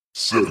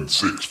7,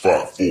 6,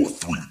 5, 4,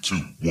 3, 2,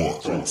 1.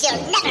 You'll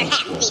never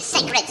have the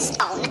sacred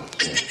stone.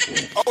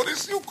 Oh,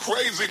 this you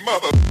crazy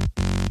mother.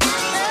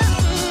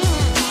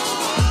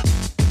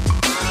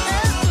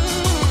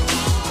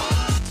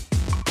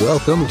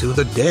 Welcome to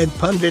the Dead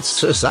Pundits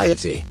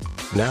Society.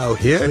 Now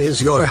here is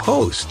your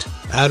host,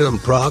 Adam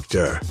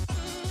Proctor.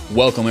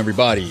 Welcome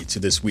everybody to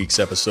this week's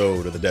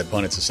episode of the Dead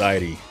Pundit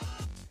Society.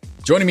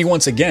 Joining me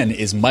once again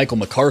is Michael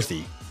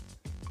McCarthy.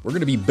 We're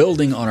going to be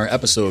building on our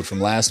episode from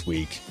last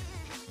week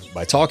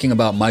by talking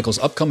about Michael's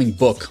upcoming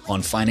book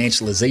on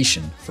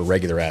financialization for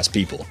regular-ass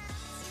people.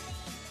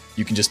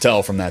 You can just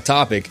tell from that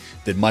topic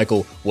that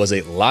Michael was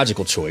a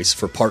logical choice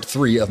for part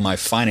 3 of my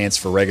Finance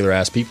for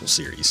Regular-Ass People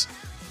series.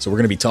 So we're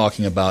going to be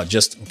talking about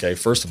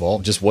first of all,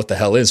 just what the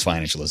hell is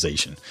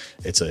financialization?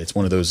 It's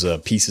one of those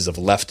pieces of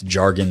left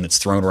jargon that's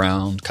thrown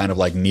around, kind of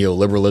like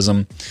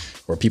neoliberalism,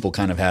 where people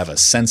kind of have a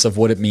sense of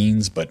what it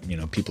means, but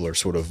people are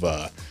sort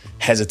of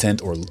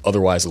hesitant or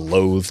otherwise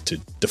loath to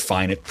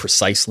define it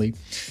precisely.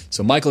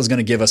 So Michael is going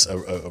to give us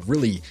a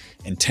really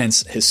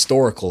intense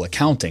historical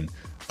accounting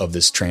of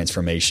this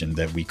transformation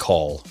that we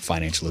call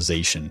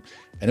financialization.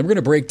 And then we're going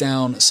to break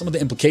down some of the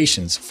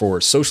implications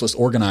for socialist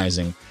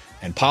organizing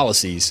and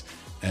policies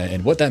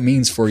and what that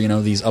means for,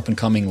 these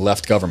up-and-coming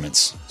left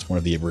governments. It's one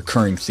of the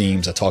recurring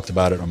themes. I talked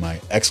about it on my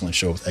excellent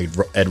show with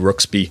Ed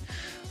Rooksby.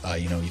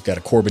 You've got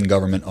a Corbyn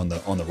government on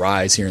the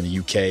rise here in the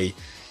UK.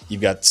 You've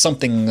got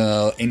something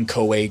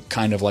inchoate,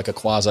 kind of like a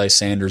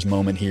quasi-Sanders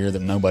moment here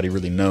that nobody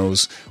really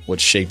knows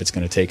what shape it's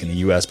going to take in the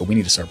US, but we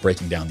need to start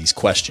breaking down these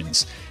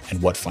questions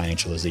and what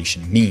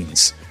financialization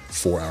means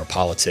for our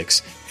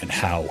politics and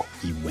how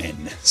we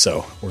win.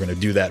 So we're going to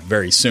do that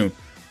very soon.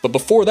 But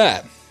before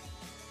that,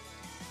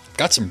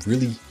 got some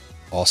really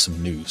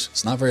awesome news.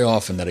 It's not very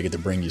often that I get to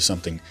bring you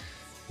something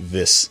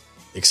this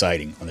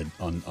exciting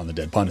on the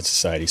Dead Pundit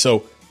Society.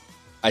 So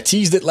I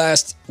teased it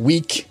last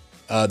week.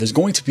 There's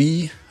going to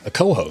be a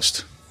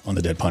co-host on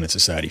the Dead Pundit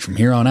Society from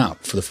here on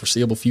out for the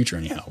foreseeable future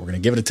anyhow. We're going to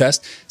give it a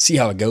test, see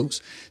how it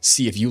goes,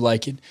 see if you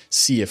like it,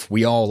 see if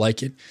we all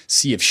like it,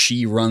 see if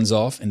she runs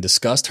off in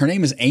disgust. Her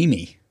name is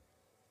Amy.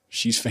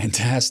 She's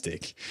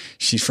fantastic.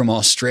 She's from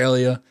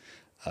Australia.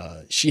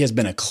 She has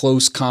been a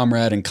close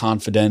comrade and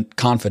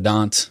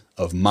confidant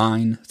of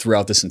mine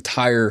throughout this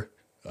entire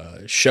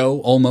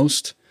show,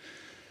 almost.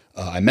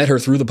 I met her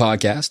through the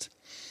podcast,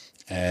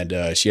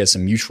 and she has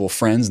some mutual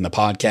friends in the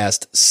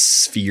podcast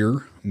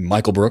sphere,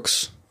 Michael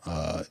Brooks,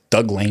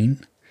 Doug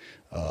Lane,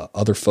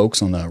 other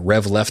folks on the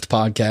Rev Left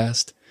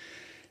podcast.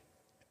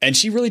 And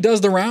she really does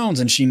the rounds,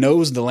 and she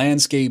knows the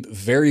landscape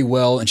very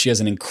well, and she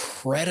has an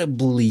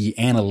incredibly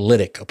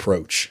analytic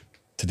approach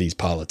to these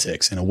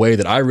politics in a way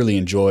that I really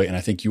enjoy, and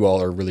I think you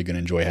all are really going to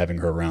enjoy having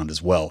her around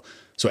as well.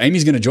 So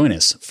Amy's going to join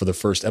us for the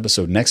first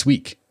episode next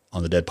week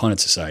on the Dead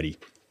Pundit Society.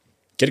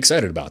 Get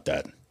excited about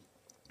that.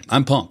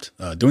 I'm pumped.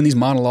 Doing these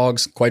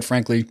monologues, quite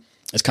frankly,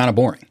 is kind of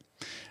boring.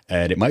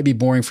 And it might be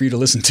boring for you to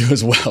listen to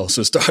as well.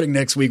 So starting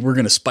next week, we're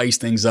going to spice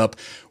things up.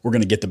 We're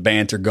going to get the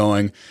banter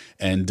going.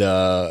 And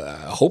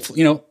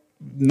hopefully,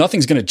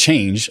 nothing's going to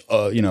change,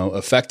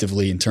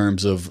 effectively in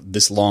terms of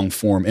this long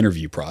form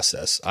interview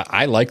process.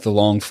 I like the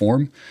long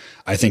form.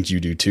 I think you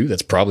do too.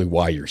 That's probably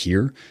why you're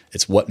here.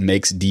 It's what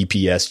makes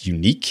DPS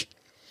unique.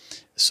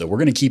 So we're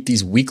going to keep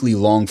these weekly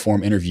long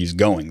form interviews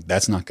going.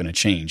 That's not going to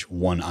change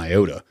one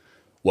iota.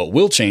 What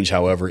will change,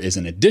 however, is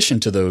in addition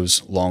to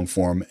those long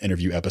form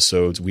interview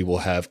episodes, we will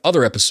have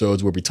other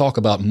episodes where we talk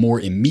about more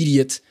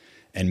immediate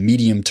and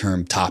medium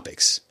term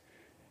topics.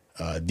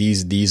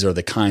 These are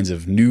the kinds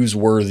of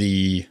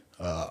newsworthy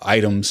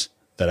items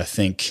that I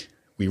think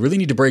we really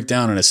need to break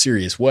down in a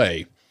serious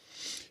way,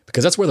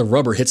 because that's where the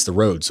rubber hits the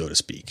road, so to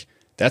speak.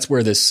 That's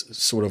where this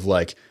sort of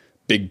like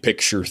big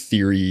picture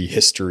theory,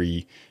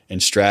 history,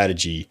 and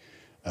strategy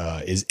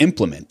is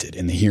implemented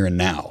in the here and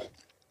now.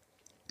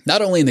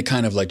 Not only in the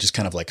kind of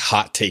like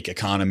hot take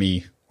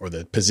economy or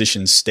the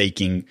position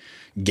staking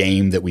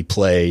game that we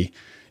play,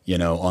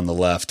 on the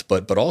left,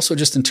 but also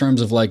just in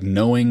terms of like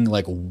knowing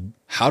like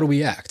how do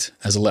we act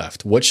as a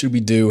left? What should we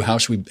do? How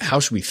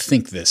should we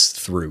think this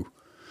through?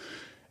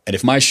 And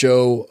if my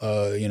show,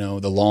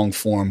 the long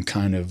form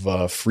kind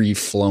of free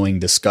flowing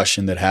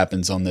discussion that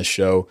happens on this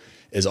show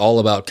is all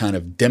about kind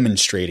of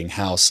demonstrating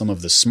how some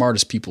of the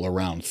smartest people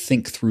around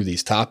think through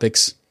these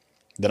topics,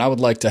 then I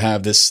would like to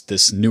have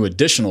this new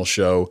additional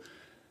show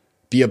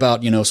be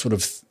about, sort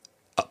of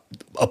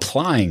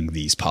applying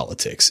these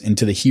politics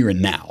into the here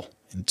and now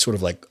and sort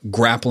of like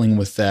grappling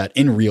with that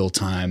in real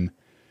time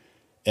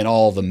and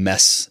all the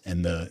mess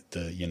and the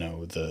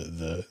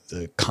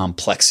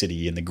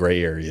complexity and the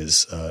gray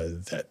areas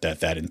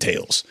that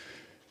entails.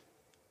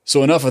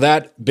 So enough of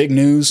that. Big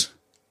news.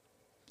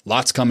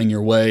 Lots coming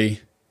your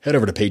way. Head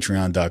over to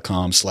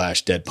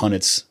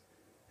patreon.com/deadpundits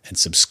and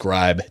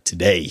subscribe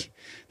today.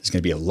 There's going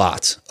to be a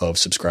lot of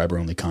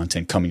subscriber-only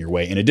content coming your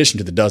way, in addition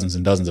to the dozens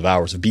and dozens of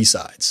hours of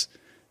B-sides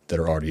that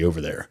are already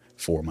over there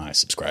for my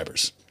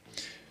subscribers.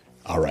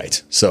 All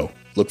right, so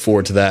look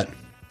forward to that.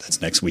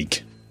 That's next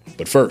week.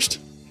 But first,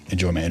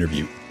 enjoy my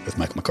interview with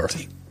Michael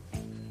McCarthy.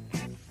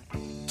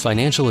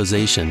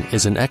 Financialization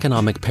is an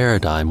economic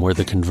paradigm where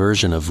the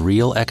conversion of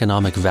real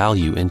economic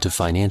value into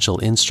financial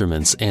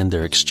instruments and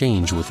their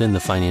exchange within the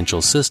financial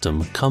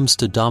system comes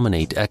to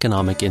dominate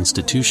economic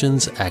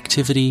institutions,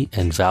 activity,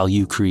 and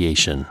value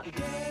creation.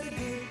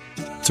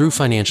 Through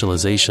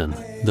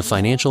financialization, the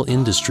financial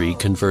industry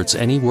converts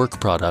any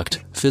work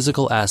product,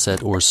 physical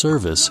asset, or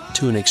service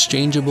to an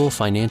exchangeable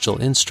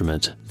financial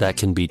instrument that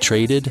can be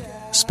traded,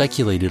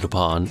 speculated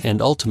upon,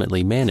 and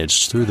ultimately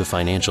managed through the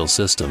financial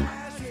system.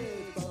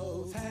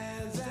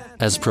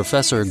 As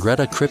Professor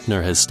Greta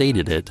Krippner has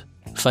stated it,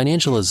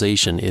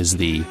 financialization is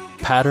the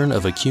pattern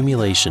of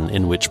accumulation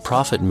in which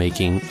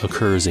profit-making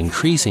occurs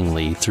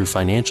increasingly through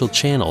financial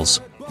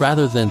channels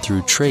rather than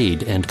through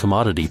trade and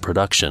commodity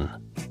production.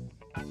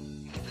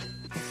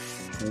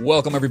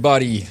 Welcome,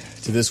 everybody,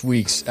 to this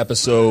week's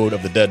episode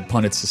of the Dead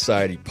Pundit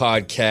Society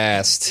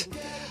podcast.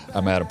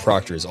 I'm Adam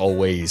Proctor, as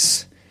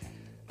always.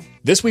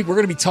 This week, we're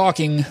going to be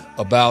talking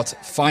about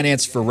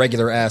finance for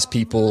regular-ass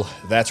people.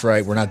 That's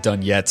right, we're not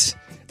done yet.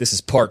 This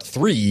is part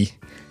 3,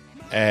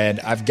 and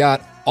I've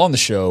got on the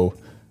show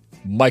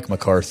Mike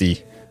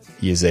McCarthy.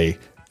 He is an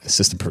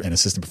assistant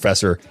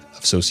professor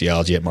of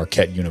sociology at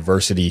Marquette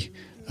University.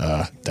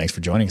 Thanks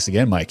for joining us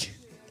again, Mike.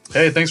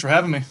 Hey, thanks for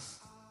having me.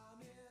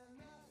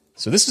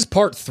 So this is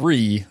part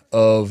 3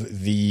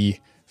 of the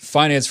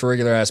Finance for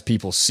Regular Ass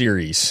People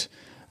series.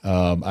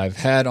 I've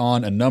had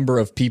on a number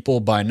of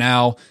people by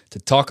now to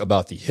talk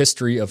about the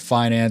history of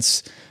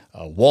finance,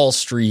 Wall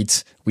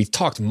Street. We've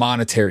talked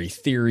monetary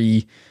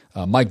theory.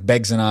 Mike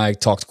Beggs and I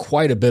talked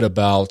quite a bit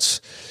about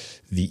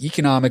the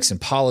economics and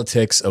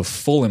politics of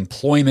full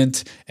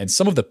employment and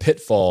some of the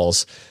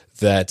pitfalls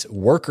that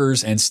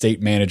workers and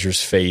state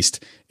managers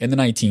faced in the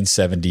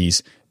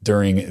 1970s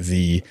during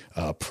the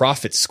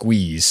profit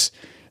squeeze,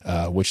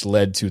 which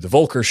led to the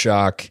Volcker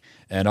shock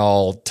and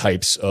all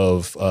types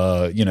of,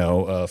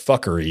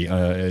 fuckery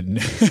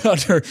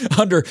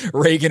under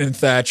Reagan and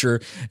Thatcher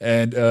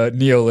and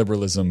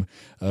neoliberalism.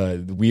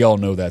 We all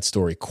know that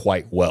story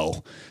quite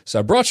well. So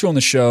I brought you on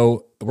the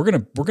show. We're gonna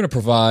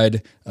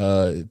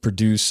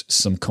produce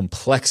some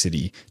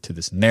complexity to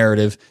this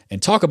narrative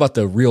and talk about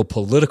the real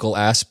political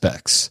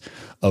aspects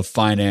of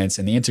finance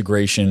and the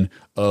integration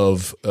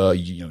of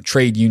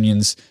trade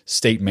unions,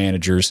 state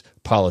managers,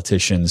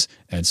 politicians,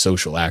 and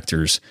social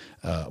actors,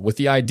 with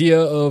the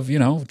idea of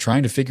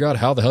trying to figure out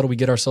how the hell do we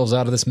get ourselves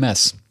out of this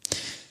mess.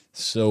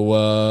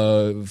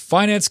 So,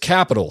 Finance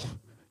Capital,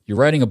 you're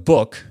writing a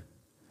book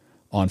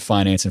on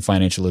finance and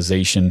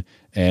financialization,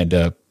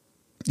 and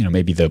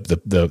maybe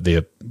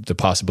the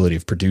possibility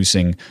of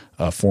producing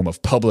a form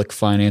of public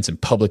finance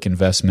and public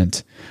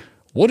investment.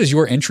 What is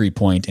your entry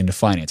point into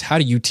finance? How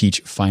do you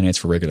teach finance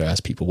for regular ass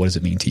people? What does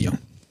it mean to you?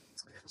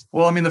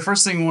 Well, I mean, the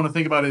first thing we want to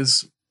think about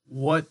is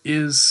what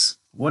is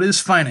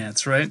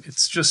finance, right?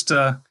 It's just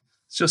the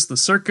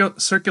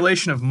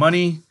circulation of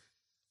money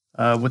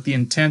with the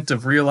intent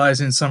of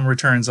realizing some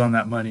returns on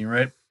that money,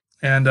 right?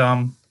 And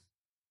if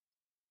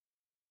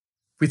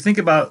we think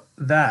about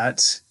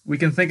that, we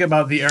can think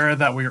about the era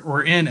that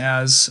we're in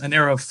as an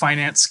era of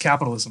finance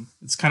capitalism.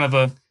 It's kind of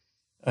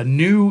a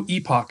new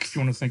epoch, if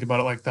you want to think about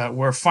it like that,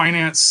 where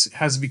finance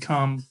has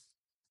become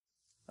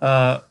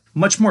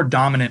much more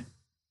dominant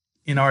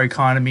in our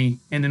economy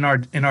and in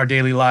our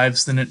daily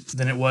lives than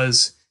it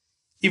was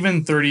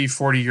even 30,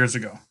 40 years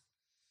ago.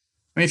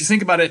 I mean, if you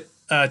think about it,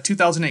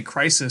 2008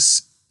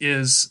 crisis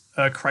is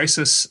a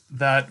crisis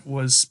that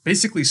was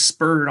basically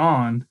spurred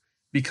on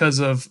because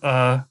of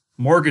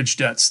mortgage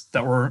debts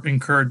that were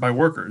incurred by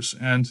workers.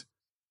 And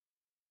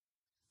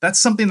that's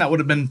something that would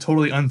have been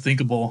totally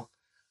unthinkable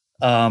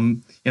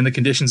in the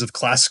conditions of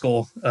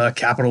classical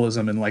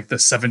capitalism in like the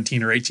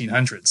 17 or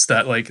 1800s,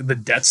 that like the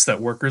debts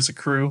that workers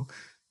accrue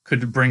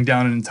could bring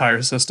down an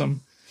entire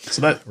system.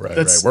 So that right.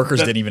 Workers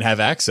didn't even have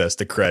access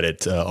to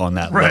credit on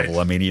that level.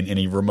 I mean, in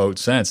any remote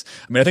sense.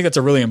 I mean, I think that's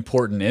a really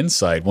important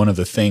insight. One of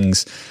the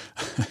things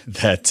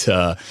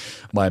that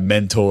my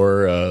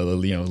mentor,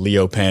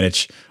 Leo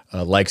Panich,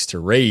 likes to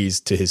raise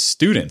to his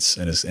students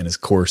and his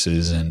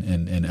courses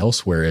and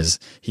elsewhere is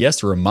he has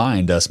to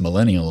remind us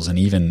millennials and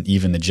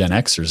even the Gen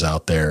Xers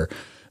out there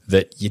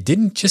that you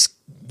didn't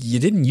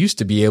used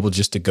to be able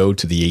just to go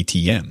to the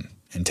ATM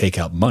and take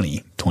out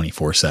money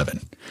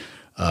 24/7.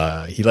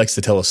 He likes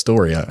to tell a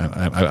story.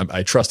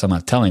 I trust I'm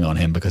not telling on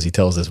him because he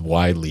tells this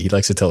widely. He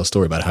likes to tell a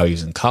story about how he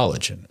was in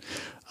college and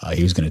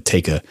he was going to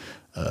take a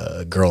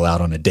girl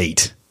out on a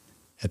date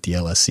at the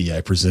LSE,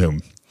 I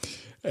presume.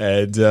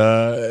 And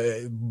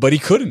but he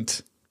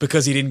couldn't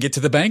because he didn't get to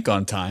the bank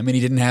on time and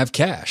he didn't have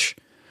cash.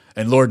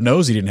 And Lord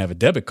knows he didn't have a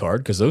debit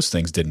card because those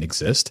things didn't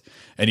exist.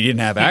 And he didn't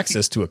have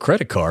access to a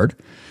credit card.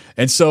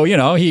 And so,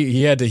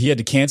 he had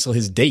to cancel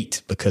his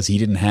date because he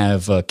didn't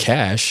have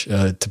cash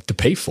to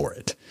pay for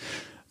it.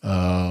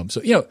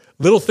 So,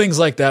 little things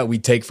like that we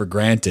take for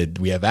granted.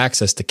 We have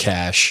access to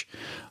cash.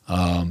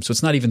 So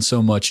it's not even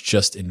so much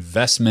just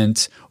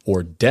investment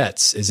or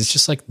debts. It's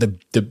just like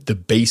the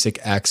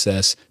basic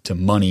access to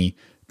money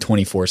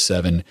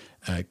 24/7,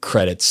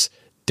 credits,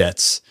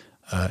 debts,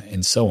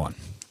 and so on.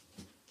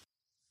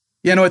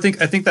 Yeah, no, I think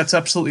that's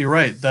absolutely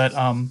right. That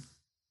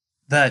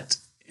that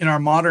in our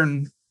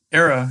modern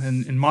era,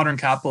 in modern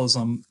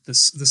capitalism,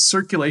 this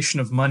circulation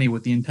of money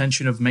with the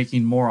intention of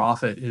making more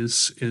off it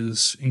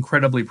is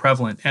incredibly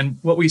prevalent. And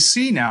what we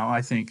see now,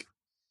 I think,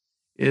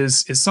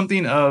 is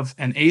something of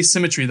an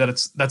asymmetry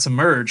that's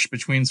emerged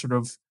between sort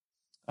of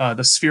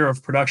the sphere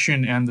of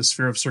production and the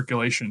sphere of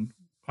circulation,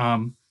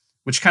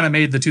 which kind of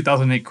made the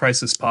 2008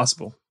 crisis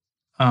possible.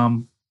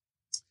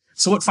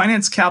 So what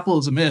finance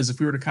capitalism is, if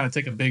we were to kind of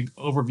take a big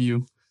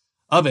overview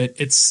of it,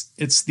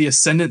 it's the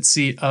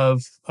ascendancy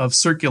of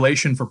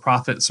circulation for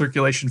profit,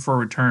 circulation for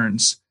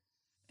returns,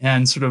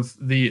 and sort of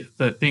the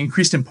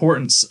increased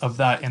importance of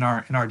that in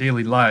our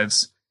daily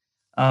lives.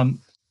 And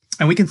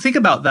we can think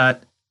about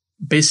that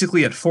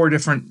basically at four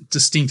different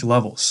distinct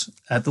levels: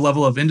 at the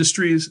level of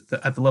industries,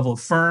 at the level of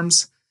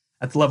firms,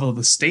 at the level of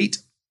the state,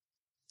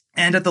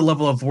 and at the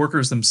level of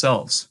workers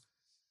themselves.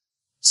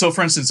 So,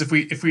 for instance, if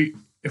we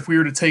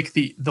were to take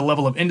the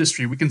level of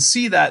industry, we can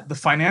see that the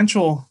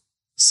financial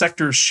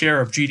sector's share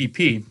of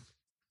GDP,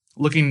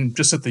 looking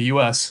just at the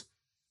U.S.,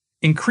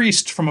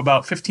 increased from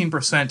about 15% in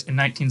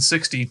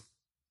 1960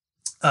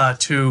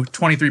 to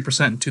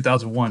 23% in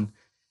 2001.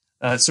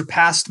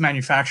 Surpassed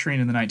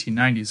manufacturing in the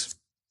 1990s.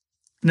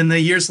 And in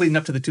the years leading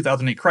up to the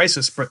 2008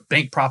 crisis,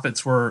 bank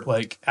profits were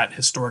like at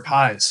historic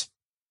highs.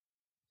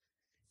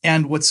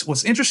 And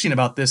what's interesting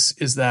about this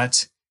is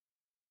that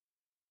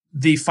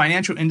the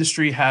financial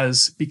industry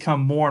has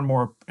become more and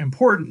more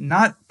important,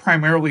 not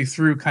primarily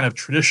through kind of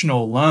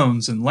traditional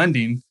loans and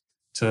lending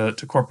to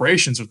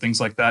corporations or things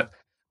like that,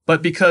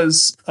 but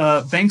because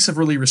banks have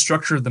really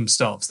restructured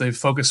themselves. They've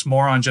focused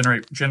more on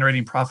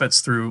generating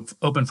profits through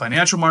open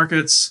financial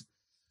markets,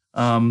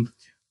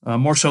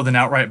 more so than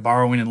outright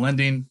borrowing and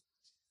lending.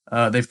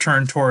 They've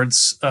turned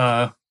towards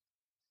sort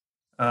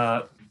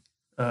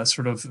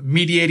of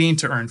mediating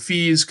to earn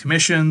fees,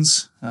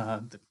 commissions,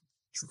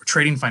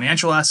 trading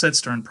financial assets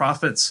to earn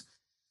profits.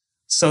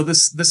 So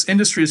this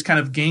industry has kind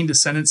of gained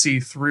ascendancy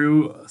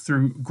through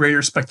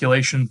greater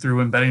speculation,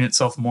 through embedding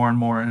itself more and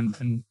more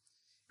in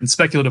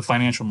speculative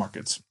financial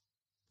markets.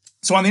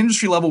 So on the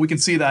industry level, we can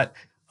see that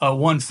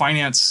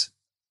finance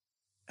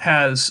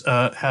has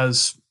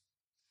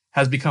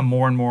become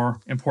more and more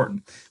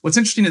important. What's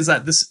interesting is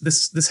that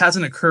this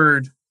hasn't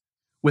occurred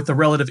with the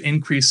relative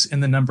increase in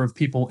the number of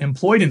people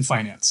employed in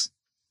finance.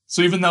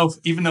 So even though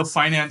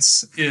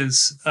finance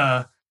is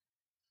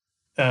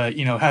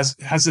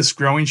has this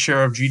growing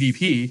share of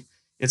GDP,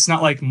 it's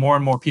not like more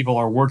and more people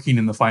are working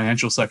in the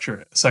financial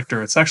sector.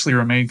 It's actually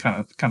remained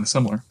kind of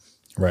similar.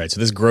 Right.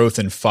 So this growth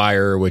in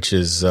FIRE, which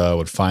is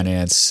what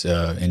finance,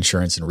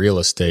 insurance, and real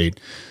estate,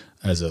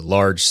 as a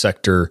large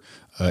sector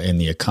in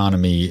the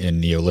economy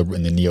in the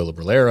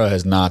neoliberal era,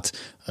 has not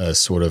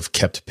sort of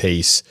kept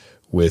pace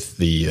with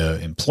the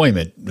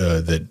employment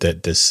that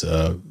this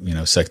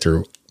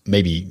sector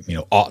maybe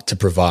ought to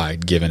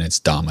provide, given its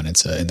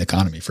dominance in the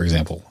economy. For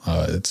example,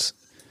 that's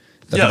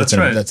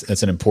right.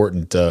 That's an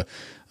important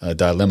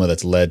dilemma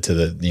that's led to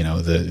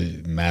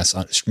the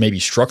mass, maybe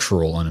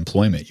structural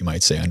unemployment, you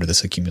might say, under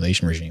this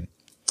accumulation regime.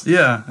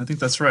 Yeah, I think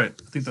that's right.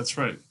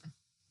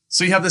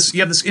 So you have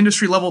this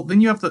industry level,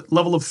 then you have the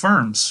level of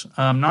firms,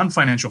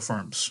 non-financial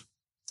firms,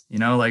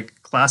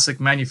 like classic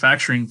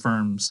manufacturing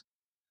firms,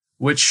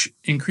 which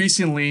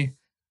increasingly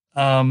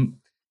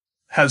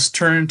has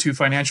turned to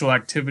financial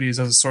activities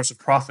as a source of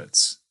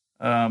profits.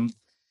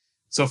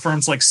 So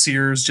firms like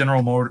Sears,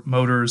 General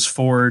Motors,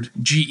 Ford,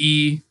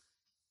 GE,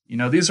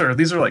 these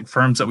are like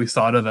firms that we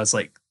thought of as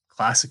like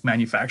classic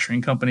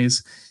manufacturing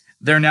companies.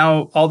 They're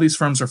now, all these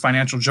firms are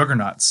financial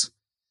juggernauts,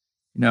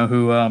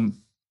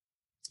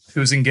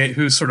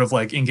 whose sort of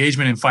like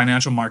engagement in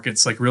financial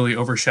markets like really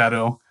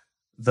overshadow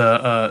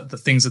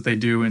the things that they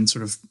do in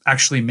sort of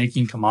actually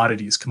making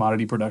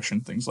commodity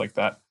production, things like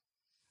that.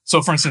 So,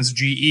 for instance,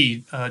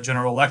 GE,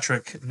 General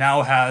Electric,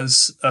 now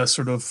has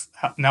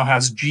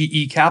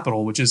GE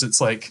Capital, which is it's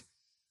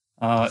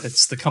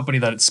the company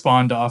that it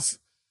spawned off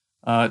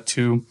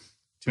to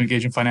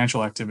engage in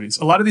financial activities.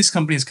 A lot of these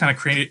companies kind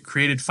of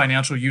created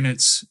financial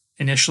units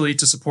initially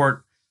to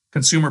support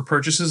consumer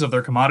purchases of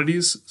their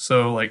commodities.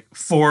 So, like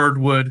Ford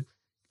would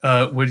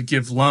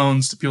give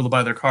loans to people to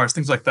buy their cars,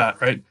 things like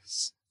that, right?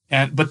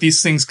 But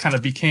these things kind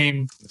of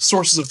became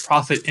sources of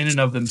profit in and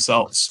of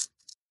themselves.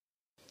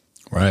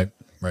 Right.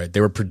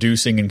 They were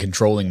producing and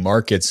controlling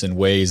markets in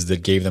ways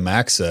that gave them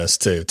access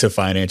to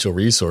financial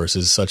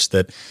resources, such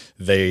that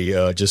they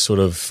just sort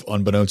of,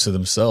 unbeknownst to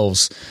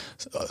themselves,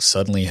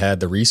 suddenly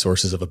had the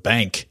resources of a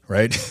bank,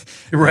 right?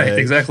 Right,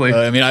 exactly.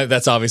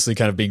 That's obviously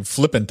kind of being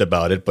flippant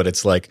about it, but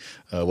it's like,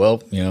 I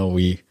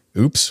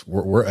guess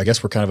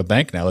we're kind of a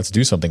bank now. Let's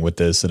do something with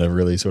this in a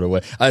really sort of way.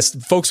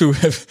 Folks who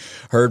have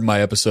heard my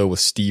episode with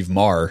Steve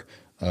Marr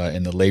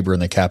in the Labor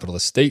and the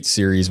Capitalist State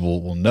series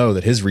will know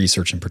that his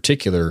research in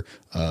particular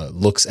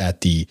looks at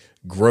the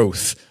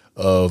growth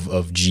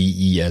of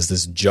GE as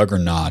this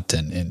juggernaut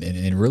and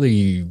it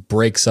really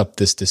breaks up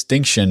this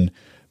distinction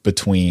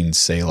between,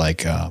 say,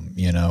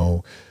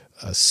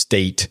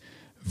 state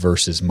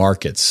versus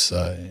markets.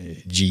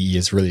 GE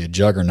is really a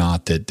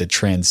juggernaut that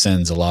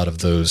transcends a lot of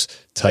those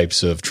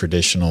types of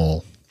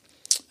traditional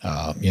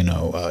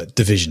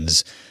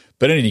divisions.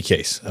 But in any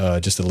case,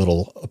 just a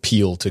little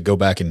appeal to go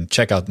back and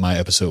check out my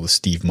episode with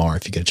Steve Marr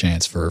if you get a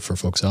chance for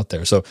folks out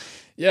there. So,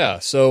 yeah.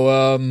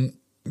 So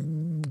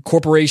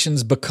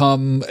corporations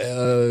become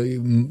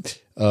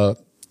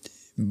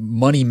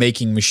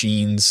money-making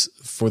machines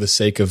for the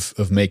sake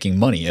of making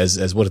money.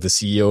 As what the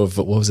CEO of,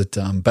 what was it,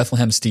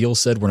 Bethlehem Steel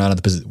said, we're not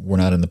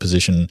in the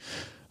position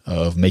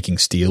of making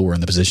steel. We're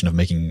in the position of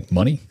making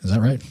money. Is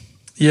that right?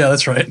 Yeah,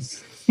 that's right.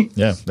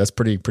 Yeah, that's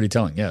pretty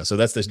telling. Yeah, so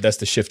that's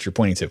the shift you're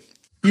pointing to.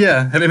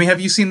 Yeah.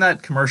 Have you seen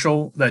that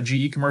commercial, that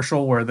GE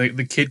commercial where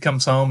the kid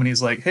comes home and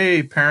he's like,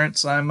 "Hey,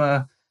 parents,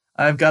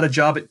 I've got a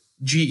job at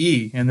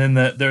GE," and then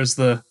there's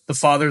the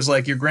father's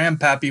like, "Your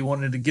grandpappy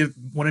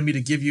wanted me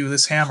to give you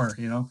this hammer,"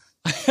 you know?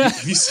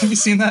 Have you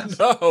seen that?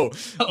 No,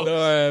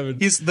 I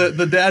haven't. He's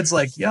the dad's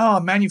like, "Yeah,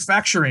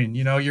 manufacturing.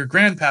 You know, your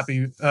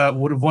grandpappy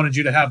would have wanted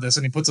you to have this,"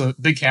 and he puts a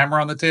big hammer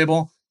on the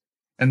table,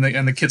 and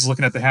the kid's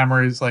looking at the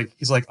hammer. He's like,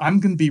 "I'm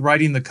going to be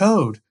writing the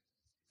code,"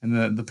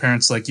 and the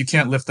parents like, "You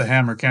can't lift the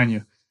hammer, can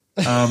you?"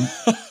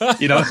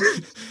 You know.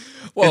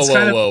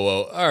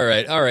 Whoa. All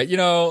right. You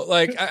know,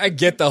 like I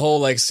get the whole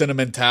like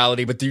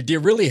sentimentality, but do you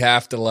really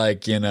have to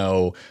like, beat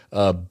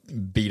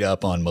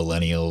up on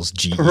millennials,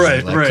 GE?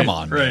 Right. Come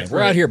on, man.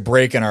 We're out here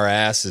breaking our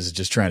asses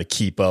just trying to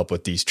keep up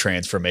with these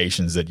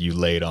transformations that you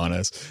laid on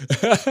us.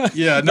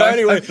 Yeah. No,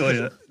 anyway, I feel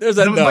you. There's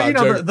that.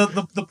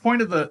 The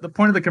point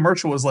of the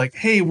commercial was like,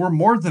 "Hey, we're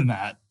more than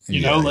that."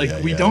 We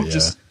don't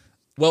just.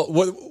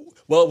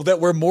 Well, that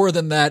we're more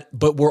than that,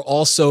 but we're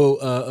also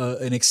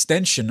an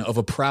extension of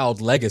a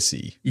proud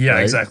legacy. Yeah,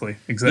 right? Exactly.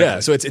 Yeah,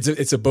 so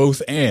it's a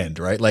both and,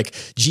 right? Like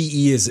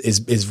GE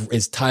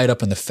is tied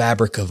up in the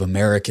fabric of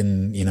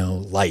American,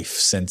 life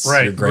since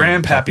your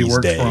grandpappy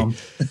worked day. for him.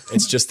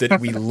 It's just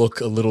that we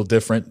look a little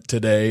different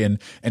today,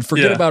 and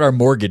forget about our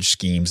mortgage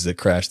schemes that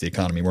crashed the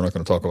economy. We're not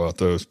going to talk about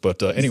those,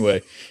 but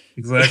anyway,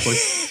 exactly.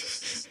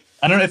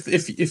 I don't know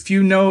if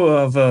you know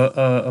of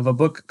a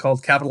book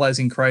called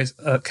Capitalizing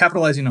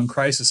on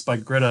Crisis by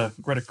Greta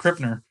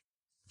Krippner.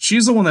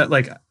 She's the one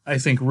that I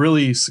think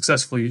really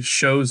successfully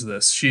shows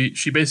this.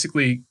 She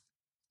basically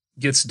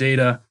gets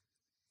data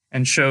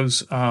and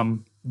shows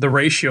the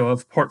ratio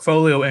of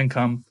portfolio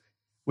income,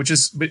 which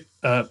is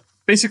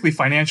basically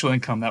financial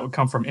income that would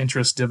come from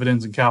interest,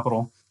 dividends, and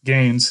capital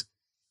gains,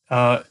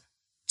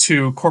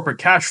 to corporate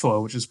cash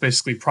flow, which is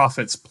basically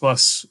profits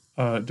plus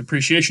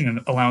depreciation and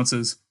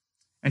allowances.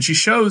 And she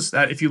shows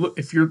that if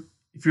you're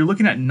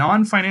looking at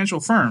non-financial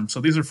firms, so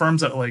these are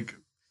firms that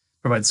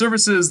provide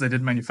services, they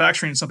did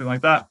manufacturing, something like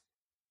that.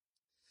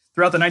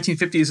 Throughout the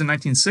 1950s and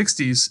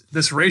 1960s,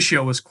 this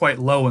ratio was quite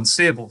low and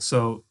stable.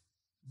 So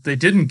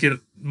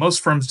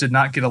most firms did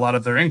not get a lot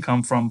of their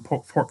income from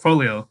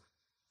portfolio.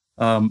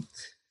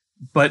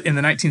 But in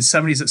the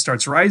 1970s, it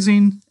starts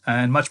rising,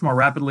 and much more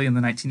rapidly in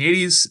the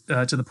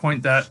 1980s, to the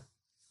point that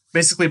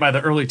basically by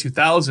the early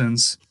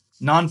 2000s,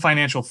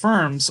 non-financial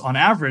firms on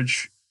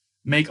average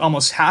make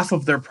almost half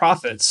of their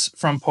profits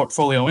from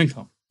portfolio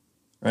income,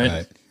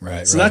 right?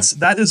 Right. So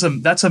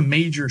that's a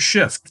major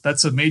shift.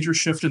 That's a major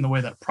shift in the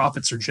way that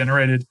profits are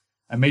generated,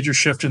 a major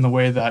shift in the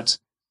way that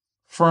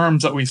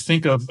firms that we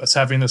think of as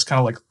having this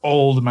kind of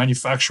old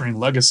manufacturing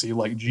legacy,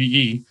 like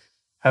GE,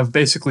 have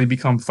basically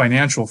become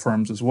financial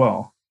firms as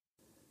well.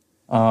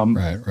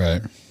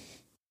 Right.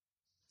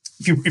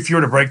 If you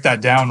were to break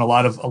that down, a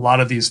lot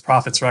of these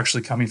profits are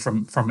actually coming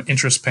from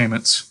interest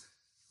payments,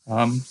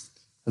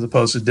 as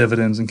opposed to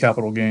dividends and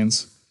capital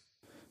gains.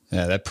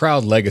 Yeah, that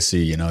proud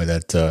legacy,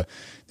 that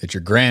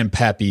your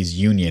grandpappy's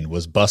union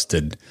was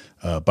busted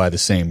by the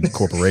same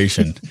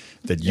corporation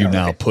that you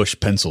now push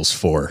pencils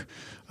for.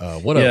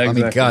 Exactly. I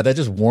mean, God, that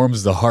just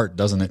warms the heart,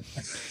 doesn't it?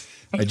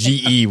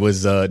 GE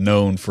was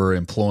known for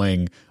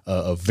employing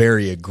a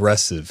very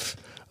aggressive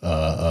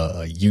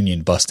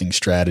union busting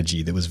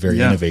strategy that was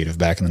very innovative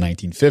back in the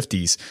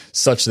 1950s,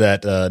 such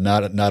that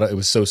it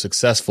was so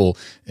successful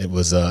it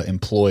was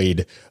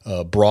employed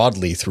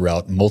broadly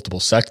throughout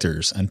multiple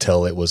sectors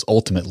until it was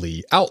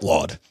ultimately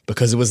outlawed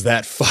because it was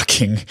that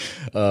fucking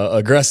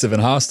aggressive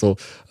and hostile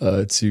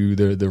to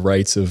the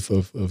rights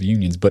of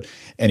unions. But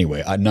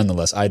anyway,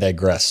 nonetheless, I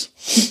digress.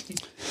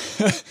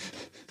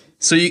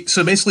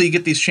 So basically, you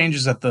get these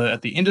changes at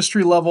the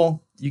industry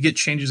level. You get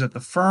changes at the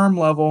firm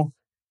level.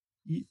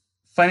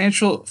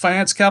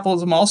 Finance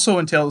capitalism also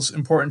entails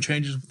important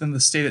changes within the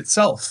state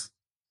itself.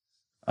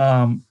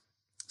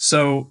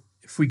 So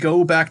if we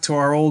go back to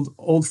our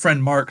old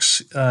friend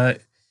Marx,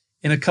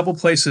 in a couple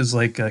places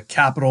like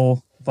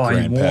Capital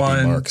Volume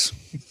 1, Marx.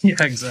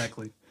 Yeah,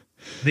 exactly.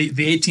 The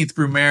 18th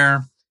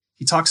Brumaire,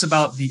 he talks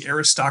about the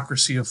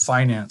aristocracy of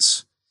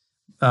finance,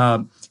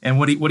 and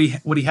what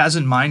he has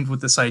in mind with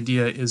this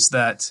idea is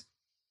that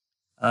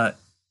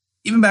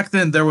even back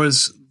then there were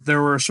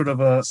sort of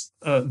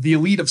the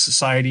elite of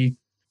society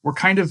were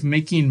kind of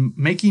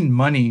making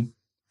money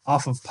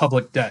off of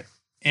public debt,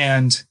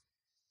 and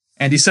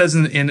he says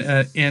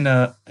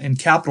in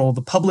Capital,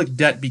 the public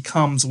debt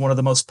becomes one of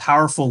the most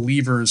powerful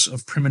levers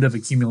of primitive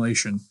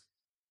accumulation,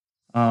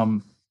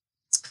 and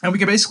we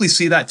can basically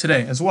see that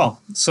today as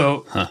well.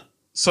 So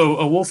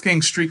a Wolfgang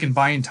Streeck in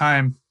Buying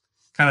Time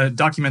kind of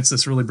documents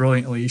this really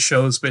brilliantly. He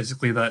shows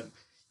basically that,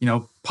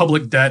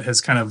 public debt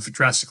has kind of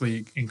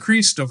drastically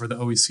increased over the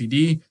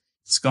OECD.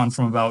 It's gone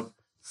from about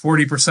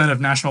 40% of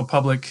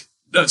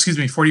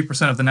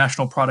 40% of the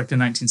national product in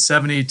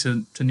 1970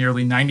 to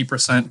nearly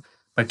 90%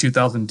 by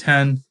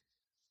 2010.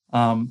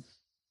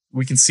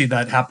 We can see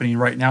that happening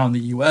right now in the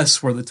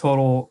U.S., where the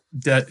total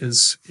debt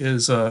is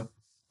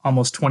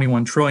almost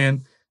 21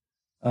 trillion.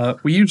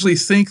 We usually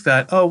think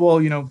that,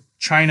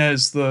 China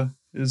is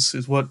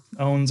what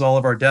owns all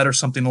of our debt or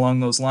something along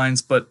those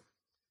lines, but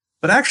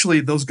actually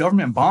those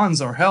government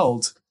bonds are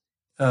held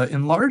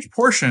in large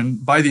portion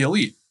by the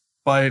elite,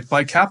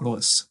 by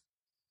capitalists.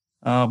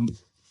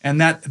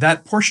 And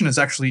that portion has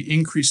actually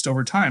increased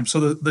over time.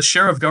 So the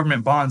share of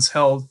government bonds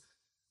held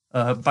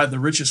by the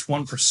richest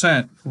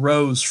 1%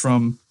 rose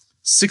from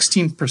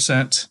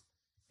 16%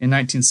 in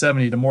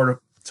 1970 to more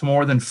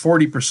than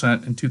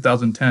 40% in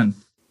 2010.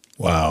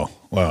 Wow.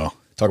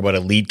 Talk about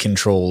elite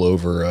control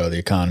over the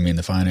economy and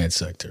the finance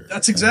sector.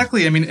 That's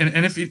exactly. I mean,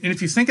 and if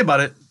you think about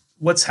it,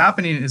 what's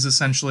happening is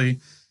essentially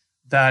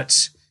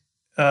that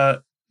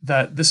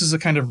this is a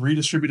kind of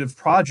redistributive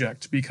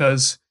project,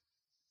 because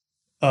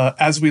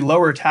as we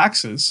lower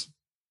taxes,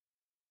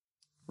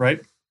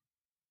 right?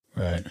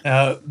 Right.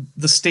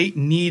 The state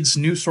needs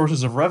new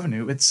sources of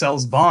revenue. It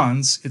sells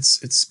bonds.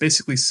 It's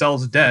basically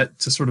sells debt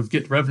to sort of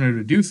get revenue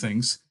to do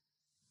things,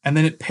 and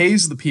then it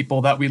pays the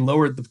people that we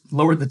lowered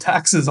the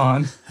taxes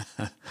on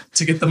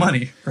to get the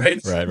money.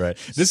 Right. Right.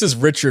 This is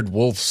Richard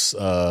Wolff's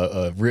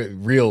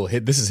real.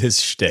 This is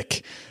his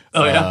shtick.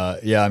 Oh yeah,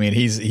 yeah. I mean,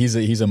 he's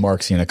a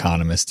Marxian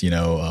economist.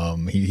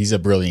 He's a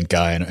brilliant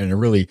guy and a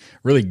really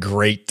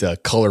great,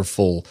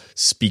 colorful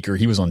speaker.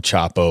 He was on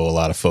Chapo. A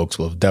lot of folks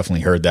will have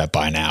definitely heard that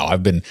by now.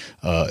 I've been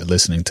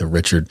listening to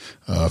Richard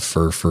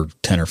for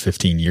 10 or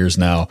 15 years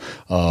now.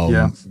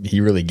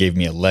 He really gave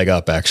me a leg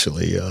up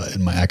actually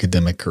in my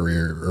academic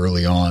career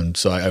early on.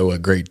 So I owe a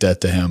great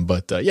debt to him.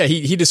 But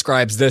he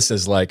describes this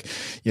as like,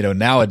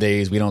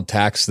 nowadays we don't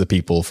tax the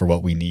people for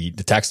what we need,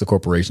 to tax the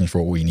corporations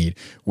for what we need.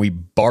 We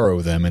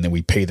borrow them and then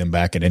we pay them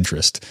back at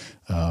interest.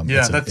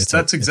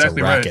 That's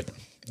exactly right.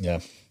 Yeah.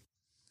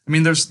 I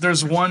mean,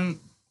 there's one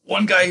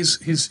guy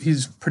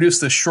he's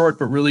produced this short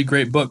but really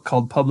great book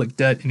called Public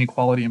Debt,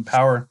 Inequality, and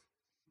Power.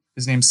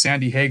 His name's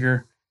Sandy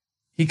Hager.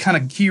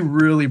 He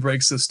really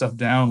breaks this stuff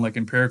down like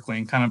empirically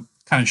and kind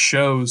of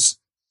shows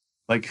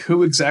like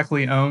who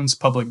exactly owns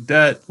public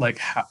debt, like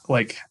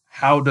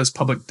how does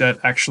public debt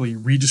actually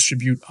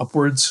redistribute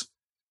upwards.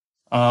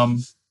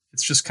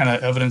 It's just kind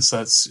of evidence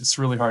it's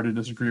really hard to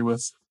disagree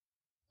with.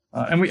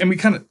 And we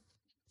kind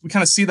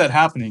of see that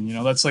happening.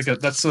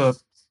 That's a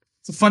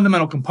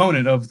fundamental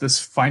component of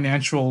this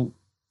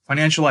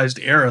financialized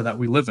era that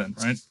we live in,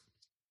 right?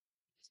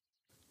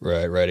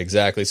 Right,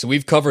 exactly. So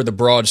we've covered the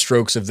broad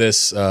strokes of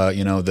this,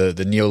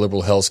 the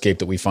neoliberal hellscape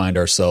that we find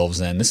ourselves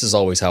in. This is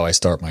always how I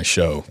start my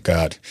show.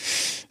 God,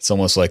 it's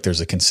almost like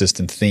there's a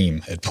consistent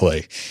theme at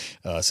play.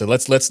 So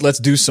let's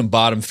do some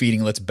bottom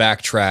feeding. Let's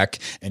backtrack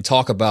and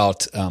talk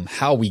about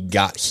how we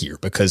got here,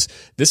 because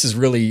this is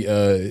really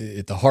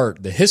at the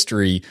heart. The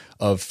history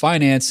of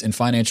finance and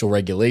financial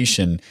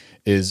regulation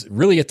is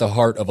really at the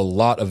heart of a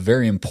lot of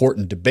very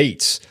important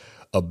debates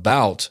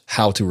about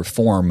how to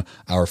reform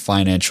our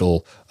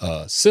financial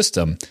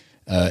system.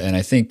 And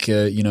I think,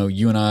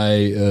 you and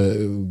I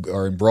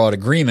are in broad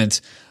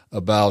agreement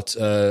about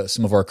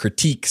some of our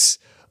critiques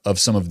of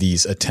some of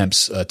these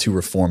attempts to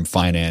reform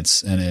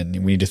finance.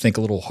 And we need to think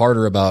a little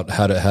harder about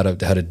how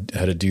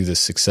to do this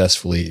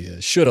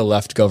successfully. Should a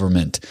left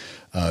government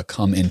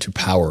come into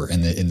power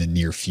in the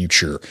near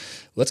future?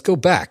 Let's go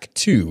back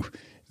to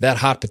that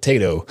hot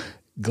potato,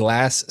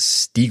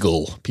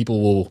 Glass-Steagall.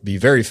 People will be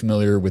very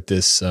familiar with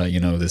this,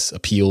 this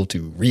appeal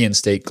to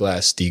reinstate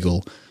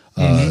Glass-Steagall.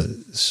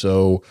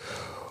 So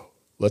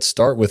let's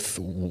start with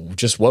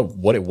just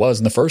what it was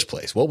in the first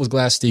place. What was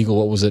Glass-Steagall?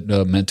 What was it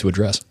meant to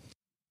address?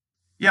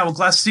 Yeah, well,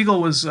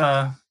 Glass-Steagall was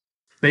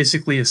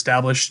basically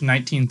established in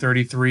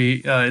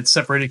 1933. It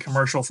separated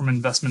commercial from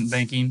investment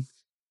banking.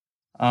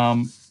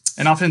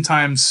 And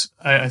oftentimes,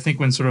 I think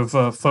when sort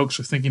of folks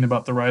are thinking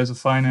about the rise of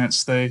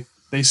finance, they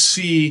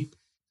see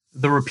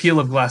the repeal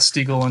of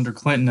Glass-Steagall under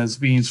Clinton as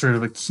being sort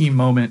of a key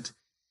moment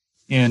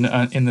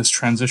in this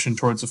transition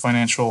towards the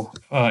financial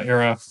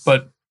era.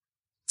 But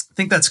I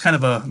think that's kind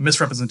of a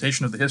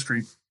misrepresentation of the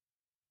history,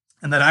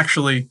 and that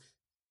actually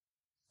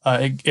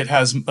it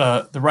has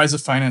the rise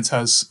of finance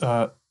has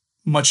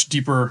much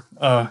deeper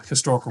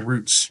historical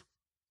roots.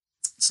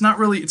 It's not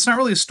really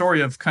a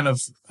story of kind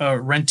of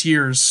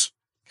rentiers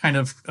kind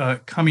of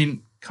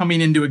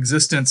coming into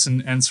existence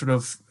and sort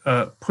of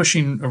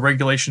pushing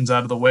regulations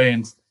out of the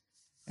way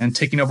and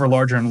taking over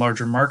larger and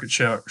larger market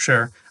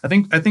share. I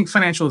think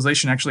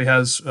financialization actually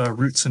has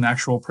roots in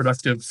actual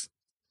productive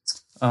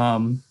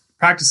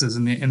practices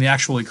in the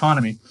actual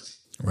economy.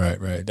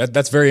 Right.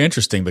 That's very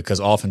interesting, because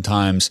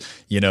oftentimes,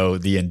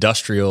 the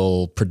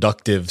industrial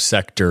productive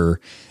sector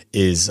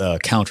is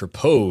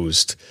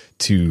counterposed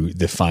to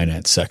the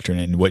finance sector.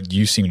 And what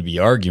you seem to be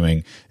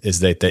arguing is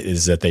that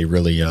they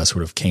really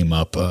sort of came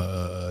up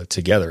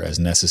together as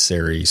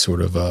necessary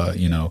sort of,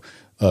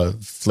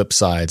 flip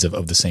sides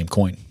of the same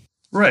coin.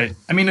 Right.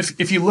 I mean,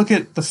 if you look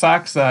at the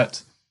fact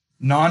that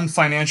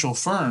non-financial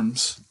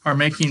firms are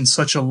making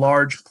such a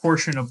large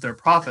portion of their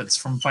profits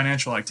from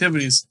financial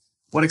activities,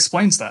 what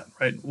explains that,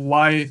 right?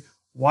 Why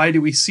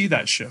do we see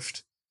that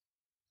shift?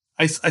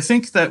 I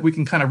think that we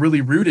can kind of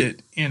really root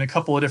it in a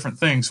couple of different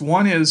things.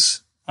 One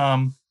is,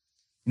 kind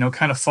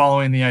of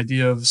following the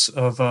idea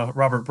of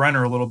Robert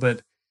Brenner a little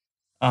bit.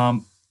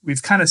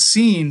 We've kind of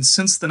seen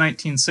since the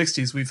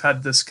 1960s, we've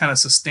had this kind of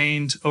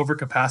sustained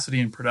overcapacity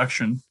in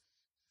production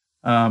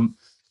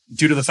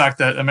due to the fact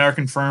that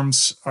American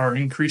firms are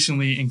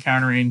increasingly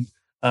encountering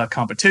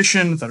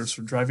competition that are sort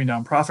of driving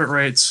down profit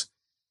rates.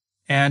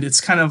 And it's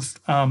kind of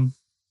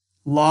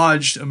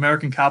lodged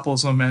American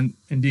capitalism and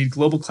indeed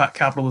global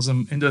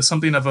capitalism into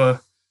something of a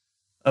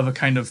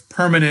kind of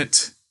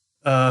permanent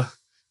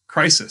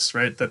crisis,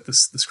 right? That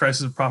this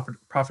crisis of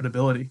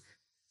profitability.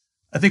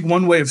 I think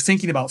one way of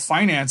thinking about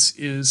finance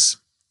is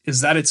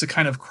that it's a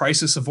kind of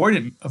crisis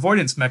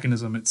avoidance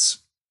mechanism. It's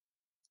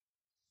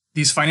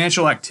these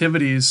financial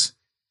activities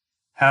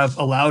have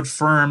allowed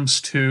firms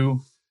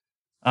to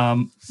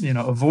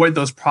avoid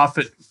those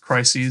profit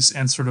crises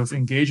and sort of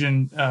engage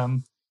in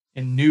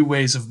new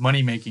ways of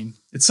money making.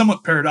 It's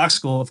somewhat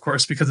paradoxical, of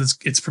course, because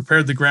it's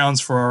prepared the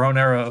grounds for our own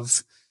era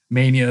of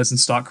manias and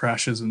stock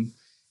crashes and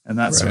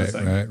that sort of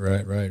thing.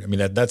 Right. I mean,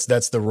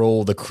 that's the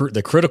role,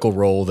 the critical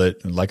role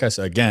that, like I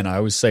said, again, I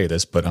always say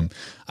this, but I'm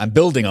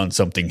building on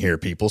something here,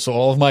 people. So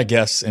all of my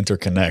guests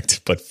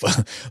interconnect, but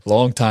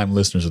longtime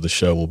listeners of the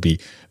show will be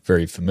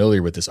very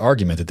familiar with this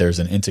argument that there's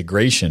an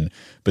integration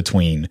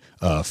between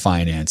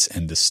finance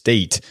and the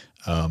state.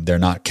 They're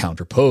not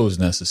counterposed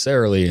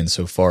necessarily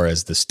insofar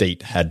as the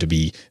state had to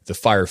be the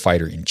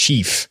firefighter in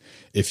chief,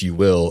 if you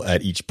will,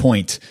 at each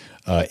point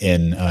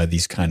in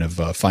these kind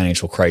of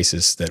financial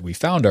crises that we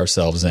found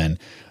ourselves in.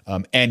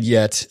 And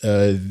yet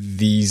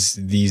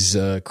these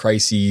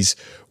crises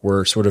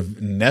were sort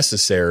of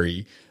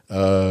necessary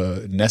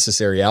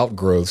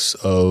outgrowths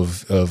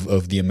of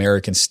the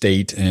American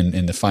state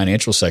and the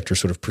financial sector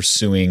sort of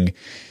pursuing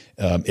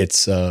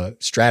its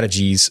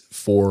strategies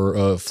for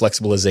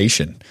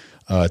flexibilization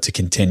to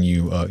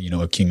continue,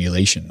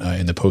 accumulation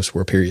in the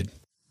post-war period.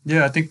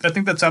 Yeah, I think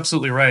that's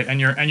absolutely right. And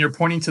you're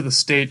pointing to the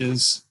state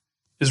is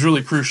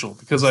really crucial,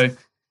 because I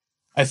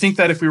think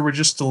that if we were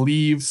just to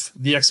leave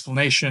the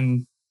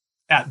explanation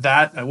at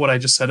what I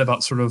just said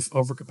about sort of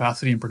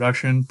overcapacity in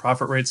production,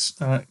 profit rates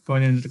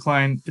going into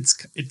decline,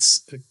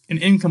 it's an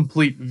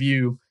incomplete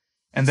view,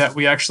 and that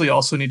we actually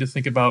also need to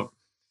think about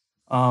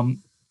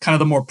kind of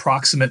the more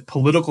proximate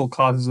political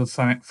causes of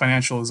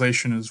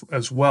financialization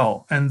as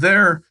well. And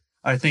there,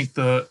 I think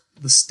the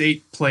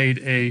state played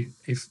a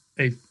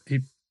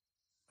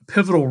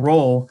pivotal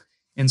role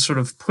in sort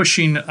of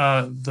pushing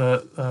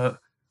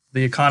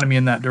the economy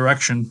in that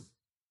direction,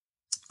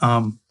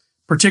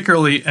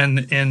 particularly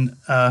in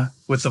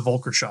with the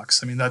Volcker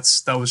shocks. I mean,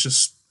 that was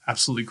just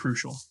absolutely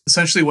crucial.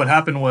 Essentially, what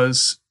happened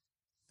was,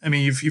 I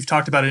mean, you've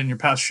talked about it in your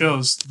past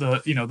shows.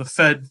 The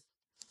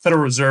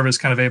Federal Reserve is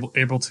kind of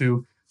able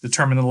to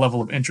determine the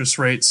level of interest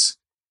rates,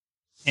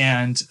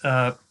 and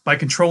by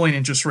controlling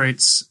interest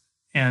rates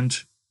and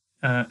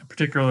in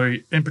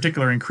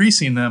particular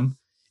increasing them,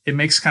 it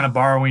makes kind of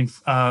borrowing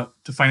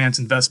to finance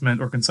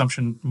investment or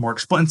consumption more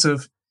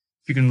expensive.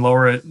 If you can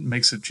lower it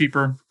makes it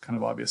cheaper. Kind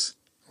of obvious.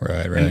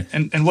 Right.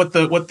 And what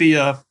the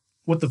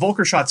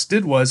Volcker shocks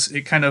did was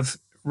it kind of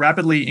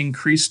rapidly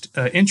increased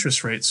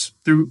interest rates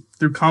through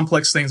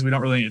complex things we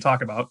don't really need to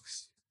talk about,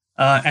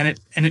 and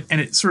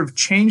it sort of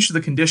changed the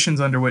conditions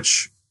under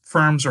which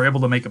firms are able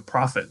to make a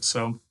profit.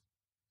 So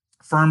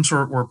firms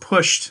were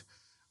pushed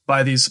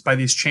by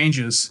these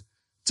changes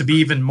to be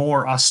even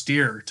more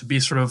austere, to be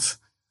sort of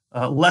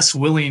less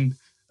willing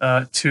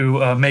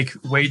to make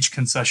wage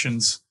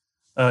concessions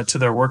to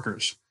their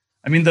workers.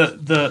 I mean,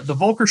 the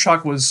Volcker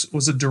shock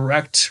was a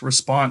direct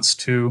response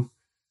to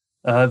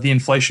the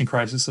inflation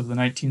crisis of the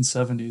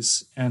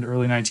 1970s and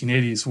early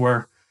 1980s,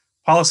 where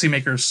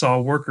policymakers saw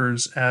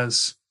workers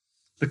as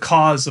the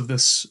cause of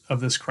this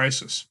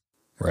crisis.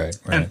 Right.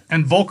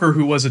 And Volcker,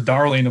 who was a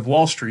darling of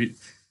Wall Street,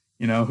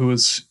 who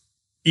was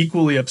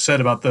equally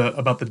upset about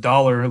the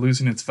dollar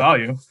losing its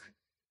value,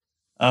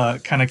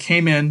 kind of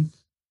came in,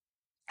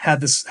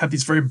 had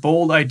these very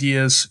bold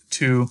ideas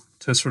to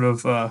sort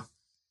of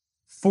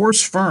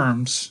force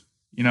firms,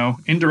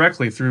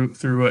 indirectly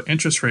through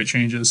interest rate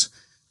changes,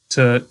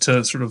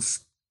 to sort of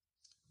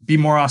be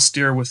more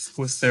austere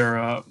with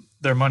their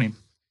money.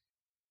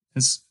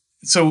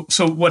 So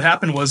what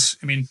happened was,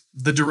 I mean,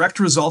 the direct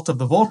result of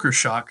the Volcker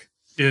shock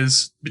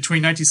is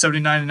between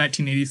 1979 and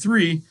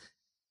 1983,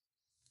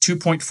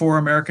 2.4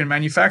 American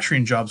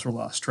manufacturing jobs were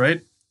lost,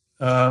 right?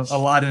 A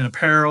lot in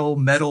apparel,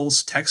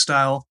 metals,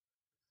 textile.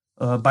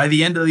 By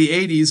the end of the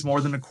 80s,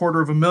 more than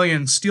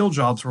 250,000 steel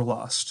jobs were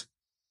lost.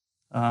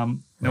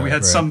 We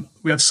have some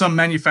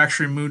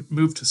manufacturing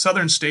moved to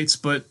southern states,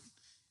 but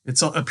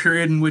it's a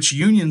period in which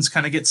unions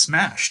kind of get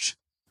smashed.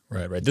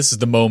 Right. This is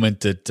the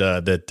moment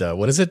that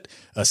what is it?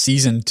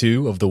 Season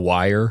 2 of The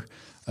Wire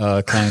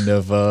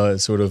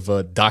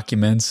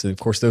documents. Of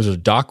course, those are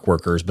dock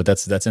workers, but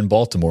that's in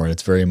Baltimore, and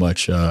it's very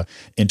much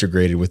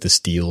integrated with the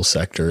steel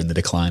sector and the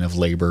decline of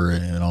labor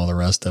and all the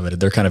rest of it.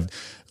 They're kind of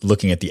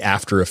looking at the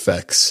after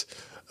effects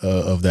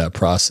of that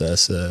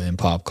process in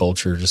pop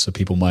culture, just so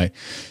people might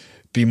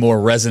be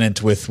more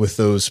resonant with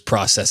those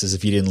processes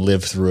if you didn't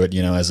live through it,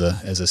 as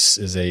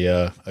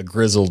a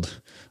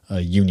grizzled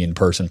union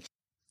person.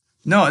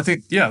 No, I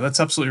think, yeah, that's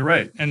absolutely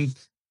right. And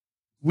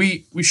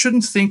we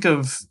shouldn't think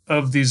of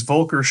these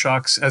Volcker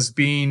shocks as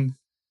being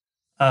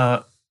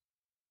kind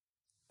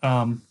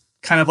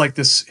of like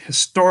this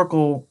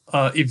historical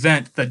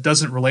event that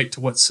doesn't relate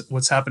to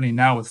what's happening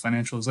now with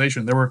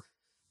financialization.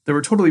 They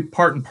were totally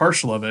part and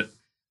parcel of it.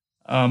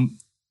 The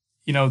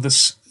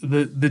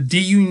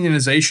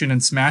deunionization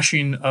and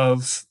smashing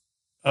of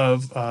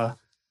the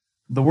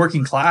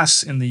working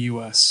class in the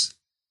U.S.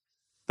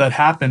 that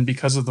happened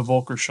because of the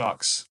Volcker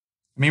shocks.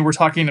 I mean, we're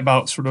talking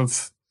about sort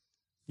of,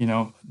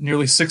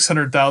 nearly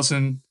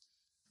 600,000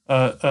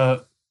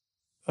 United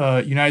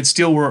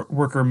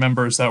Steelworker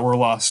members that were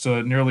lost,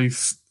 nearly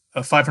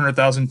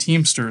 500,000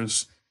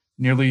 Teamsters,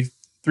 nearly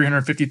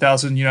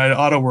 350,000 United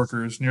Auto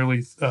Workers,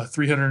 nearly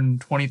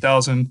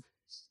 320,000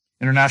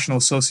 International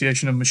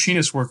Association of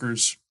Machinist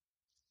Workers.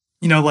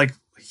 Like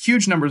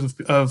huge numbers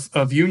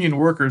of union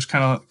workers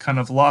kind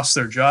of lost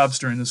their jobs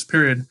during this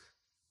period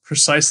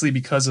precisely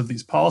because of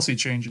these policy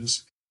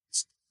changes.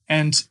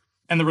 And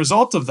the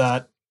result of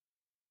that,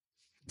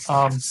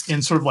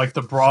 in sort of like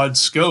the broad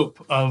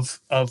scope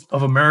of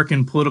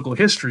American political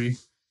history,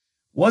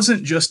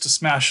 wasn't just to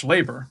smash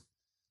labor,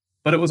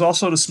 but it was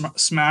also to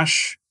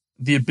smash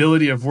the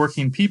ability of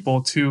working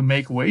people to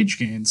make wage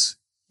gains.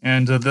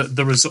 And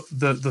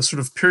the sort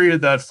of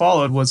period that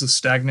followed was a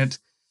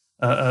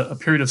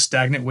period of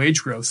stagnant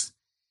wage growth,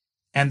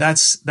 and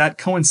that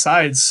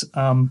coincides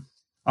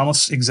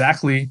almost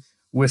exactly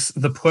with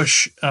the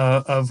push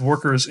of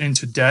workers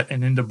into debt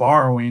and into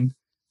borrowing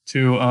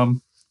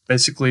to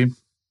basically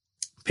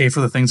pay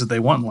for the things that they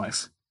want in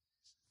life.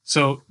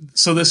 So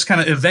this kind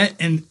of event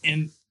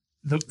in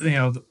the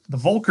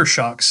Volcker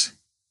shocks,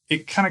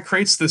 it kind of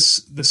creates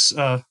this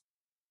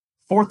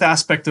fourth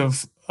aspect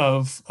of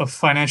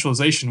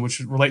financialization, which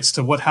relates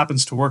to what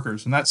happens to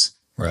workers, and that's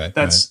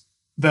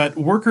that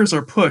workers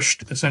are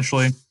pushed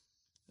essentially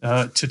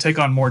to take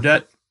on more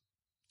debt,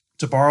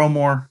 to borrow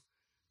more,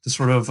 to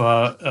sort of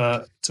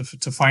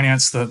to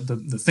finance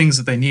the things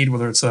that they need,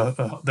 whether it's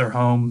their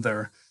home,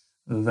 their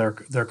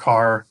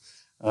car,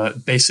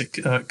 basic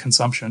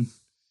consumption.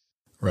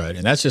 Right.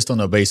 And that's just on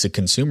a basic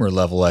consumer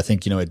level. I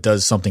think, it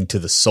does something to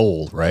the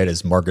soul, right?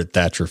 As Margaret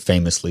Thatcher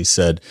famously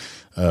said,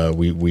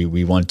 we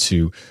want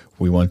to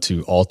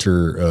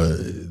alter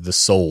the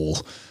soul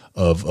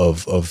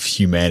of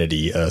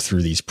humanity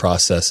through these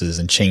processes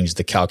and change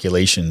the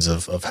calculations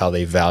of how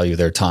they value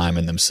their time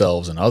and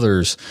themselves and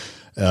others.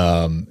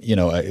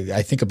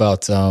 I think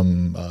about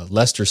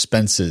Lester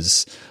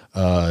Spence's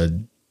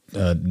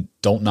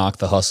Don't Knock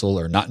the Hustle,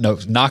 or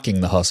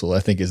Knocking the Hustle, I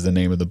think is the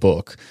name of the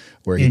book,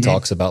 where he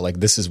talks about like,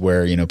 this is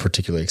where,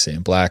 particularly say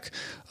in black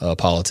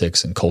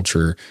politics and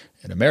culture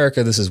in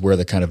America, this is where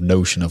the kind of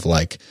notion of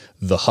like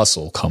the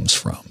hustle comes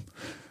from,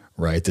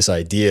 right? This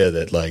idea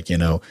that like,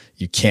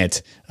 you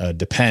can't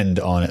depend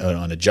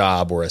on a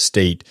job or a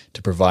state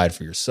to provide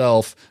for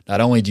yourself.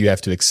 Not only do you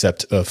have to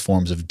accept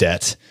forms of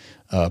debt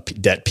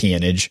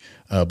peonage,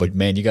 but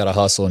man, you got to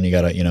hustle and you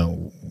got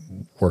to,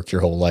 work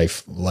your whole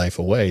life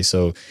away.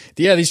 So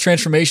yeah, these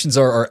transformations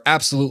are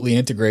absolutely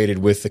integrated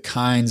with the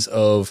kinds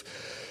of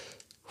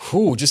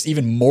just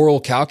even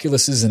moral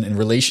calculuses and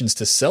relations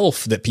to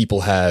self that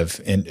people have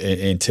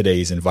in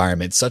today's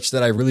environment, such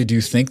that I really do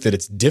think that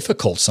it's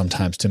difficult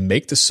sometimes to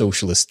make the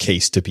socialist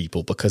case to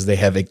people because they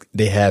have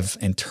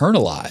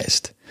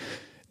internalized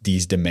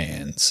these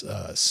demands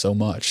so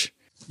much.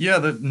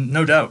 Yeah,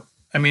 no doubt.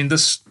 I mean,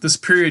 this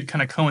period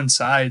kind of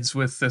coincides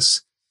with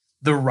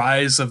the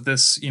rise of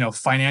this,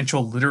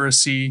 financial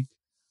literacy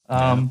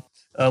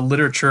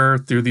literature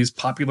through these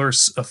popular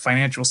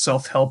financial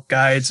self-help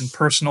guides and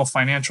personal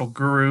financial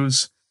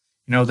gurus.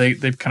 They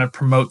kind of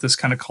promote this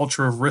kind of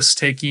culture of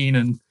risk-taking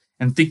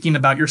and thinking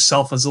about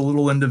yourself as a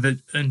little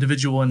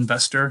individual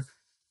investor.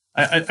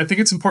 I think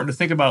it's important to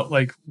think about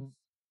like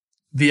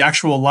the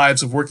actual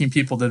lives of working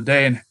people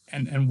today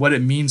and what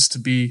it means to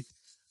be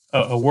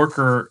a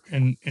worker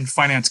in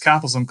finance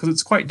capitalism, because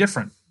it's quite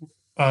different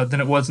than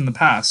it was in the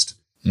past.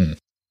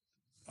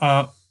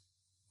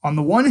 On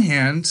the one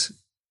hand,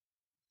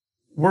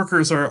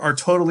 workers are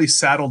totally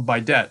saddled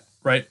by debt,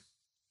 right?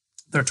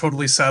 They're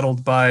totally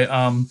saddled by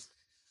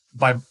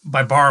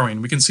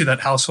borrowing. We can see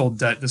that household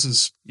debt. This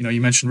is, you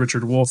mentioned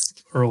Richard Wolff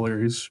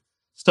earlier. He's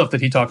stuff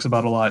that he talks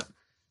about a lot.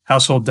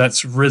 Household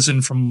debt's rose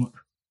from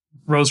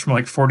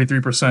like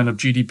 43% of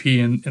GDP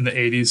in the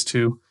 80s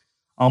to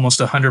almost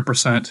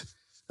 100%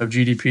 of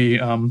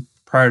GDP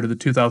prior to the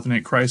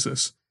 2008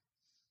 crisis.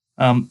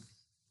 So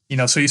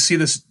you see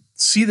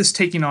this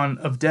taking on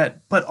of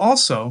debt, but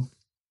also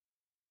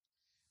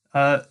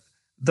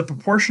the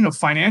proportion of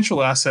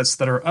financial assets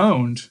that are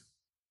owned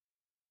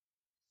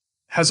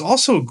has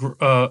also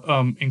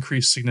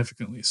increased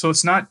significantly. So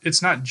it's not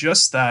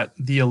just that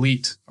the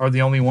elite are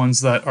the only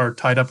ones that are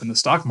tied up in the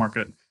stock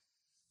market,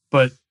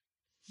 but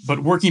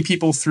working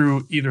people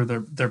through either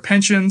their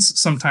pensions,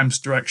 sometimes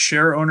direct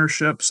share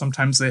ownership,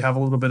 sometimes they have a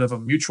little bit of a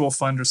mutual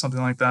fund or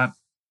something like that.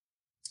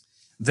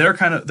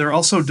 They're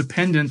also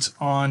dependent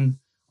on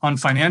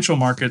financial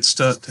markets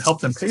to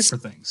help them pay for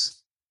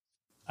things.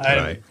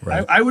 Right.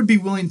 I would be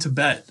willing to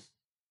bet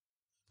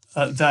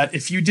that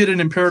if you did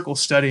an empirical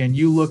study and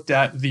you looked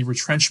at the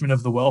retrenchment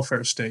of the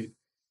welfare state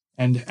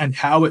and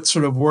how it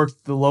sort of worked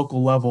at the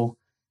local level,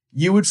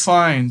 you would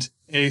find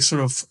a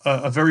sort of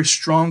a very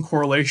strong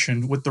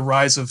correlation with the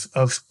rise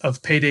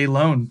of payday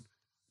loan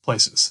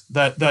places.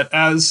 That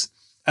as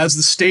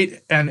the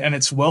state and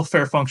its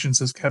welfare functions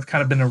have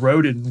kind of been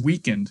eroded and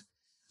weakened,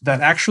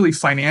 that actually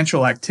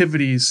financial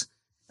activities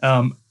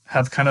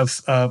have kind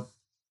of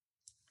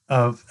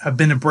have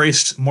been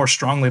embraced more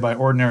strongly by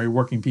ordinary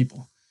working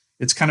people.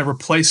 It's kind of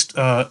replaced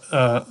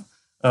the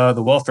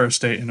welfare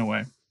state in a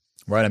way.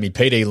 Right. I mean,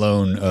 payday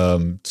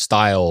loan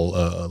style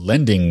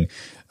lending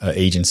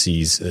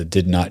agencies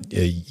did not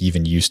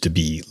even used to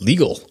be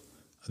legal.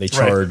 They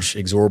charge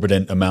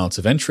exorbitant amounts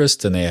of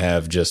interest, and they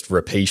have just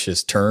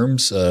rapacious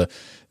terms.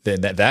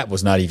 That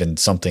was not even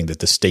something that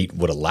the state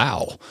would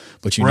allow.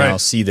 But you now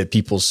see that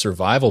people's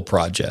survival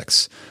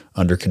projects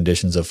under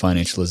conditions of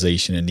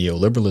financialization and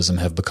neoliberalism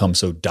have become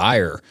so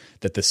dire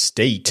that the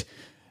state –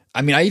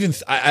 I mean, I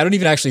don't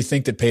even actually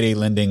think that payday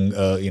lending,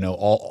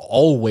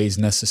 always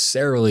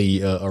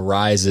necessarily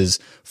arises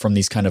from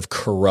these kind of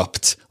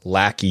corrupt,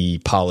 lackey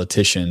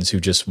politicians who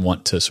just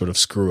want to sort of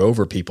screw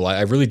over people.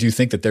 I really do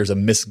think that there's a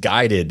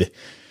misguided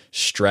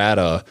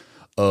strata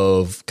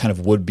of kind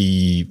of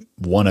would-be,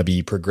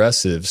 wannabe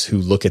progressives who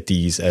look at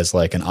these as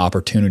like an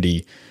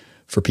opportunity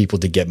for people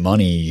to get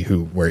money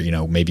where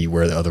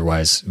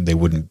otherwise they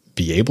wouldn't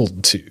be able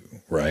to,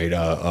 right?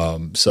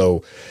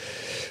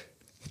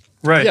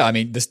 Right. Yeah. I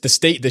mean, the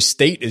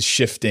state is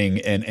shifting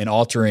and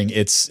altering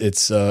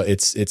its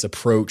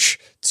approach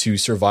to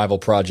survival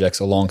projects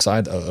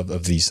alongside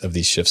of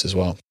these shifts as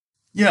well.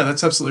 Yeah,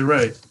 that's absolutely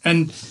right.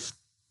 And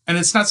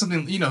it's not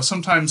something,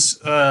 sometimes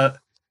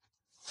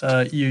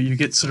you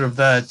get sort of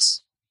that,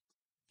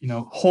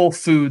 Whole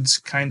Foods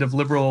kind of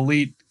liberal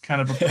elite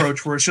kind of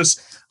approach where it's just,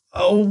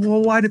 oh,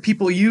 well, why do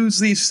people use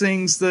these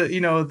things?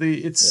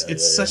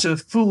 It's such a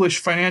foolish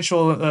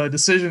financial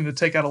decision to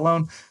take out a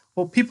loan.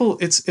 Well, people,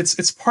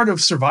 it's part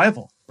of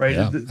survival, right?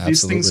 Yeah,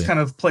 these things kind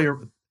of play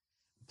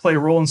a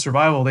role in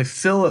survival. They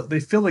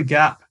fill a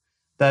gap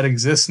that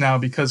exists now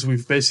because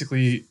we've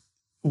basically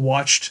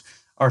watched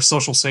our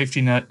social safety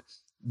net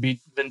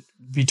be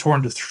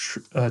torn to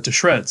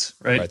shreds,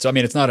 right? Right. So I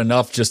mean, it's not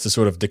enough just to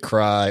sort of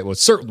decry. Well,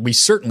 we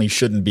certainly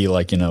shouldn't be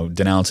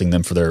denouncing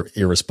them for their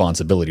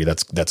irresponsibility.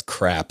 That's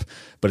crap.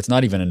 But it's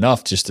not even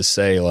enough just to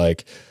say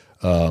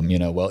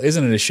well,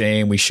 isn't it a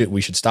shame? We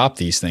should stop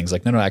these things.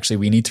 Like, no, actually,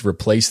 we need to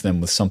replace them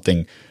with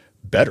something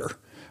better,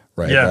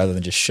 right? Yeah. Rather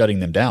than just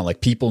shutting them down.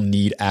 Like, people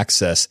need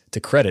access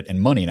to credit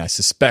and money. And I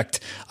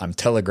suspect I'm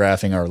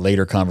telegraphing our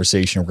later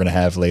conversation we're going to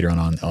have later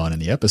on in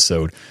the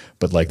episode.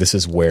 But like, this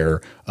is where,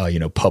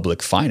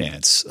 public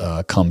finance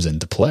comes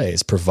into play,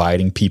 is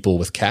providing people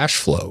with cash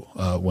flow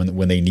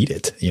when they need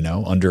it,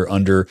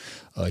 under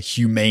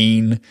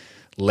humane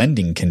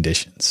lending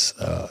conditions,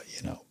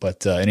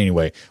 But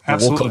anyway,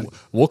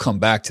 we'll come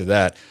back to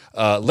that.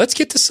 Let's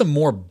get to some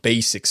more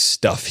basic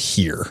stuff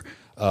here.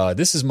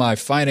 This is my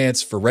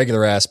finance for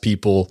regular ass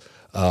people.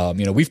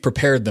 We've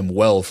prepared them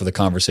well for the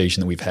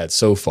conversation that we've had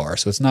so far,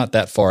 so it's not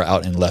that far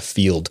out in left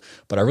field.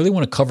 But I really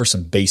want to cover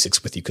some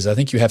basics with you because I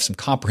think you have some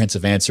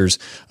comprehensive answers,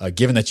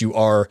 given that you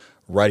are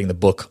writing the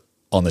book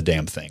on the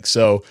damn thing.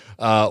 So,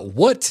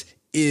 what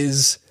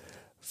is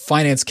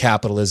finance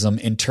capitalism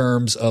in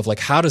terms of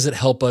how does it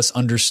help us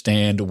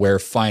understand where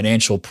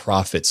financial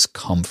profits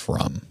come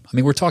from? I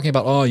mean, we're talking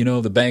about,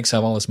 the banks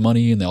have all this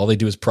money and all they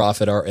do is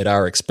profit at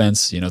our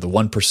expense. The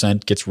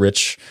 1% gets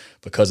rich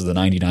because of the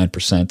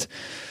 99%.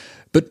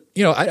 But,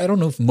 I don't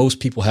know if most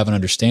people have an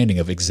understanding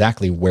of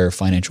exactly where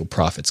financial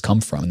profits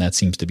come from. And that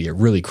seems to be a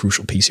really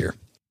crucial piece here.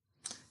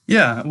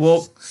 Yeah,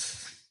 well,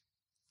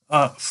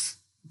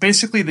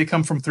 basically they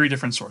come from three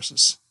different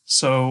sources.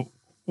 So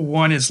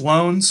one is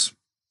loans.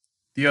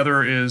 The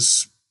other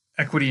is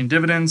equity and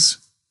dividends,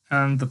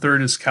 and the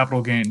third is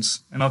capital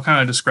gains. And I'll kind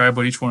of describe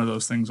what each one of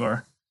those things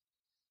are.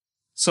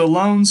 So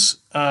loans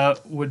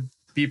would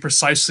be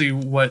precisely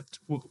what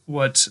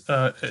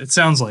it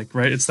sounds like,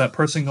 right? It's that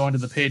person going to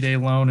the payday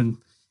loan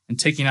and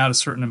taking out a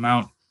certain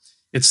amount.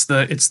 It's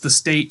the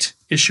state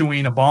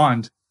issuing a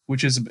bond,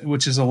 which is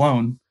a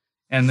loan,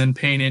 and then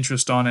paying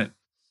interest on it.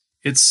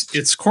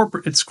 It's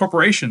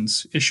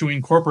corporations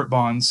issuing corporate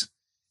bonds,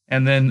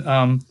 and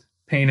then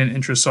paying an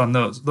interest on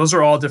those. Those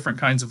are all different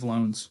kinds of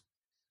loans.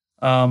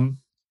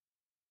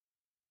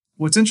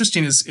 What's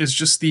interesting is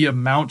just the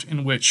amount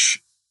in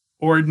which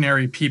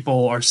ordinary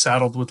people are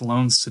saddled with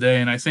loans today.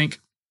 And I think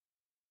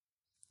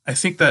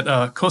that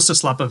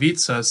Kostas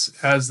Lapavitsas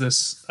has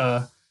this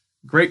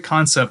great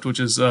concept, which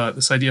is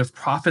this idea of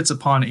profits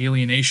upon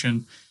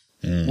alienation,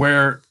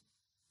 where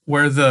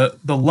the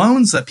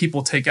loans that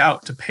people take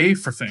out to pay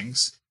for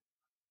things,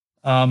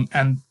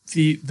 and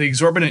the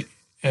exorbitant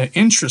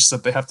interest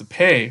that they have to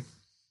pay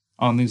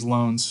on these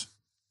loans,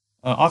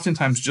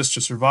 oftentimes just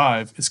to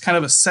survive, is kind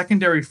of a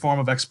secondary form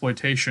of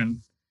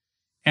exploitation,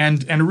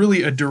 and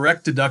really a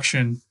direct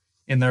deduction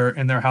in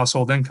their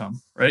household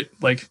income, right?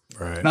 Like,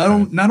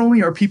 not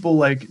only are people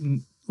like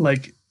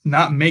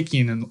not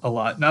making a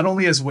lot, not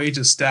only has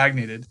wages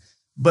stagnated,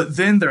 but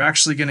then they're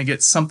actually going to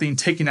get something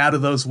taken out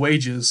of those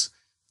wages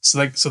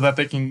so that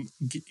they can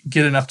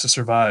get enough to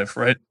survive,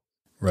 right?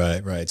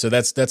 Right. So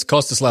that's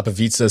Kostas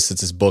Lapavitsas.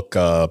 It's his book,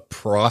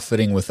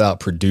 Profiting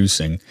Without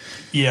Producing.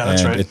 Yeah,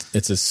 that's right.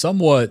 It's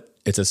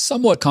a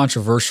somewhat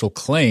controversial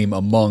claim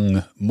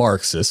among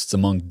Marxists,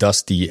 among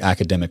dusty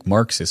academic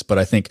Marxists, but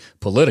I think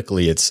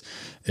politically it's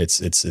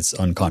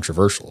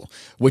uncontroversial,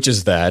 which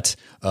is that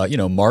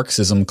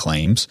Marxism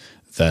claims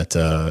that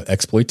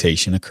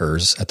exploitation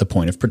occurs at the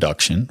point of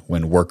production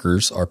when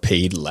workers are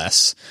paid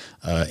less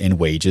in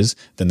wages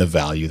than the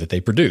value that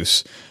they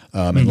produce.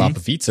 And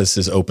Lapavitsas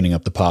is opening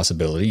up the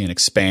possibility and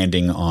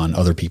expanding on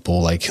other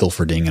people like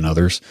Hilferding and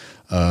others.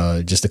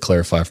 Just to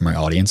clarify for my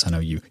audience, I know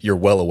you're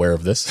well aware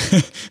of this,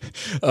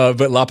 but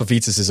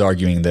Lapavitsas is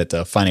arguing that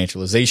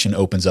financialization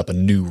opens up a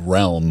new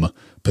realm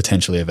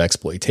potentially of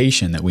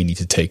exploitation that we need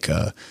to take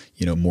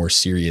more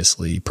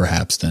seriously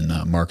perhaps than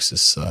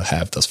Marxists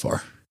have thus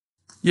far.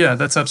 Yeah,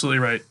 that's absolutely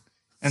right.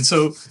 And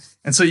so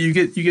you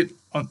get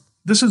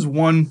this is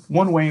one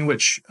way in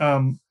which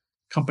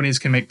companies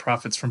can make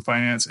profits from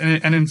finance,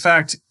 and in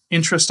fact,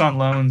 interest on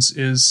loans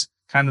is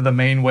kind of the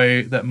main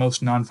way that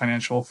most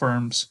non-financial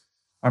firms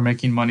are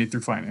making money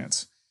through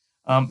finance.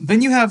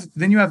 Then you have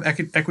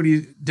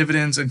equity,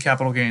 dividends, and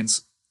capital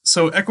gains.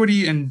 So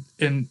equity and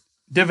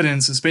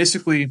dividends is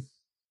basically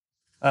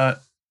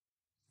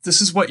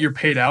this is what you're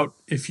paid out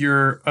if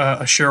you're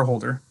a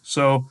shareholder.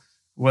 So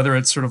whether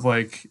it's sort of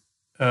like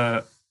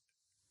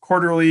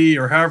quarterly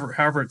or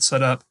however it's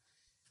set up,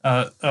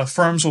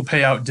 firms will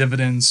pay out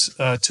dividends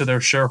to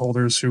their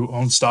shareholders who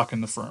own stock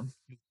in the firm.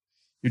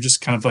 You're just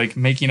kind of like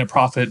making a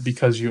profit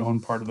because you own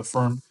part of the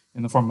firm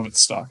in the form of its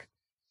stock.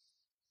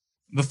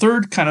 The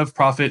third kind of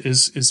profit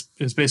is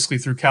basically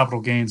through capital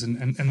gains,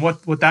 and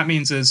what that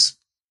means is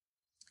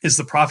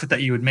the profit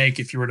that you would make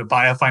if you were to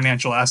buy a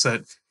financial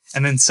asset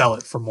and then sell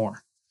it for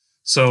more.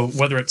 So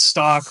whether it's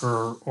stock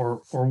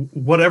or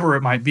whatever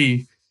it might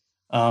be,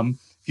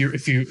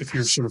 if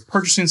you're sort of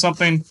purchasing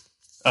something,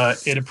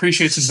 it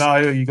appreciates in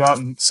value. You go out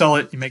and sell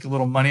it. You make a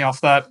little money off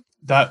that.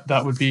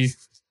 That would be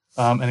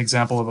an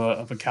example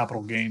of a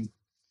capital gain.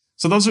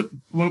 So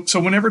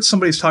whenever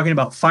somebody's talking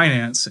about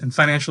finance and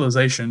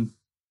financialization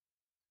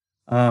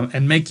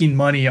and making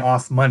money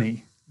off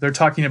money, they're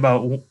talking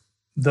about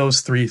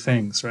those three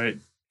things, right?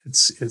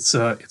 It's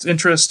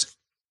interest,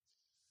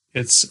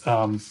 it's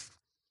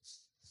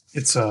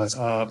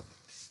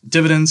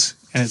dividends,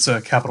 and it's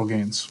capital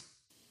gains.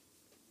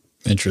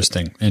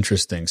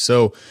 Interesting.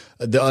 So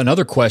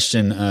another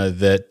question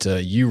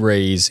that you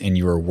raise in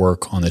your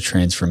work on the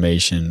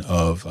transformation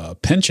of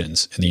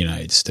pensions in the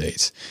United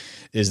States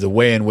is the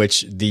way in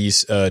which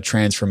these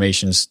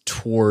transformations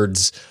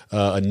towards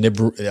a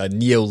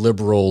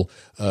neoliberal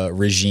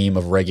regime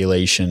of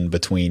regulation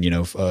between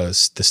the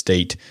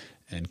state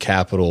and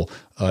capital,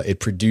 it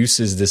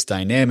produces this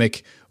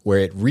dynamic where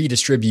it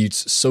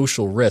redistributes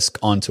social risk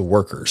onto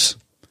workers.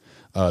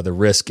 The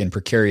risk and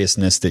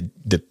precariousness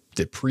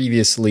that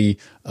previously,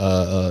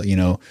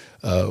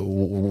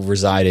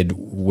 resided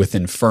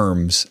within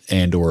firms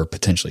and or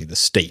potentially the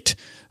state.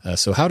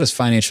 So how does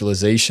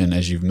financialization,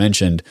 as you've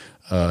mentioned,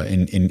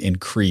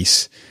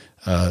 increase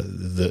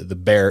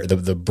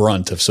the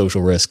brunt of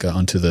social risk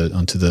onto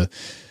the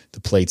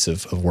plates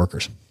of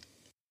workers?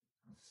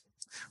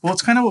 Well,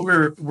 it's kind of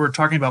what we're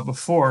talking about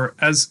before.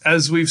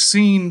 As we've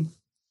seen,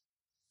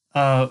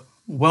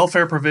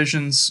 welfare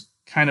provisions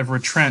kind of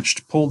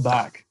retrenched, pulled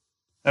back.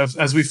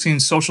 As we've seen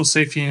social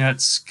safety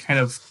nets kind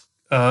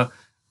of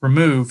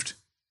removed,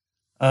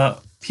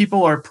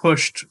 people are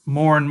pushed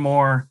more and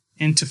more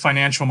into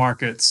financial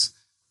markets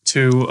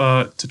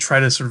to try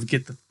to sort of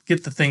get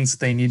the things that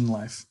they need in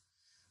life.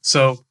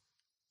 So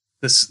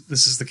this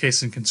is the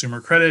case in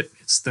consumer credit.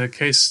 It's the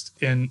case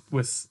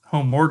with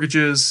home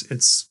mortgages.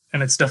 It's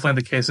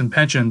definitely the case in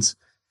pensions,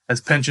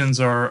 as pensions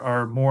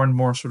are more and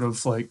more sort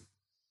of like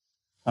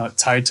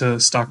tied to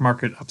stock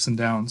market ups and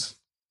downs.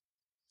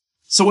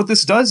 So what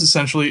this does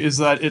essentially is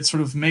that it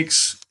sort of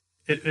makes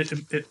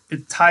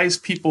it ties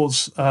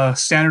people's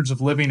standards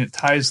of living. It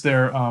ties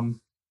their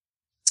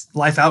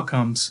life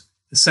outcomes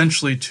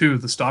essentially to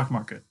the stock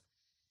market.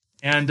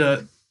 And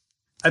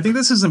I think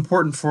this is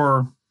important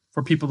for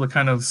people to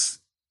kind of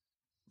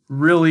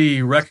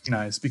really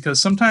recognize,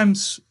 because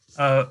sometimes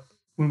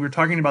when we're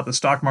talking about the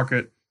stock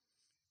market,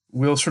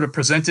 we'll sort of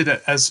present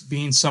it as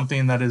being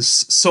something that is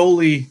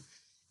solely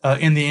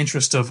in the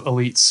interest of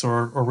elites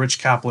or rich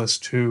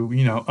capitalists who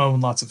own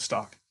lots of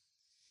stock,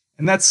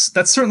 and that's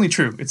certainly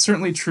true. It's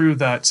certainly true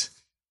that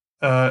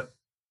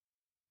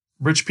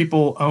rich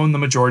people own the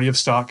majority of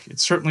stock.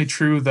 It's certainly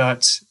true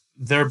that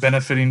they're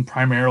benefiting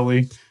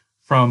primarily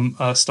from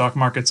stock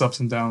market's ups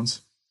and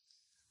downs.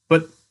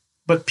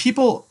 But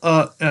people,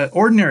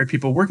 ordinary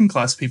people, working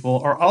class people,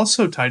 are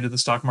also tied to the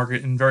stock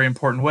market in very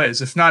important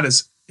ways, if not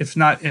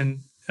in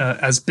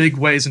as big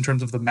ways in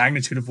terms of the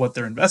magnitude of what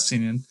they're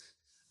investing in,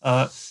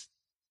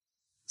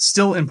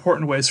 still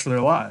important ways for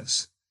their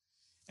lives.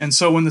 And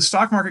so when the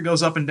stock market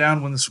goes up and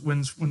down,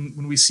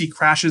 when we see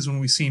crashes, when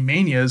we see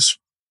manias,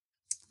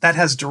 that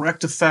has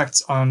direct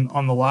effects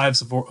on the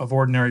lives of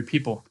ordinary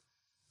people.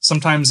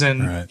 Sometimes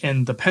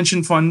in the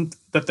pension fund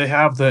that they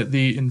have,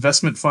 the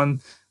investment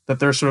fund that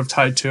they're sort of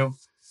tied to,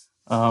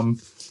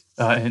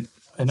 and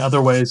in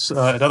other ways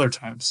at other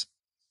times.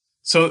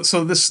 So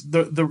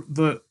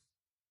the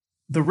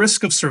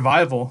risk of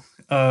survival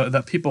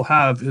that people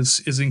have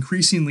is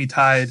increasingly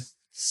tied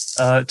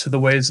to the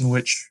ways in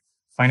which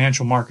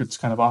financial markets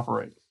kind of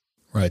operate.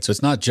 Right. So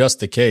it's not just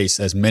the case,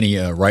 as many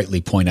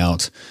rightly point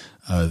out,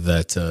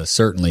 that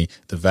certainly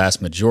the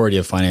vast majority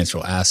of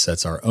financial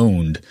assets are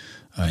owned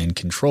and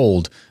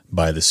controlled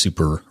by the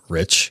super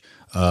rich.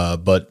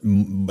 But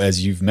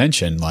as you've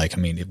mentioned,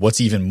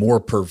 what's even more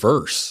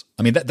perverse?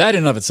 I mean, that in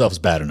and of itself is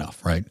bad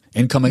enough, right?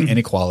 Income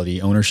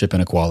inequality, ownership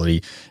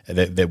inequality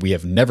that we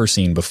have never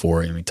seen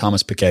before. I mean,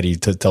 Thomas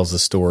Piketty tells the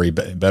story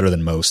better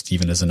than most,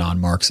 even as a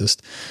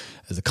non-Marxist,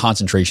 as the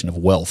concentration of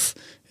wealth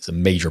is a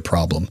major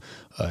problem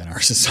in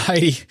our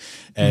society,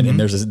 and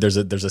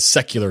there's a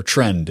secular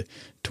trend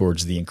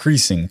towards the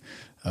increasing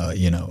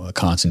a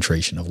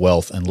concentration of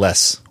wealth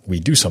unless we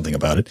do something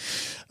about it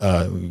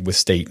with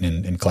state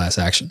and class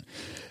action.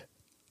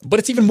 But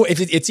it's even more,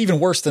 it's even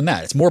worse than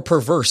that. It's more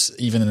perverse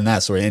even than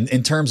that story.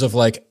 In terms of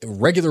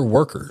regular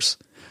workers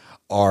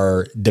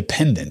are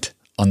dependent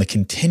on the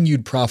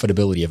continued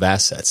profitability of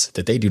assets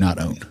that they do not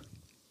own,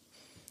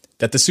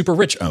 that the super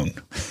rich own.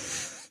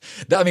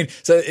 I mean,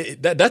 so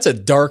that's a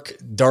dark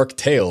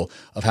tale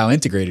of how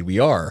integrated we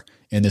are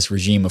in this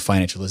regime of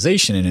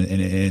financialization,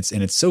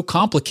 and it's so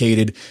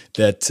complicated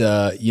that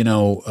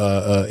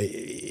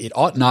it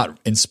ought not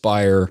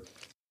inspire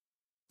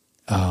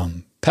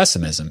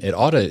pessimism. It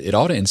ought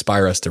to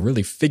inspire us to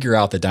really figure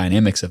out the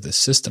dynamics of this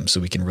system, so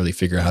we can really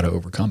figure out how to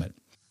overcome it.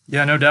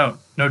 Yeah, no doubt.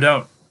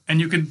 And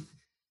you can.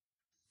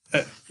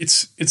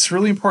 It's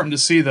really important to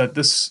see that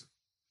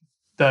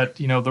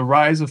the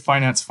rise of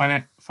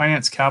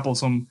finance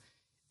capitalism,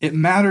 it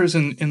matters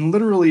in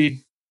literally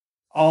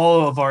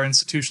all of our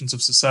institutions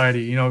of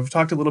society. We've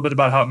talked a little bit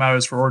about how it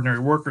matters for ordinary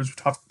workers. We've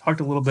talked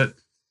a little bit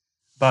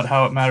about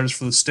how it matters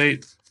for the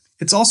state.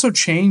 It's also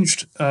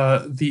changed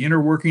the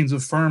inner workings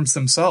of firms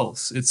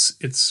themselves.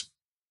 It's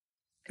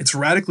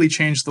radically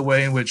changed the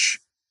way in which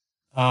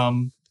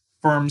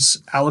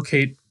firms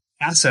allocate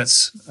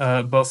assets,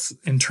 both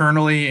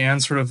internally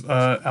and sort of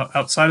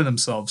outside of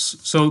themselves.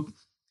 So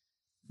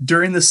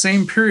during the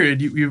same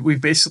period, we've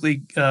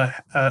basically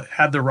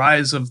had the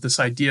rise of this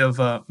idea of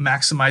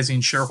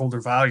maximizing shareholder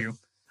value.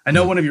 I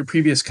know one of your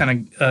previous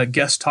kind of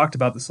guests talked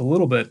about this a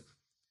little bit,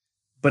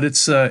 but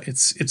it's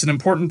an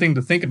important thing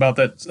to think about.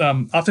 That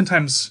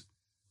oftentimes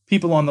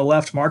people on the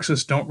left,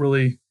 Marxists, don't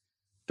really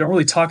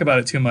talk about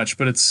it too much.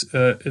 But it's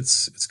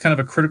kind of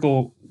a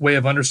critical way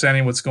of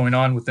understanding what's going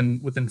on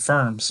within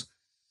firms.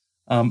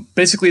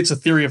 Basically, it's a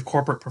theory of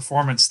corporate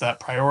performance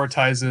that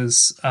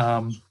prioritizes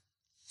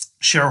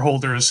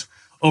shareholders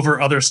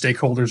over other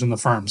stakeholders in the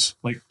firms,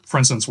 like, for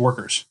instance,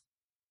 workers.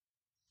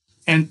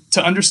 And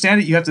to understand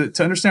it, you have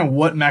to understand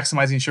what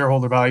maximizing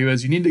shareholder value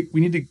is. We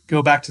need to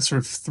go back to sort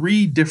of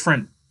three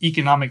different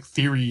economic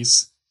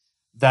theories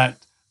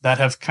that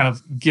have kind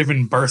of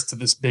given birth to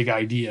this big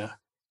idea.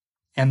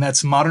 And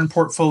that's modern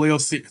portfolio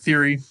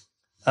theory,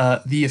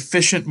 the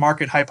efficient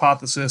market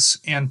hypothesis,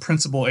 and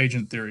principal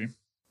agent theory.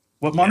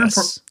 What modern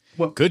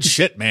Good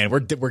shit, man. We're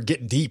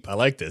getting deep. I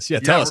like this. Yeah,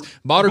 tell us.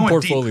 Modern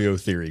portfolio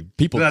theory.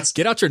 People,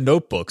 get out your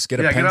notebooks. Get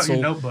a pencil. Get out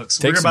your notebooks.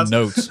 Take some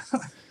notes.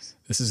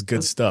 This is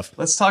good stuff.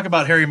 Let's talk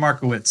about Harry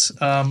Markowitz.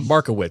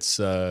 Markowitz.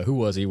 Who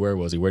was he? Where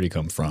was he? Where did he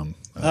come from?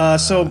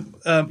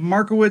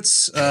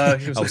 Markowitz. I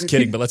was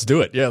kidding, but let's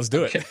do it. Yeah, let's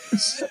do it.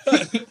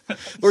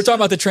 We're talking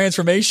about the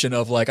transformation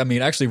of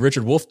actually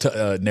Richard Wolff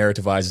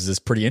narrativizes this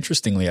pretty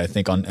interestingly, I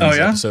think, on his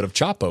episode of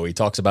Chapo. He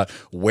talks about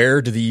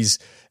where do these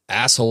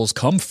assholes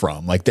come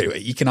from? Like, the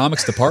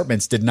economics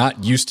departments did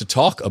not used to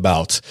talk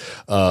about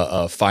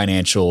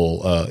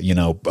financial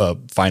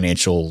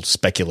financial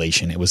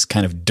speculation. It was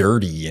kind of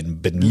dirty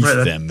and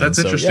beneath them. That's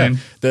interesting.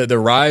 Yeah, the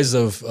rise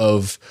of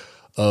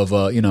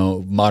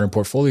modern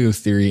portfolio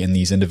theory and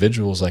these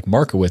individuals like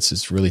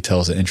Markowitz really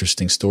tells an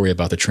interesting story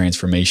about the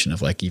transformation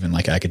of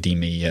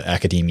academia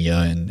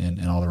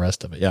and all the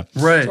rest of it. Yeah.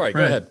 Right. Sorry,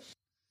 go ahead.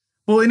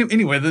 Well,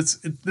 anyway,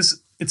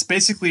 it's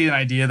basically an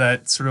idea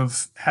that sort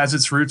of has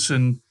its roots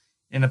in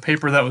a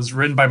paper that was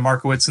written by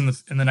Markowitz in the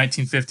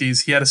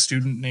 1950s. He had a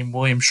student named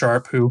William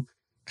Sharp who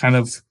kind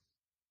of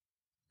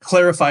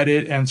clarified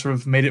it and sort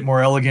of made it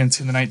more elegant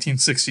in the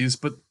 1960s.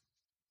 But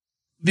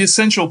the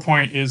essential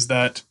point is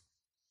that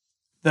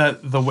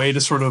the way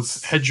to sort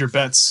of hedge your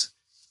bets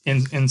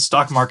in the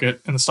stock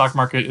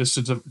market is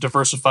to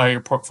diversify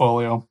your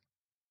portfolio.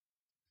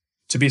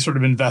 to be sort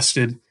of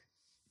invested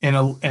in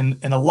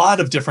a lot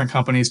of different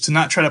companies, to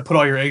not try to put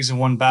all your eggs in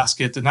one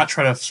basket, to not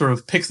try to sort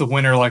of pick the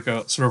winner like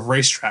a sort of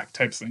racetrack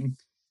type thing.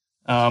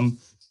 And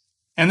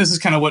this is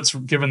kind of what's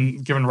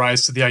given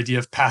rise to the idea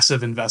of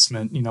passive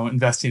investment,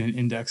 investing in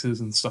indexes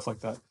and stuff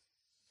like that.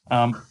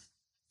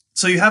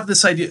 So you have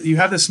this idea, you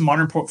have this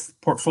modern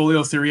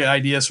portfolio theory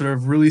idea sort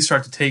of really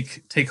start to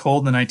take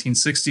hold in the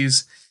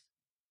 1960s.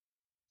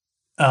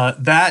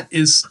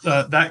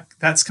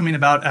 That's coming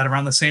about at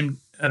around the same,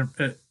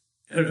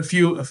 a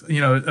few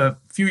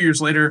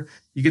years later,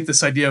 you get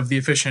this idea of the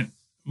efficient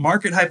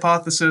market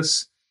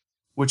hypothesis,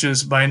 which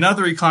is by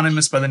another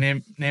economist by the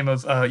name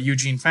of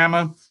Eugene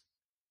Fama.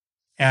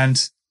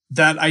 And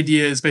that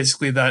idea is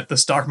basically that the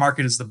stock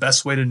market is the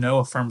best way to know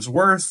a firm's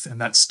worth,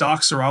 and that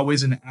stocks are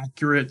always an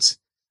accurate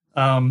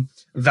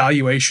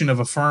valuation of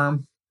a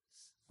firm.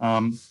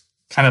 Kind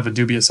of a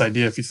dubious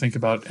idea if you think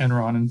about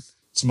Enron and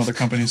some other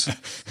companies.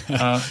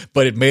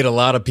 But it made a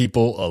lot of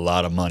people a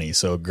lot of money.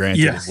 So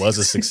granted, Yeah. It was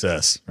a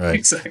success, right?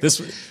 Exactly.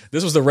 This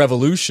was the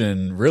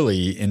revolution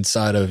really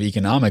inside of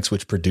economics,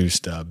 which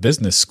produced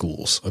business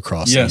schools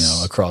across,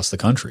 Yes. across the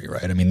country,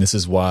 right? I mean, this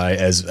is why,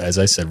 as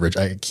I said, Rich,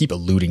 I keep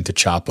alluding to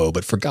Chapo,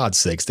 but for God's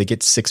sakes, they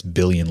get 6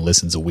 billion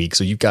listens a week.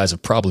 So you guys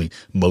have probably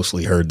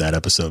mostly heard that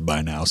episode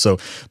by now. So,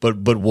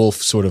 but Wolf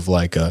sort of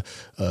like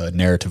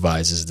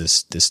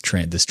narrativizes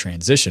this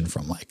transition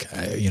from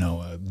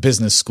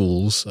business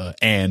schools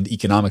and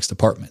economics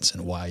departments,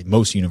 and why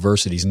most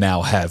universities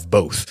now have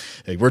both.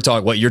 We're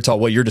talking what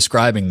you're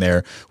describing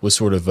there was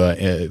sort of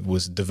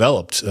was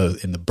developed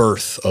in the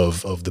birth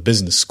of the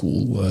business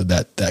school,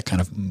 that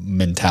kind of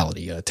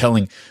mentality,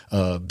 telling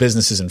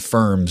businesses and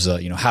firms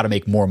how to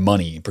make more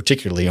money,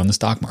 particularly on the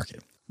stock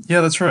market.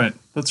 Yeah, that's right.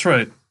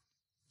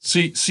 So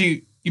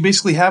you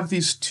basically have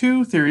these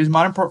two theories,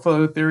 modern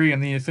portfolio theory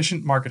and the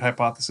efficient market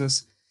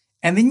hypothesis.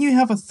 And then you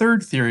have a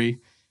third theory,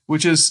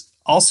 which is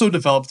also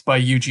developed by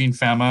Eugene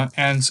Fama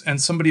and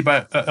somebody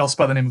else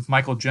by the name of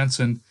Michael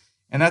Jensen,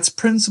 and that's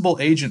principal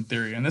agent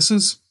theory. And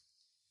this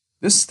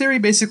theory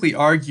basically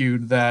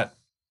argued that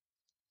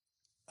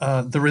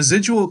the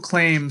residual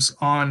claims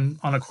on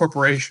a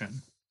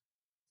corporation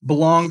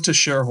belong to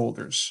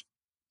shareholders,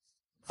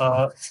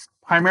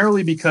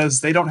 primarily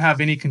because they don't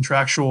have any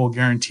contractual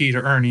guarantee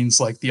to earnings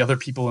like the other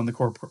people in the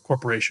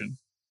corporation.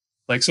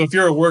 Like, so if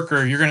you're a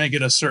worker, you're going to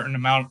get a certain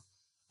amount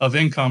of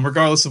income,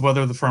 regardless of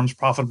whether the firm's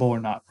profitable or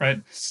not,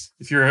 right?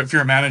 If you're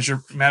a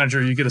manager,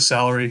 you get a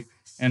salary,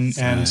 and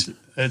so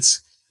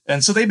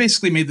they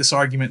basically made this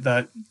argument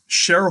that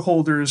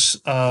shareholders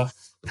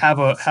have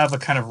a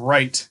kind of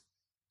right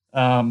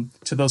to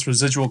those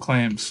residual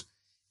claims.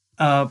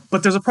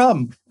 But there's a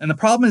problem, and the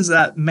problem is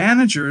that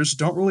managers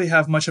don't really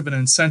have much of an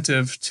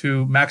incentive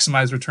to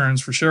maximize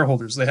returns for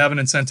shareholders. They have an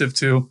incentive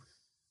to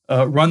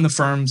run the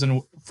firm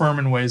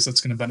in ways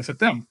that's going to benefit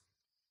them.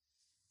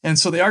 And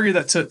so they argue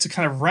that to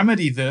kind of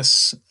remedy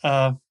this,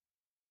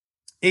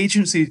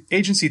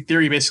 agency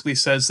theory basically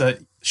says that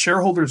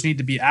shareholders need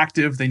to be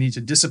active, they need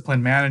to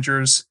discipline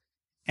managers,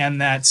 and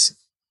that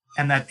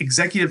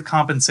executive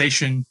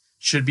compensation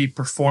should be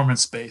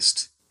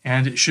performance-based,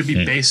 and it should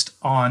be based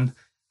on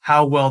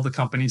how well the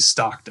company's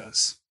stock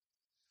does.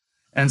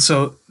 And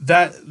so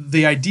that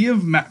the idea of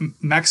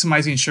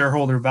maximizing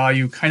shareholder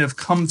value kind of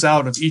comes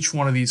out of each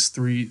one of these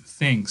three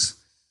things.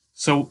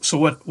 So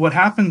what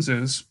happens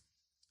is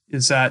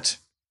that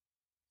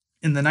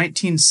in the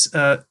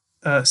 1970s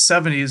and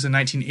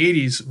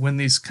 1980s, when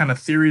these kind of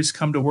theories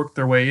come to work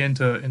their way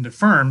into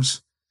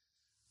firms,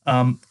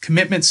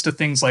 commitments to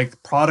things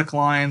like product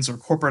lines or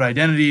corporate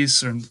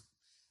identities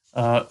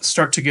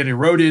start to get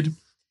eroded,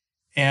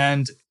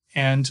 and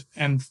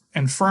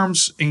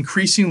firms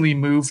increasingly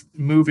move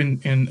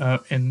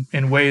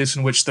in ways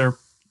in which they're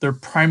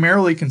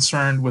primarily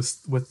concerned with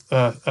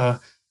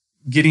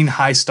getting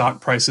high stock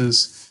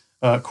prices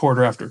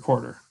quarter after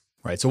quarter.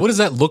 Right. So what does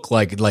that look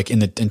like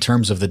in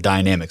terms of the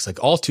dynamics?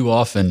 Like all too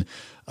often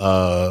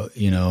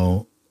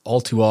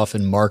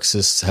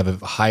Marxists have a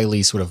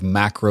highly sort of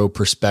macro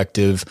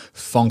perspective,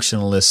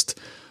 functionalist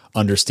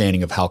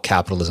understanding of how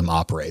capitalism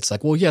operates.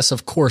 Like, well, yes,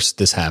 of course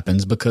this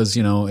happens because,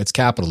 it's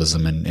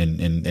capitalism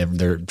and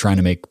they're trying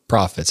to make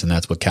profits, and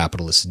that's what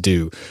capitalists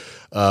do.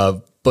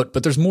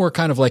 But there's more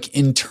kind of like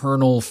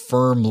internal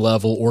firm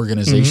level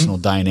organizational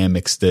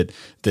dynamics that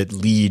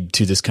lead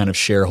to this kind of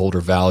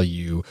shareholder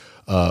value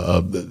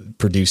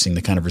producing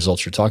the kind of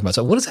results you're talking about.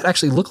 So what does that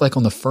actually look like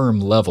on the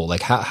firm level?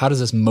 Like how does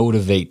this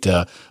motivate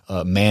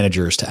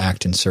managers to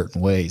act in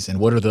certain ways, and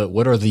what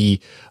are the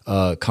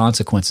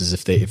consequences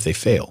if they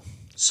fail?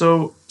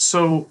 So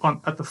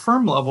at the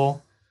firm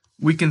level,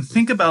 we can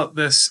think about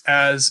this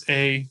as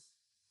a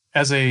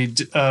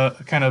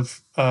kind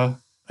of a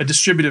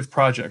distributive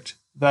project.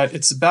 That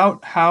it's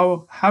about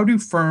how do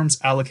firms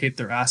allocate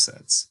their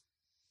assets,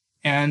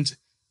 and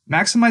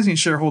maximizing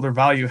shareholder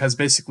value has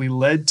basically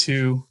led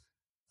to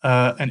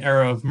an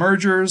era of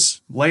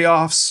mergers,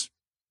 layoffs,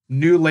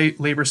 new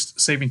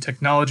labor-saving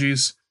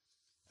technologies,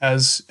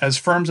 as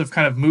firms have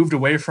kind of moved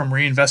away from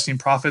reinvesting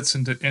profits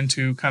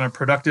into kind of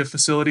productive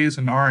facilities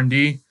and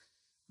R&D.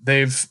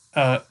 they've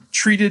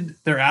treated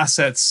their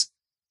assets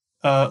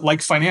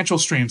like financial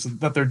streams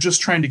that they're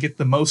just trying to get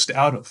the most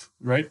out of,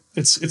 right?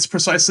 It's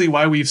precisely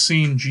why we've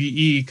seen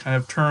GE kind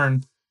of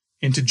turn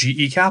into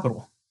GE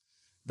Capital.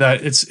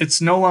 That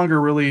it's no longer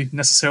really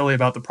necessarily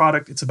about the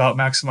product. It's about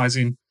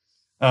maximizing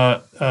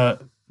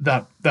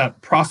that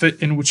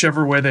profit in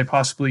whichever way they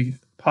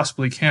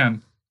possibly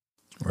can.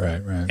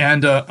 Right.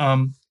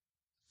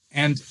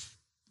 And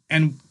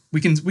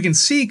we can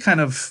see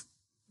kind of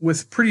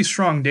with pretty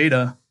strong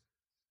data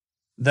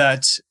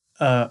that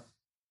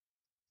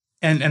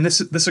and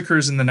this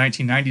occurs in the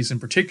 1990s in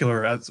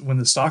particular, when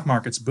the stock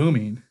market's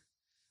booming,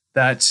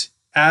 that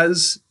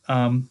as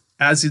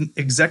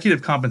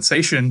executive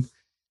compensation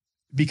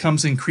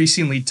becomes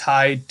increasingly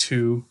tied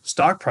to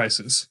stock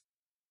prices,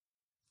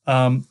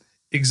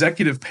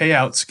 executive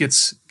payouts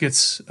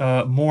gets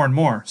more and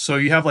more. So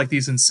you have like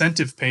these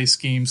incentive pay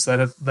schemes that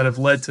have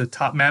led to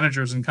top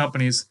managers and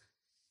companies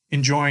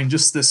enjoying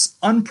just this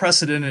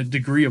unprecedented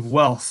degree of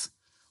wealth,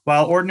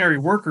 while ordinary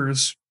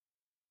workers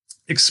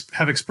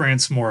have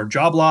experienced more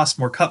job loss,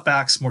 more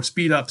cutbacks, more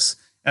speed ups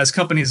as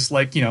companies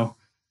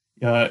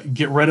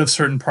get rid of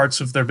certain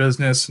parts of their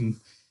business and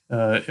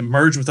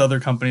merge with other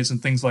companies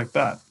and things like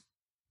that.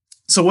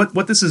 So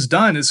what this has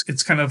done is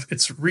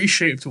it's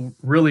reshaped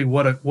really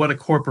what a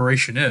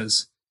corporation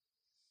is,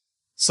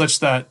 such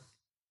that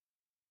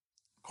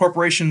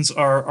corporations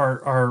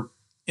are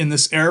in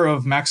this era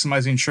of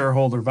maximizing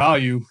shareholder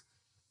value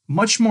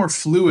much more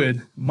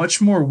fluid, much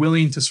more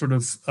willing to sort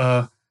of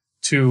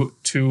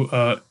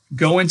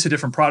go into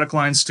different product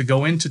lines, to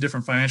go into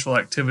different financial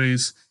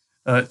activities,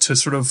 to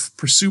sort of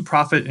pursue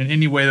profit in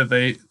any way that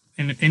they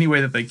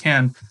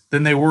can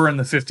than they were in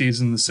the 50s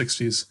and the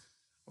 60s.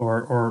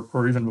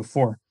 Or even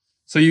before.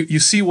 So you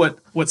see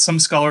what some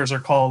scholars are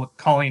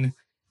calling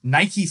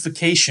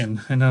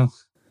Nikefication. I know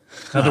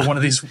another one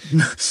of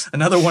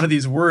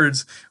these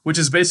words, which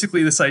is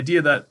basically this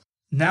idea that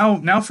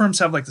now firms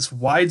have like this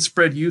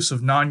widespread use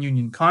of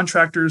non-union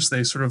contractors.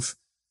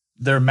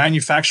 They're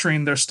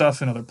manufacturing their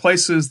stuff in other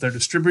places. They're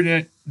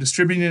distributing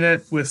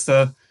it with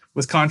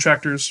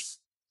contractors.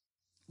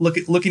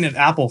 Looking at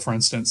Apple, for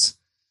instance.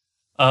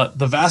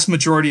 The vast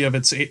majority of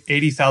its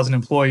 80,000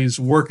 employees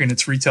work in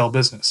its retail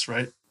business,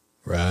 right?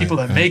 Right. People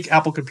that make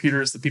Apple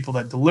computers, the people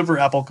that deliver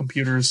Apple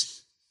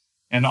computers,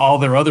 and all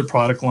their other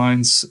product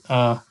lines,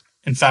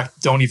 in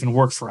fact, don't even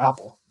work for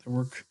Apple.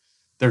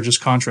 They're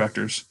just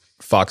contractors.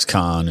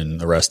 Foxconn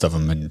and the rest of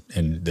them in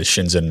the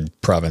Shenzhen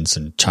province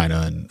in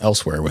China and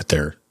elsewhere with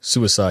their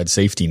suicide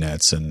safety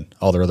nets and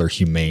all their other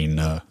humane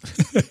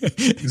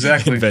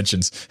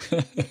inventions.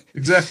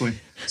 Exactly.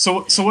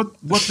 So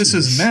what this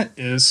has meant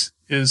is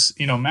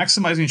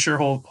maximizing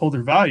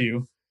shareholder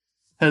value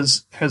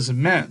has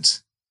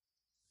meant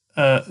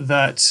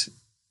that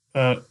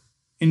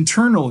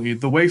internally,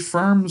 the way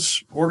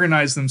firms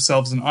organize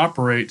themselves and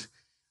operate,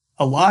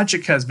 a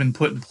logic has been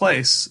put in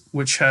place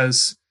which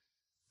has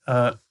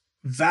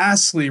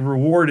vastly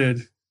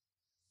rewarded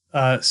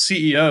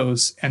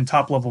CEOs and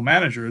top-level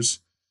managers,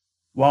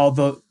 while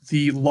the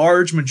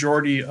large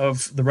majority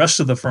of the rest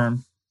of the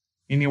firm,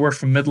 anywhere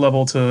from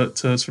mid-level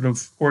to sort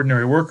of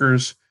ordinary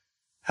workers,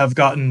 have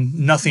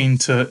gotten nothing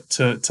to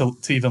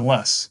even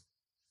less,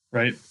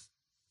 right?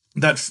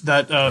 That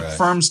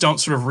firms don't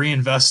sort of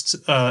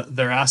reinvest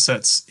their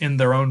assets in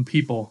their own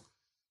people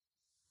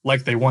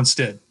like they once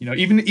did.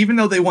 Even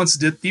though they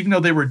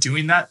were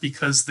doing that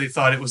because they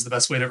thought it was the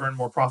best way to earn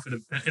more profit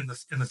in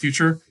the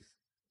future.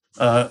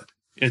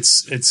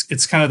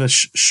 It's kind of the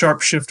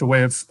sharp shift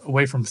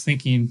away from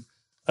thinking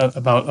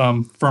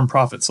about firm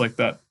profits like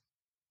that.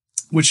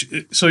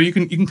 So you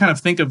can kind of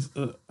think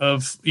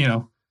of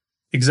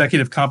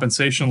executive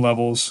compensation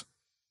levels,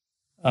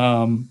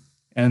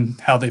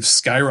 and how they've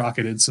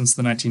skyrocketed since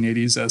the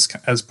 1980s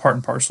as part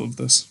and parcel of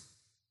this.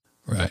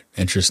 Right.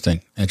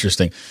 Interesting. So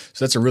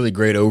that's a really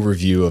great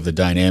overview of the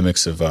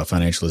dynamics of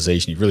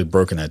financialization. You've really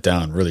broken that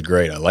down really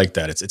great. I like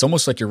that. It's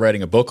almost like you're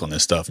writing a book on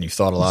this stuff and you've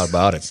thought a lot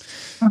about it.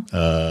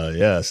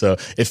 Yeah. So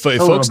if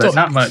folks don't,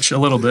 not much, a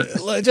little bit,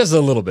 just a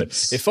little bit.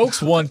 If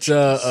folks want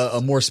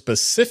a more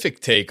specific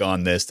take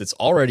on this that's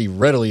already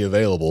readily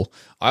available,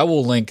 I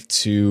will link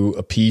to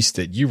a piece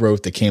that you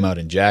wrote that came out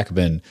in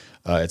Jacobin.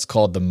 It's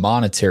called The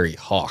Monetary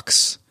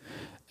Hawks.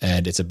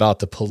 And it's about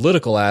the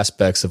political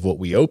aspects of what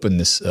we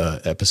opened this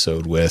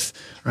episode with,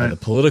 right. The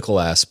political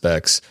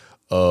aspects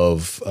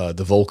of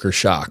the Volcker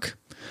shock.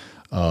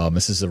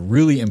 This is a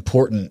really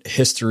important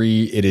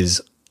history. It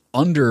is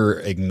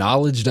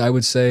under-acknowledged, I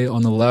would say,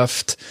 on the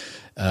left.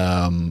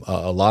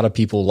 A lot of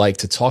people like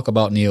to talk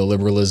about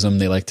neoliberalism.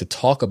 They like to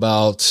talk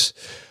about,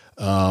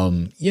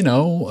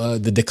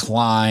 the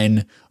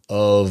decline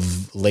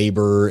of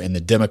labor and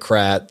the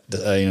Democratic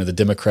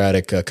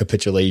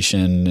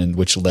capitulation, and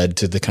which led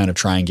to the kind of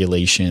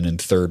triangulation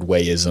and third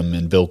wayism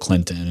and Bill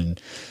Clinton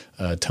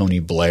and Tony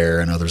Blair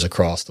and others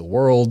across the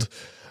world.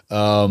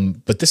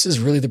 But this is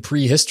really the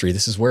prehistory.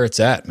 This is where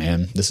it's at,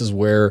 man. This is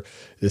where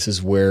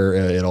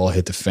it all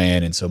hit the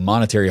fan. And so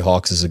Monetary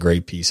Hawks is a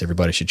great piece.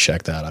 Everybody should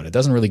check that out. It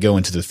doesn't really go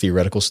into the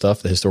theoretical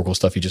stuff, the historical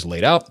stuff you just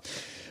laid out,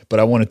 but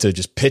I wanted to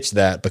just pitch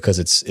that because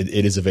it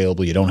is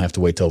available. You don't have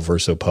to wait till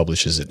Verso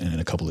publishes it in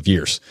a couple of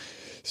years.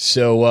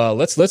 So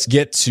let's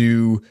get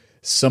to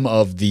some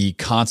of the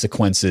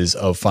consequences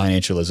of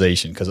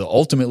financialization, because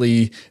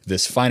ultimately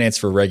this finance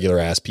for regular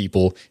ass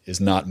people is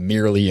not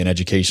merely an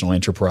educational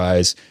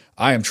enterprise.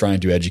 I am trying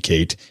to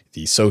educate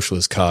the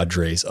socialist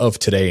cadres of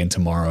today and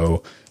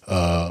tomorrow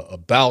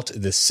about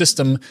this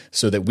system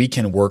so that we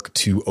can work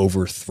to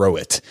overthrow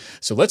it.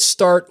 So let's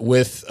start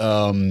with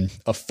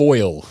a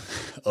foil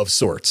of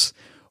sorts.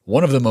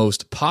 One of the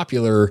most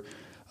popular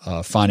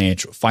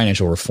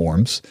financial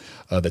reforms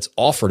that's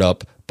offered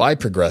up by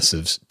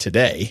progressives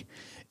today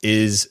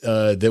is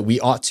that we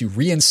ought to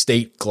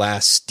reinstate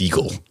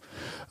Glass-Steagall.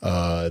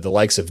 The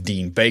likes of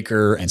Dean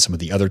Baker and some of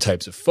the other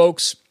types of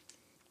folks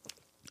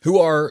who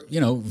are,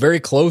 very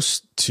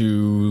close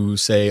to,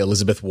 say,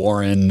 Elizabeth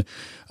Warren,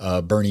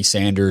 Bernie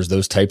Sanders,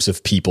 those types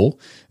of people.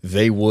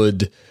 They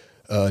would,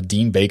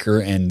 Dean Baker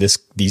and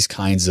these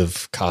kinds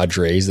of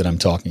cadres that I'm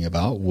talking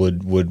about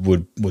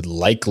would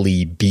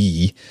likely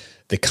be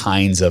the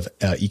kinds of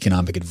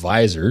economic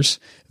advisors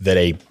that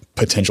a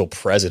potential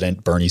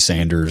president, Bernie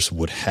Sanders,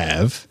 would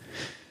have.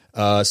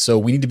 So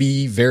we need to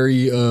be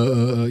very,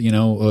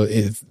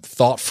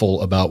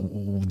 thoughtful about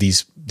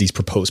these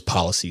proposed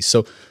policies.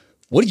 So,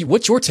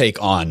 what's your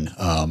take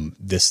on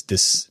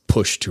this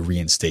push to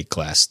reinstate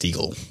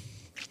Glass-Steagall?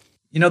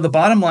 The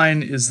bottom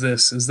line is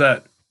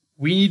that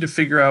we need to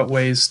figure out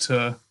ways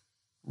to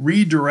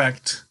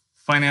redirect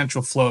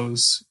financial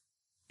flows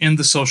in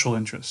the social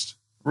interest.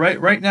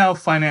 Right now,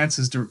 finance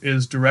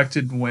is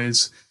directed in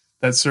ways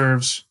that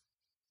serves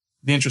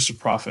the interest of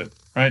profit,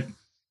 right?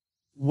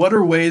 What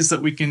are ways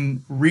that we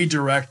can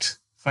redirect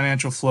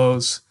financial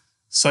flows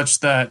such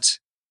that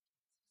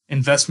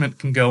investment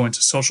can go into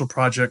social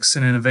projects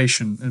and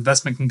innovation,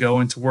 investment can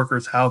go into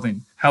workers'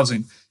 housing,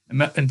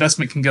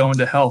 investment can go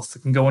into health,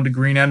 it can go into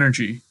green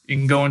energy, it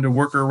can go into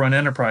worker-run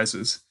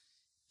enterprises,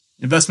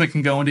 investment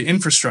can go into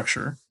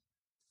infrastructure,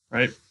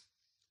 right?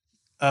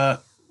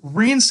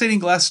 Reinstating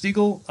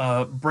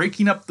Glass-Steagall,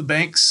 breaking up the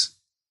banks,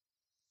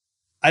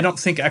 I don't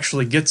think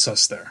actually gets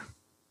us there.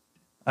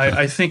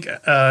 I think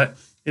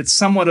it's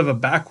somewhat of a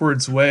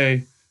backwards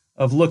way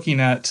of looking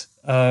at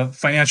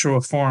financial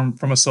reform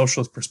from a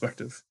socialist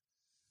perspective.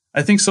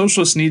 I think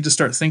socialists need to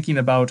start thinking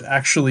about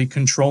actually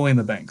controlling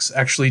the banks,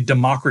 actually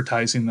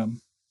democratizing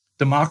them,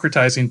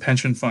 democratizing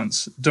pension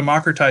funds,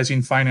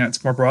 democratizing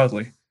finance more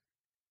broadly.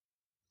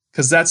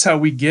 Because that's how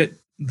we get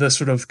the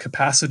sort of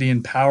capacity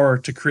and power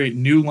to create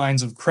new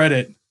lines of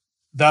credit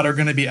that are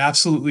going to be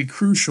absolutely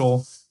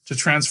crucial to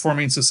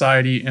transforming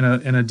society in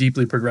a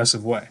deeply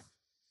progressive way.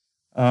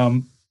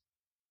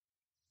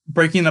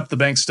 Breaking up the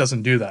banks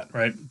doesn't do that,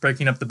 right?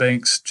 Breaking up the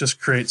banks just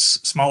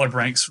creates smaller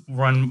banks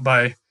run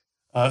by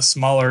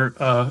smaller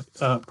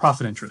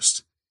profit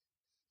interest.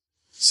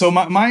 So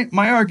my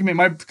argument,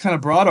 my kind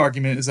of broad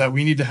argument, is that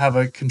we need to have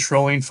a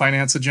controlling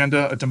finance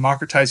agenda, a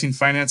democratizing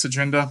finance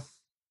agenda,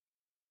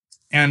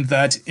 and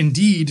that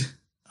indeed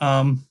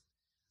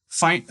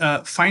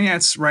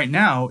finance right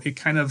now,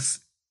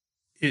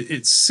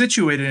 it's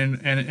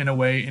situated in a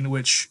way in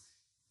which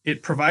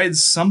it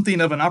provides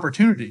something of an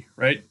opportunity,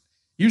 right?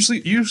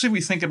 Usually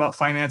we think about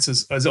finance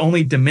as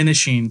only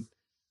diminishing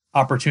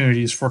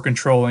opportunities for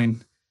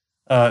controlling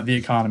the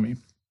economy.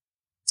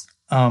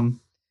 And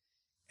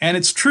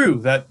it's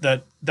true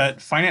that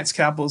finance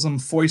capitalism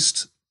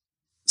foists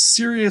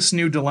serious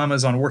new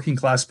dilemmas on working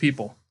class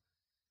people.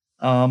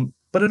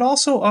 But it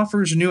also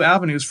offers new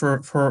avenues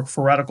for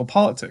radical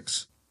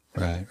politics.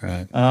 Right.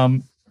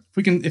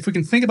 If we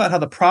can think about how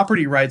the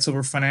property rights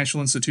over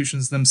financial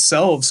institutions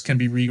themselves can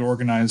be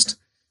reorganized,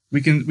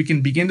 we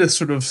can begin to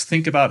sort of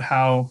think about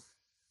how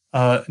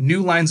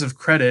new lines of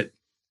credit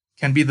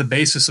can be the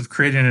basis of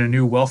creating a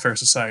new welfare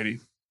society.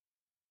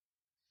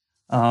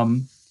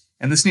 And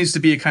this needs to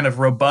be a kind of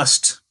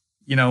robust,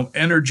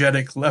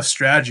 energetic left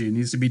strategy. It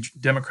needs to be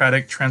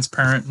democratic,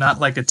 transparent, not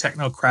like a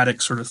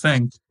technocratic sort of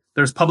thing.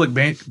 There's public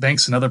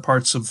banks in other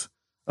parts of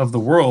the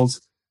world.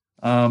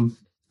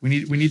 We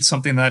need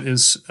something that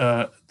is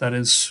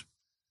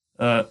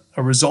a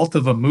result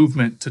of a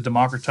movement to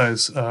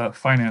democratize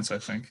finance, I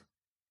think.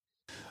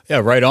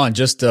 Yeah, right on.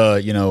 Just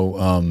I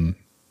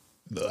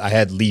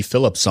had Lee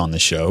Phillips on the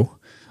show.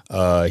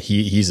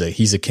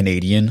 He's a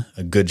Canadian,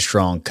 a good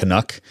strong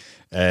Canuck,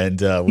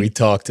 and we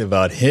talked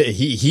about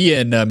he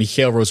and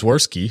Mikhail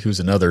Rozworski,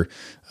 who's another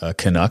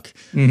Canuck,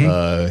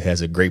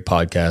 has a great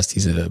podcast.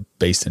 He's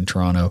based in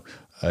Toronto.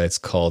 It's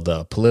called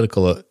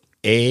Political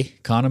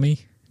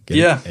Economy.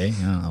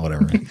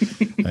 Whatever.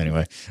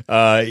 Anyway,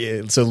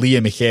 so Lee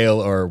and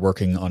Mikhail are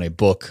working on a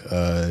book.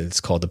 It's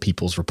called The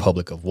People's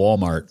Republic of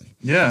Walmart.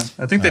 Yeah,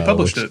 I think they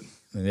published it.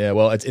 Yeah,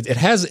 well, it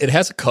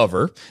has a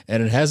cover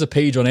and it has a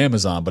page on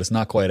Amazon, but it's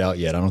not quite out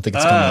yet. I don't think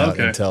it's coming out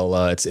until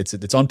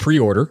it's on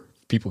pre-order.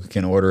 People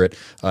can order it.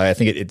 I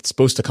think it's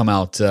supposed to come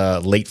out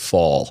late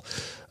fall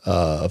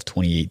of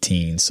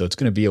 2018, so it's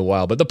going to be a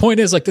while. But the point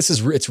is,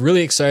 it's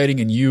really exciting,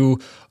 and you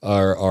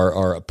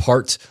are a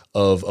part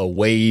of a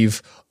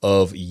wave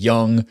of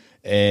young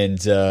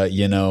And,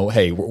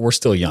 hey, we're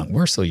still young.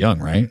 We're still young,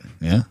 right?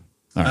 Yeah.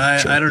 All right,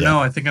 sure. I don't know.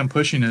 I think I'm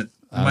pushing it.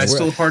 Am I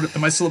still a part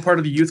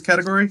of the youth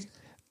category?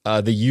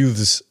 The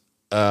youths,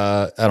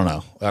 I don't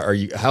know. Are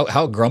you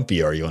how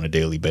grumpy are you on a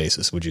daily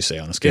basis? Would you say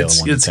on a scale of 1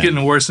 to 10? It's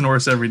getting worse and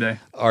worse every day.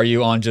 Are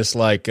you on just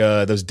like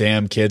those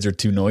damn kids are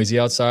too noisy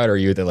outside? Or are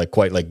you like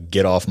quite like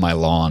get off my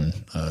lawn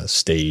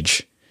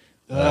stage?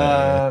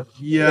 Yeah,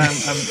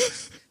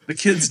 the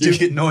kids do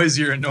get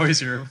noisier and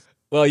noisier.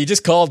 Well, you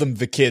just called them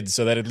the kids,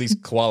 so that at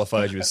least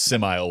qualifies you as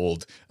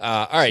semi-old.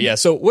 All right, yeah.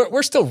 So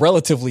we're still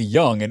relatively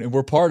young, and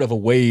we're part of a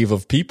wave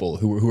of people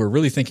who are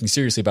really thinking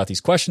seriously about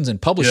these questions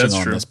and publishing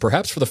on this,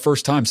 perhaps for the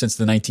first time since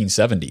the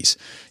 1970s.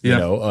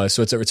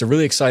 So it's a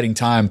really exciting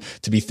time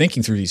to be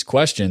thinking through these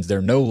questions.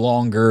 They're no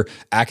longer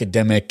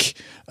academic,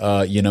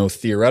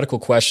 theoretical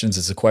questions.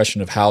 It's a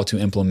question of how to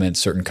implement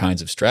certain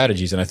kinds of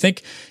strategies, and I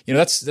think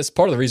that's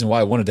part of the reason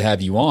why I wanted to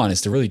have you on,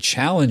 is to really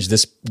challenge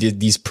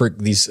these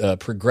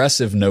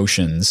progressive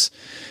notions.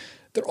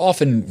 They're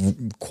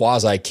often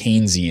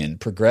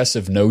quasi-Keynesian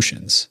progressive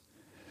notions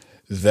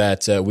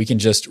that we can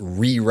just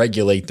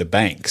re-regulate the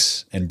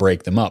banks and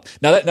break them up.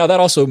 Now that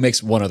also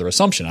makes one other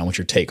assumption. I want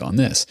your take on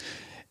this.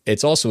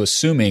 It's also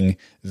assuming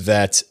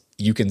that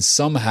you can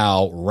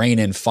somehow rein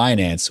in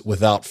finance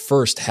without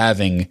first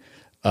having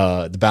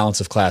the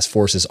balance of class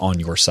forces on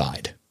your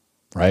side,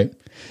 right?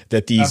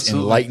 That these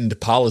enlightened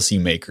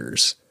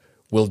policymakers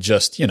will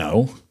just,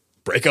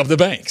 break up the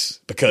banks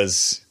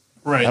because...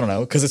 Right. I don't know,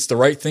 because it's the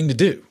right thing to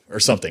do or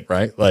something,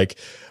 right? Like,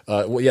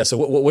 So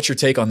what's your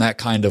take on that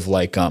kind of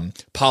like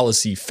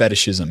policy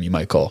fetishism, you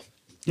might call?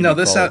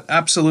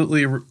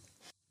 Absolutely,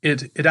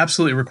 it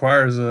absolutely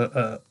requires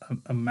a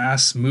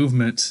mass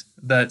movement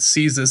that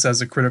sees this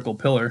as a critical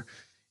pillar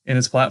in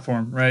its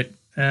platform, right?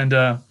 And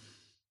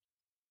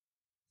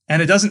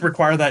it doesn't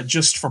require that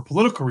just for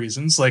political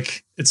reasons.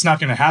 Like, it's not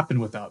going to happen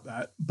without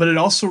that. But it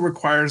also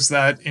requires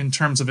that in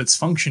terms of its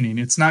functioning.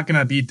 It's not going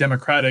to be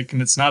democratic,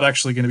 and it's not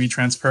actually going to be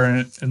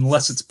transparent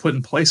unless it's put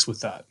in place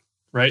with that,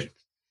 right?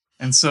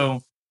 And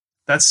so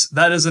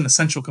that is an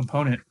essential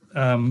component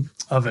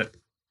of it.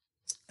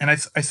 And I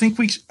think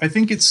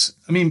it's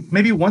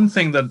maybe one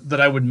thing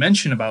that I would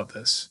mention about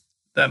this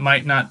that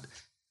might not,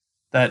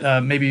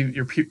 that maybe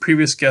your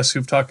previous guests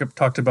who've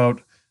talked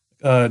about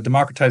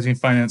democratizing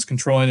finance,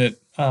 controlling it,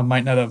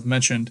 might not have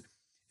mentioned,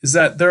 is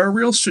that there are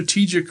real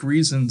strategic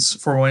reasons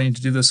for wanting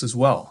to do this as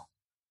well.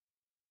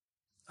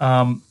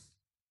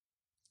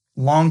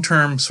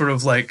 Long-term sort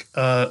of like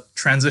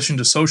transition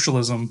to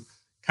socialism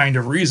kind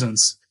of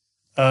reasons.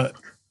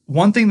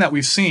 One thing that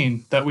we've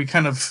seen that we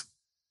kind of,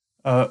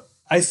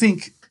 I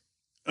think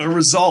a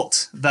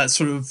result that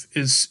sort of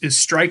is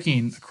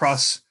striking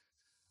across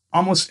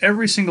almost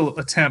every single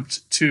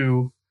attempt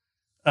to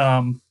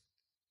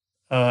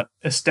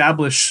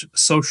establish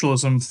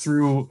socialism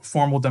through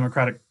formal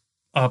democratic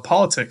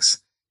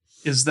politics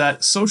is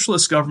that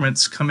socialist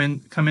governments come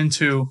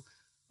into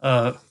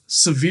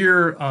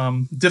severe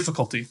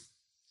difficulty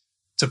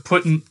to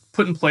put in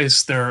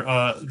place their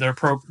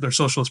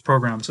socialist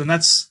programs, and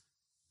that's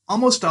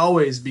almost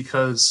always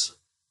because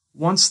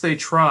once they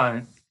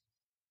try,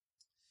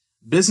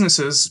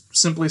 businesses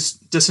simply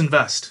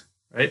disinvest.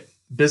 Right?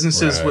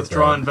 Businesses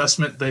withdraw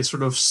investment. They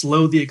sort of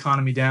slow the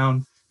economy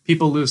down.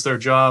 People lose their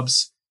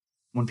jobs.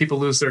 When people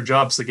lose their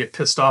jobs, they get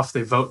pissed off.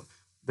 They vote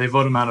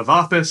them out of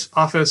office.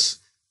 As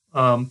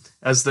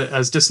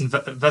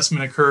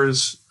disinvestment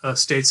occurs,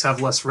 states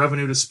have less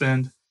revenue to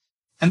spend,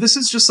 and this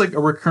is just like a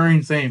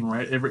recurring theme,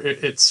 right?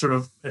 It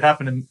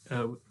happened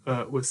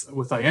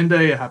with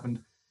Allende. It happened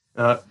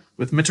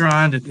with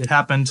Mitterrand. It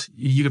happened.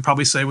 You could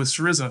probably say with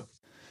Syriza.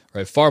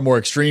 Right, far more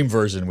extreme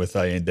version with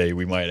Allende,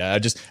 we might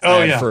add.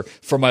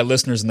 For my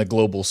listeners in the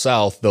global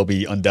South, they'll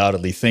be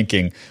undoubtedly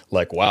thinking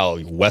like, wow,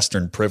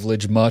 Western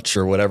privilege much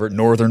or whatever,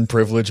 Northern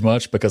privilege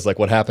much, because like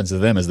what happens to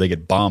them is they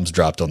get bombs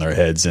dropped on their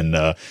heads and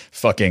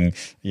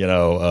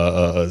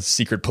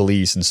secret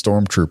police and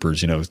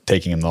stormtroopers,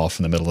 taking them off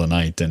in the middle of the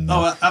night and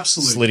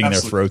slitting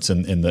their throats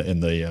in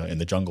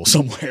the jungle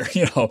somewhere,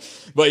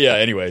 But yeah,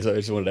 anyways, I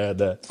just wanted to add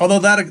that. Although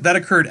that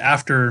occurred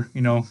after,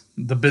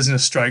 the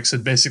business strikes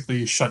had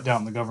basically shut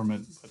down the government.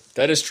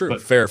 That is true.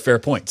 But, fair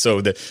point.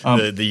 So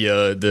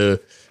the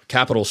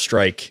capital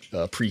strike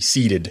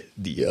preceded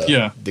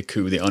the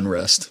coup, the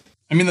unrest.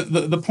 I mean,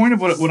 the point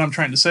of what I'm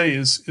trying to say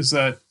is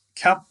that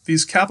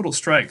these capital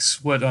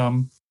strikes, what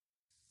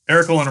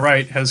Eric Olin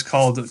Wright has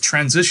called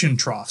transition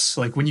troughs.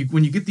 Like when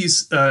you get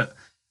these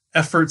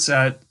efforts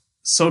at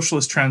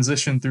socialist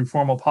transition through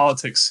formal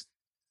politics,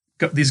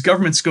 these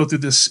governments go through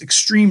this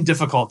extreme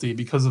difficulty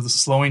because of the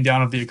slowing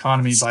down of the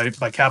economy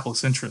by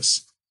capitalist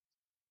interests.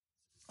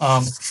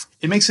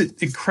 It makes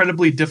it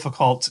incredibly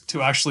difficult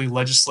to actually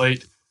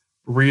legislate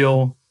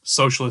real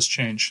socialist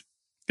change.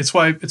 It's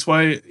why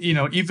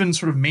even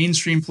sort of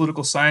mainstream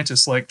political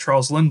scientists like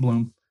Charles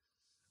Lindblom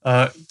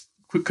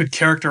could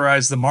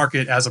characterize the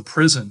market as a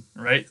prison,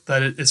 right?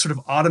 That it sort of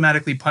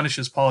automatically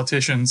punishes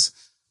politicians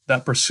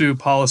that pursue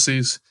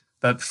policies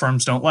that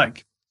firms don't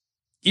like.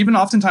 Even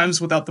oftentimes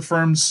without the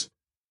firms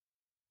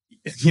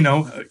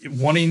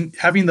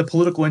having the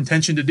political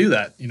intention to do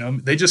that.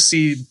 They just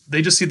see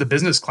the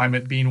business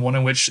climate being one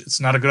in which it's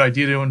not a good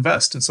idea to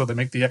invest, and so they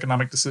make the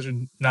economic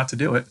decision not to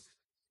do it.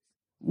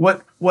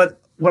 What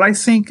I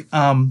think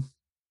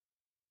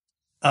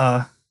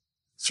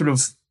sort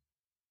of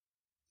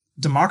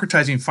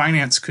democratizing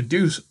finance could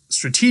do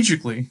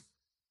strategically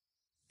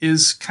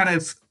is kind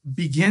of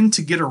begin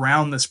to get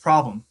around this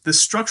problem.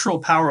 This structural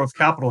power of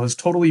capital has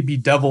totally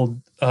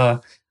bedeviled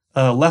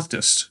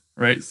leftists,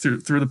 right,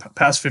 through the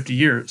past 50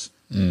 years.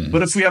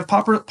 But if we have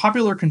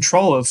popular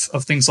control of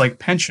things like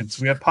pensions,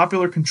 we have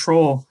popular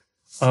control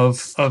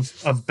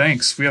of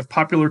banks, we have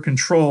popular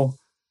control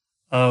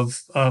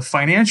of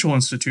financial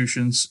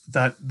institutions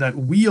that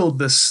wield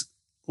this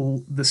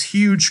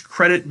huge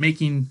credit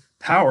making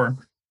power,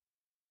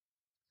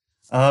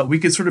 we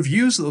could sort of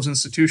use those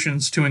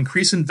institutions to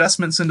increase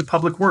investments into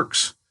public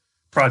works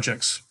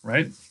projects,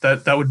 right?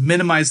 That would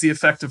minimize the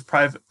effect of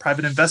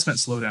private investment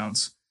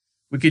slowdowns.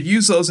 We could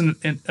use those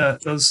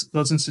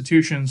those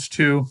institutions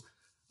to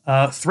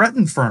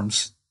threaten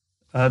firms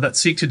that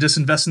seek to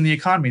disinvest in the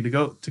economy to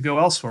go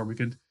elsewhere. We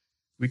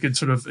could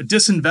sort of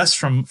disinvest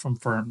from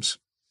firms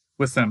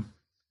with them.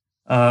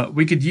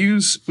 We could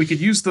use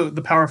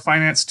the power of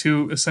finance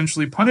to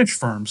essentially punish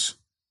firms,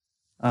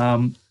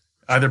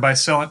 either by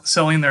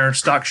selling their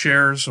stock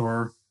shares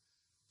or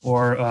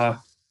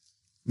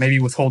maybe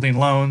withholding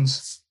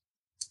loans.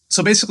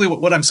 So basically,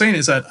 what I'm saying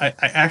is that I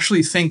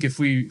actually think if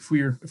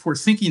we're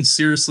thinking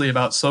seriously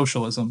about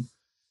socialism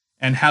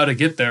and how to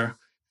get there,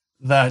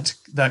 that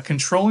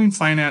controlling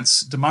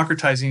finance,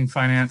 democratizing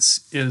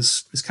finance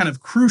is kind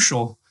of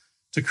crucial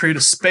to create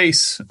a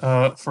space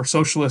for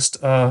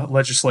socialist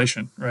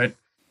legislation, right?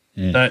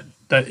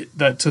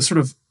 That to sort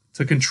of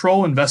to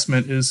control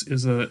investment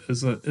is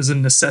a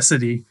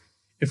necessity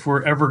if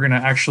we're ever going to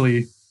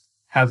actually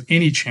have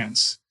any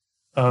chance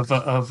of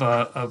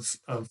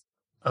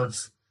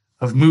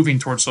moving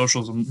towards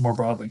socialism more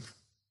broadly.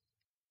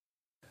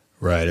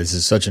 Right. This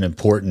is such an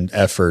important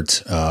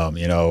effort.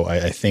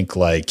 I think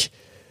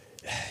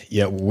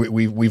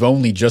we've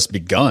only just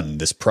begun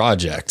this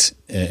project,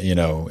 in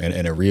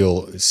a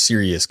real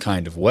serious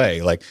kind of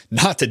way. Like,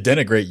 not to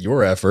denigrate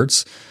your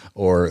efforts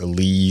or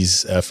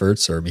Lee's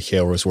efforts or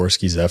Mikhail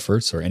Rozworski's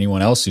efforts or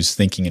anyone else who's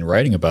thinking and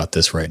writing about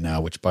this right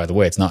now, which, by the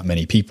way, it's not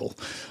many people.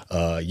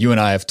 You and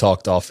I have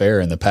talked off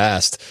air in the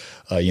past,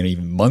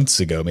 even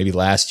months ago, maybe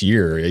last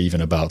year,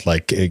 even about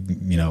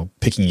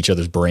picking each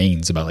other's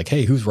brains about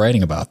hey, who's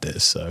writing about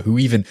this? Who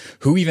even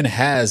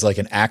has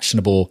an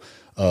actionable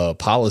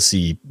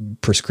policy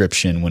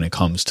prescription when it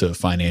comes to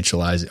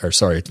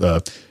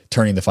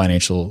turning the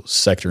financial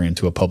sector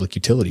into a public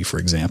utility, for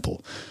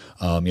example.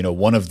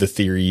 One of the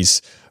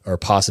theories or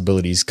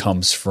possibilities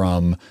comes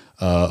from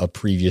a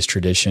previous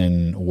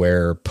tradition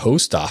where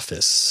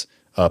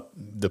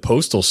the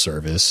postal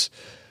service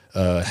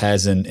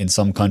has in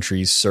some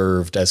countries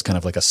served as kind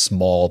of like a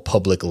small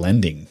public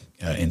lending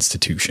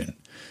institution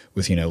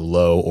with,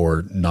 low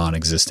or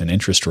non-existent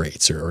interest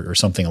rates or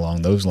something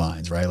along those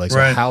lines, right?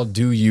 So how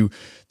do you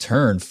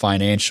turn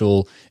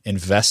financial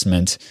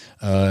investment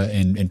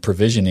and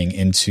provisioning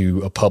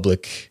into a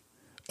public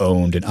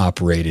owned and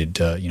operated,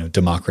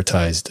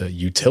 democratized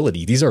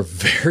utility? These are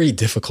very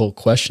difficult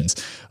questions.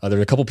 There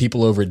are a couple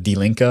people over at Die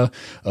Linke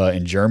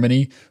in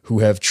Germany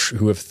who have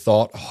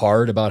thought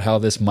hard about how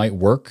this might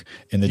work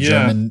in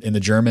the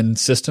German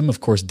system. Of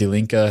course, Die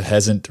Linke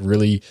hasn't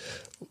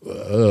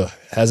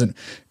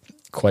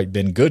quite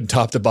been good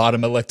top to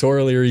bottom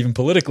electorally or even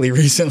politically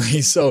recently.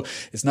 So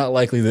it's not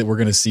likely that we're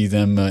going to see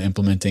them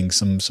implementing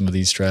some of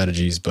these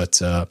strategies. But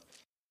so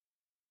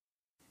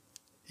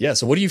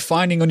what are you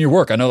finding on your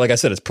work? I know, like I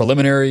said, it's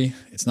preliminary,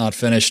 it's not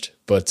finished,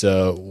 but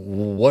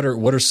what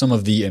are some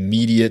of the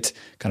immediate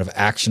kind of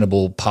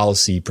actionable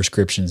policy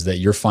prescriptions that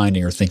you're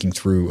finding or thinking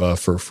through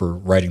for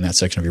writing that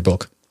section of your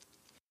book?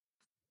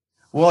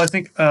 Well, I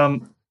think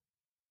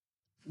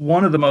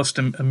one of the most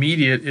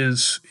immediate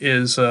is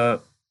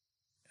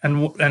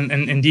and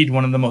indeed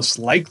one of the most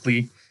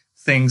likely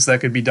things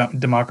that could be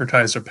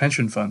democratized are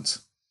pension funds.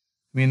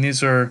 I mean,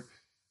 these are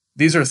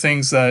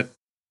things that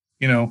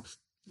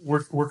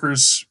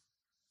workers,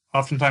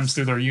 oftentimes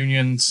through their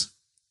unions,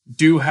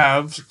 do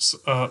have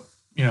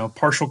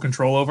partial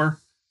control over.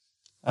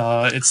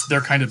 They're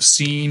kind of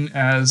seen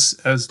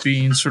as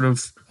being sort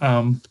of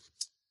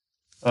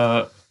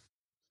the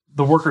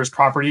worker's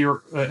property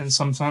in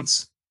some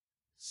sense,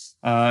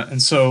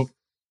 and so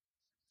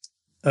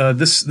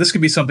this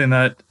could be something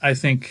that I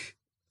think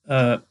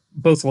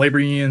both labor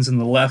unions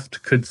and the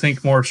left could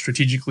think more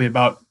strategically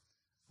about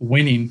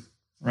winning,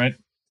 right?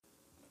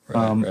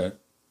 Right.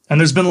 And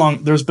there's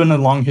been a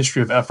long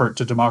history of effort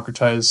to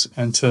democratize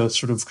and to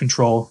sort of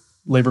control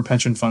labor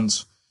pension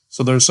funds.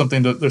 So there's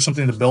something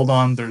to build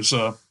on. There's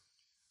a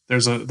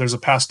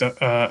past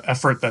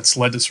effort that's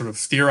led to sort of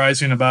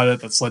theorizing about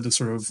it. That's led to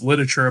sort of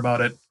literature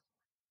about it.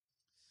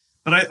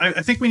 But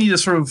I think we need to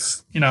sort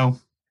of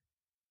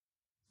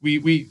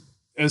we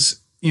as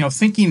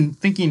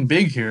thinking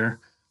big here.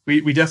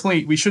 We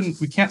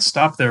can't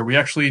stop there. We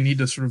actually need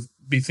to sort of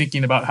be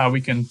thinking about how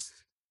we can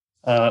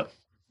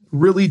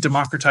really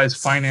democratize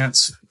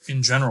finance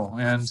in general.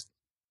 And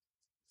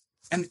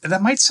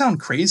that might sound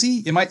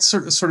crazy. It might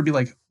sort of be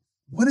like,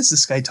 what is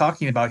this guy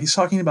talking about? He's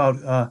talking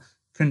about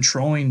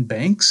controlling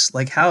banks.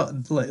 Like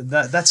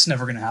that's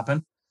never going to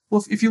happen.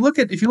 Well, if you look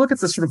at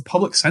the sort of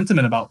public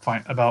sentiment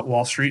about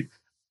Wall Street,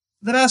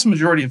 the vast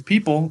majority of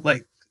people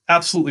like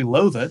absolutely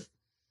loathe it.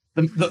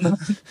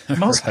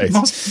 Most.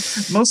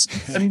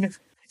 I mean,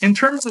 in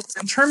terms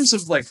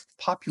of like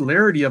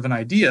popularity of an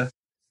idea,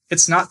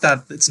 it's not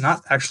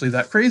actually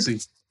that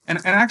crazy. And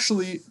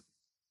actually,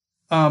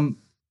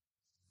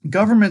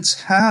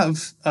 governments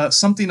have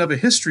something of a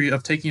history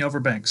of taking over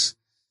banks.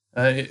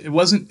 It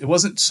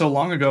wasn't so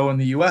long ago in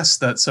the U.S.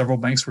 that several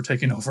banks were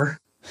taken over.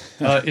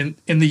 In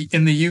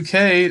the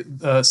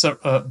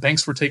UK,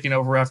 banks were taken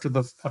over after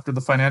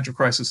the financial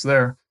crisis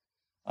there.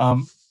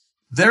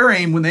 Their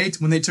aim when they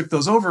took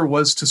those over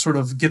was to sort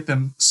of get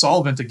them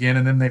solvent again,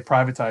 and then they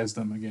privatized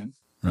them again.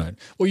 Right.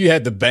 Well, you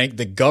had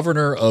the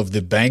governor of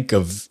the Bank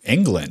of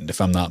England, if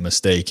I'm not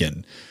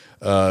mistaken,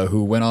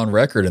 who went on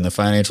record in the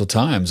Financial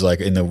Times,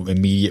 like in the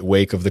immediate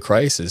wake of the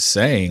crisis,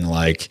 saying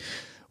like,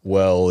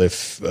 well,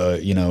 if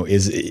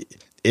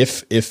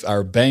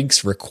our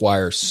banks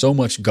require so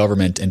much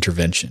government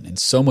intervention and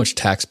so much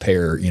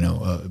taxpayer,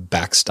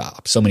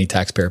 backstop, so many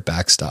taxpayer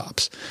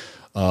backstops,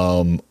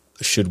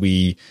 should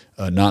we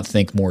not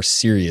think more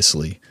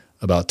seriously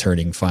about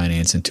turning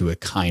finance into a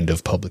kind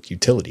of public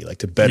utility, like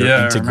to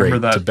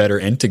better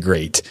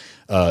integrate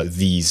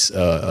these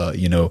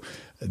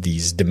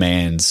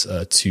demands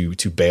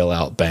to bail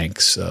out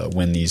banks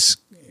when these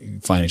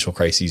financial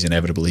crises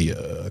inevitably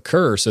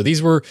occur. So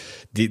these were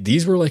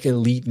like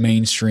elite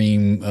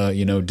mainstream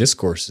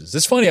discourses.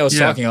 It's funny, I was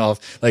talking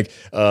off like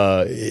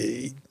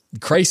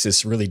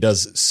crisis really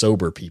does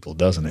sober people,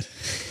 doesn't it?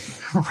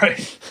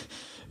 Right.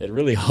 It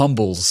really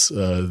humbles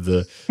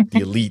the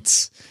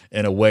elites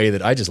in a way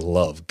that I just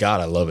love.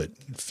 God, I love it.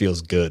 It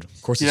feels good.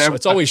 Of course,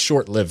 it's always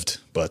short-lived,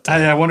 but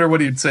I wonder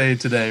what he'd say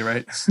today,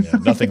 right? Yeah,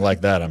 nothing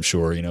like that, I'm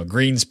sure.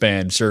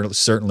 Greenspan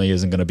certainly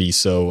isn't going to be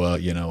so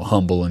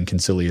humble and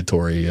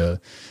conciliatory. They'll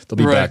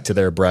be back to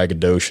their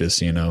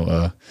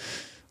braggadocious,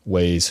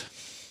 ways.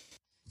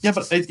 Yeah,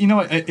 but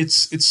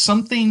it's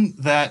something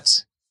that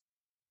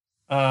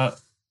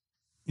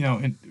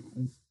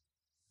in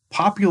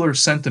popular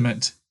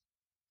sentiment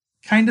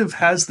kind of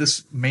has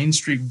this Main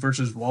Street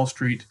versus Wall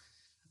Street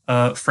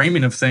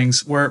framing of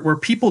things where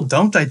people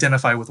don't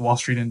identify with Wall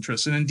Street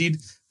interests. And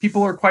indeed,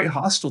 people are quite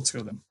hostile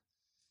to them.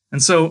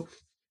 And so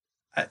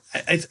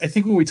I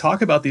think when we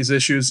talk about these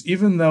issues,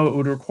 even though it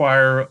would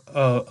require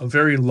a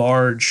very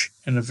large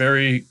and a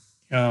very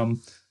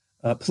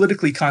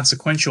politically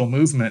consequential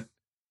movement,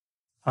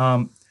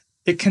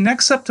 it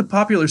connects up to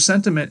popular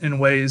sentiment in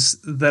ways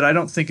that I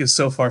don't think is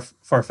so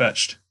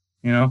far-fetched,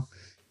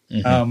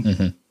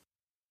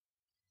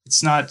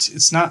 It's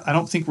not, I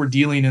don't think we're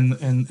dealing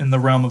in the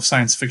realm of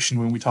science fiction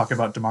when we talk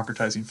about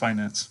democratizing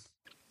finance.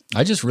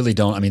 I just really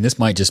don't. I mean, this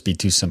might just be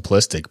too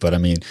simplistic, but I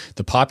mean,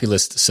 the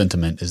populist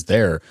sentiment is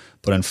there,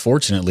 but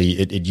unfortunately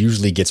it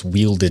usually gets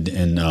wielded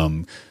in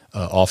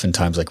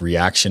oftentimes like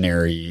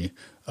reactionary,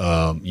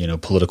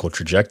 political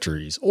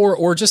trajectories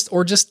or just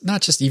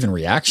not just even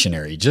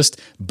reactionary,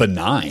 just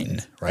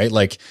benign, right?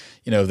 Like,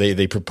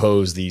 they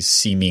propose these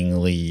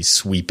seemingly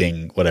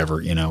sweeping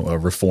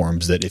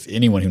reforms that if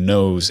anyone who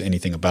knows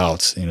anything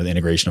about, the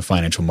integration of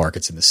financial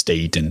markets in the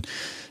state and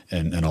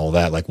all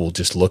that, like, we'll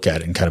just look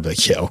at it and kind of be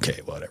like, yeah,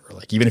 okay, whatever.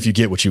 Like, even if you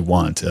get what you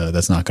want,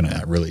 that's not even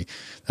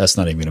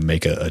going to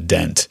make a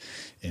dent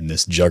in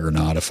this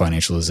juggernaut of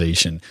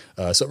financialization.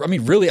 So, I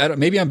mean, really,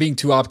 maybe I'm being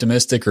too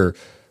optimistic or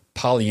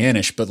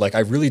Pollyannish, but like, I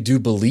really do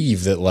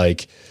believe that,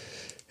 like,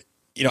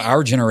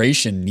 our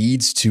generation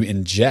needs to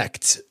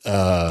inject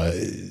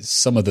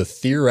some of the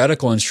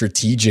theoretical and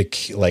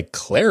strategic like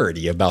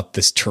clarity about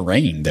this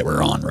terrain that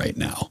we're on right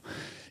now,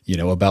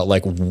 about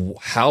like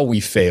how we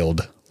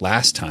failed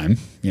last time,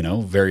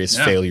 various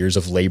failures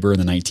of labor in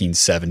the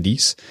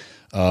 1970s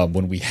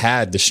when we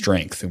had the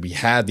strength and we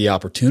had the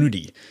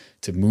opportunity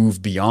to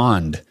move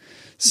beyond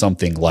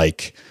something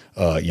like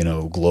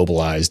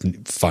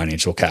globalized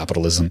financial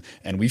capitalism,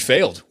 and we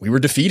failed. We were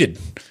defeated.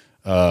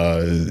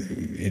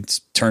 It's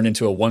turned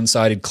into a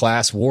one-sided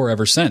class war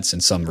ever since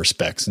in some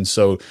respects. And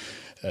so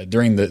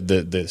during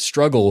the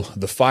struggle,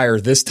 the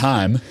fire this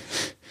time,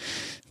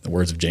 the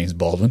words of James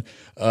Baldwin,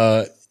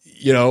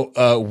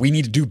 we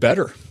need to do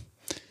better.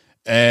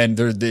 And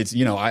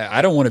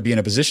I don't want to be in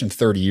a position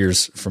 30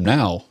 years from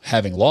now,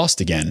 having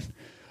lost again,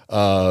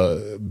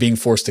 being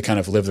forced to kind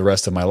of live the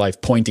rest of my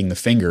life pointing the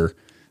finger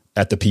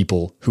at the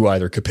people who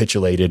either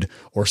capitulated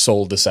or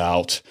sold us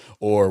out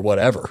or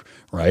whatever,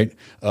 right?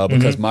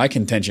 Because my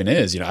contention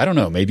is, I don't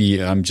know,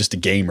 maybe I'm just a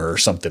gamer or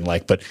something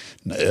like, but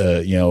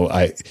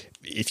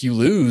if you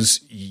lose,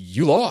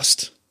 you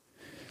lost.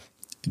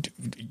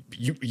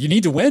 You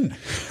need to win,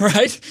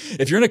 right?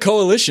 If you're in a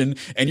coalition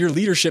and your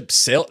leadership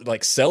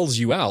sells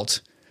you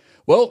out,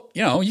 well,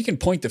 you can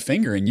point the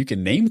finger and you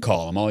can name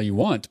call them all you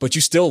want, but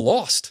you still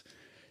lost.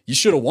 You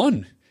should have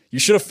won. You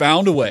should have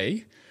found a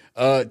way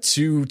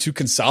to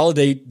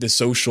consolidate the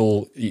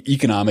social,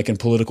 economic, and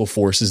political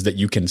forces that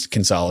you can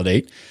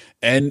consolidate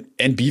and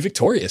be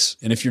victorious.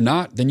 And if you're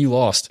not, then you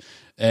lost.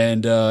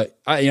 And I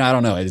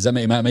don't know.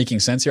 Am I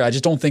making sense here? I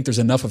just don't think there's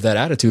enough of that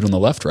attitude on the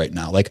left right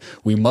now. Like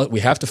we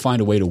have to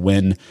find a way to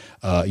win,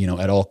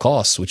 at all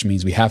costs, which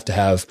means we have to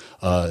have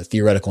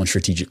theoretical and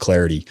strategic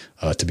clarity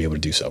to be able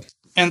to do so.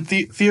 And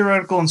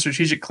theoretical and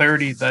strategic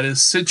clarity that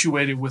is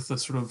situated with the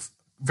sort of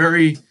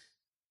very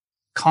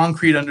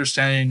concrete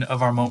understanding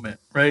of our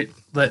moment, right?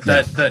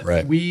 That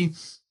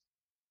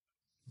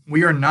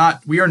we are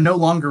no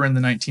longer in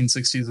the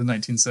 1960s and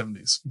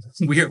 1970s.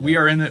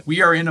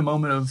 We are in a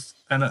moment of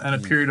and a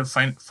period of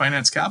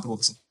finance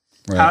capitalism.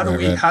 How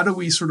do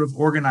we sort of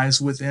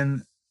organize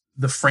within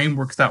the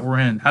framework that we're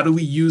in? How do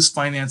we use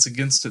finance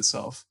against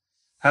itself?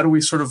 How do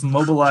we sort of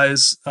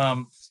mobilize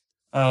in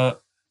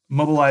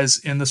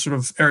the sort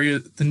of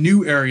the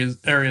new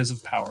areas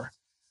of power?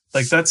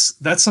 Like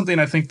that's something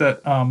I think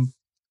that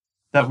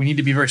that we need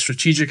to be very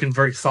strategic and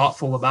very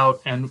thoughtful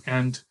about.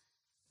 And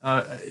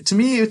to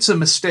me, it's a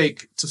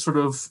mistake to sort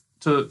of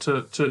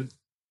to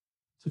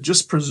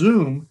just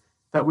presume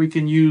that we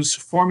can use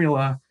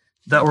formula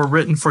that were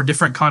written for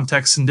different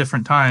contexts and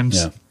different times.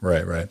 Yeah,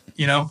 right.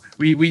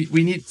 We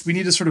need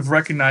to sort of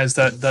recognize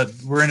that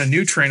we're in a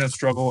new terrain of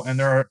struggle,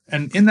 and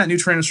in that new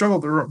terrain of struggle,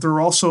 there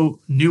are also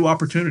new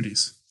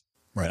opportunities.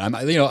 Right.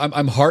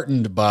 I'm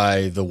heartened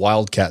by the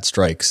wildcat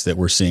strikes that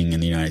we're seeing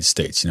in the United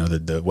States.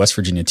 The West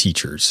Virginia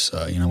teachers,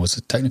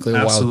 was technically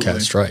a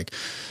wildcat strike.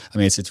 I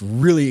mean, it's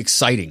really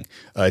exciting.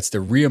 It's the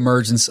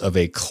reemergence of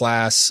a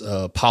class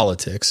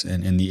politics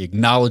and the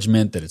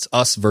acknowledgement that it's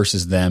us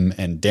versus them,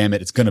 and damn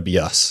it, it's going to be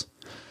us.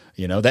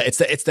 That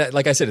it's that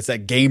like I said, it's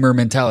that gamer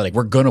mentality.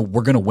 We're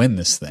gonna win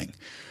this thing.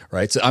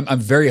 Right. So I'm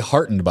very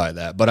heartened by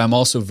that, but I'm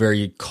also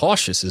very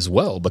cautious as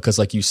well, because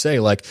like you say,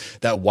 like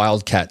that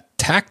wildcat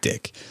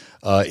tactic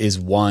is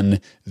one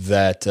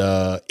that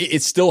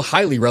it's still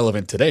highly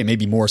relevant today,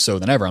 maybe more so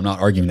than ever. I'm not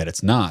arguing that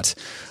it's not,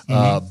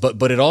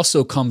 but it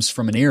also comes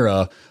from an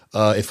era.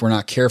 If we're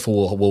not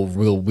careful, we'll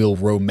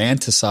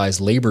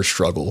romanticize labor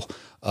struggle,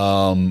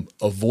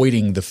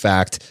 avoiding the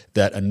fact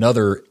that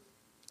another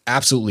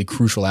absolutely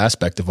crucial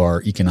aspect of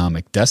our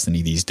economic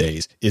destiny these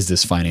days is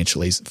this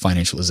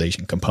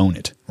financialization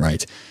component,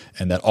 right?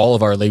 And that all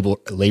of our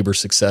labor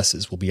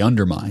successes will be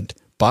undermined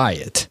by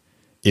it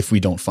if we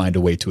don't find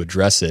a way to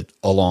address it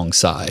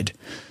alongside,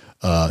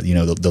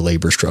 the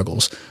labor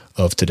struggles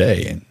of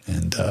today.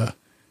 And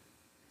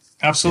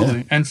absolutely.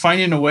 Yeah. And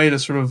finding a way to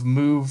sort of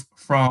move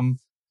from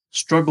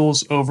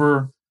struggles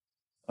over,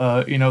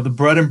 the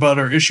bread and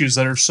butter issues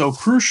that are so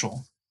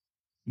crucial,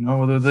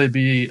 whether they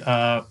be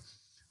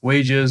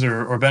wages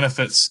or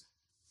benefits,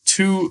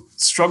 to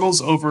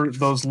struggles over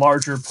those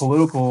larger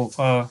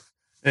political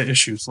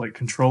issues like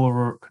control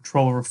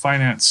over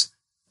finance,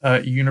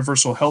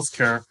 universal health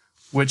care,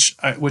 which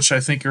I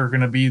think are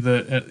going to be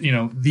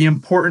the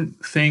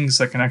important things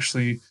that can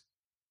actually,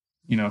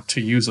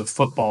 to use a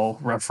football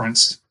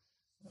reference,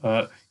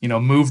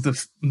 move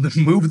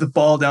the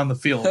ball down the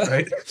field,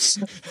 right?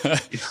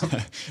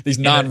 These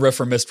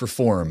non-reformist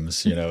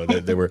reforms,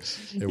 that we're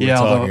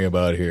talking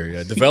about here.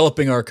 Yeah.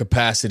 Developing our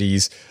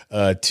capacities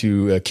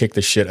to kick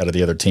the shit out of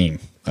the other team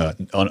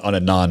on a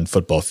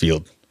non-football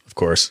field, of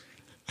course,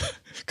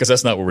 because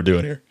that's not what we're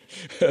doing here.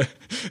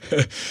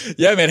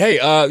 Yeah, man. Hey,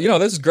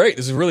 this is great.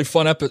 This is a really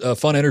fun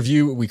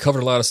interview. We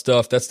covered a lot of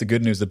stuff. That's the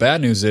good news. The bad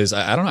news is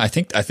I don't know. I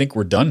think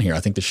we're done here. I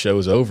think the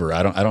show's over.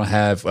 I don't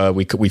have.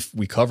 We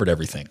covered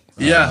everything.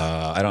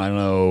 Yeah. I don't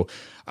know.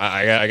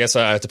 I guess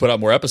I have to put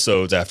out more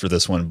episodes after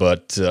this one,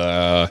 but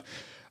I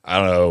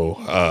don't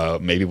know.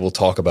 Maybe we'll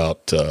talk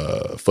about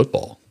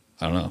football.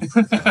 I don't know.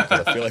 'Cause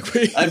I feel like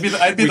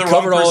we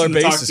covered all our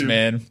bases,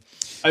 man.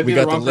 I'd be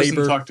the wrong person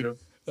to talk to.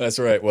 That's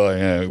right. Well,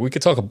 yeah, we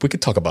could talk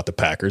about the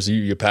Packers.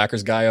 You a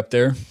Packers guy up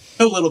there?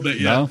 A little bit,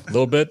 yeah. No? A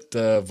little bit.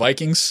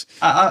 Vikings.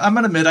 I'm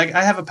gonna admit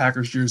I have a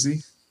Packers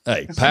jersey.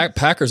 Hey,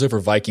 Packers over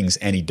Vikings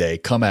any day.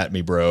 Come at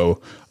me,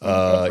 bro.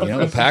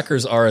 The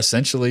Packers are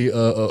essentially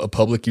a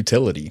public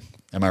utility.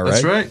 Am I right?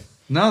 That's right.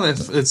 No,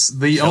 it's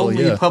the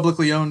only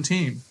publicly owned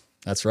team.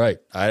 That's right.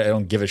 I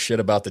don't give a shit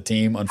about the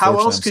team. Unfortunately,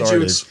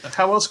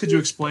 how else could you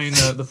explain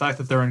the fact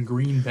that they're in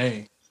Green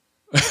Bay?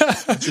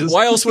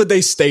 Why else would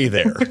they stay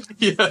there?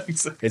 Yeah,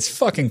 exactly. It's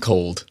fucking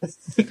cold.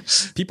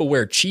 People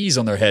wear cheese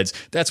on their heads.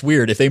 That's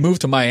weird. If they move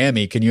to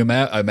Miami, can you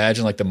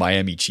imagine like the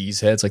Miami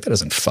cheese heads? Like that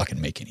doesn't fucking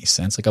make any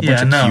sense. Like a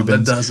bunch of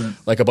Cubans, that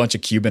doesn't. Like a bunch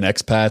of Cuban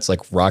expats, like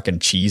rocking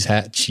cheese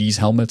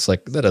helmets.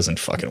 Like that doesn't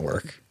fucking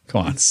work.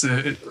 Come on.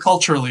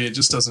 Culturally, it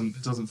just doesn't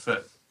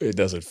fit. It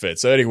doesn't fit.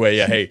 So anyway,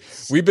 yeah. Hey,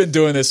 we've been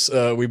doing this.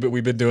 We've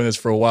been doing this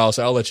for a while.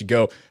 So I'll let you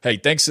go. Hey,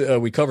 thanks.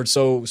 We covered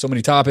so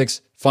many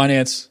topics.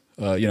 Finance.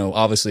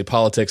 Obviously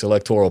politics,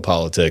 electoral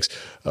politics,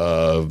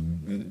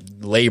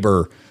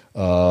 labor,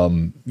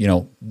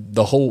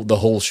 the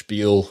whole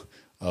spiel,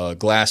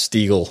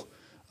 Glass-Steagall.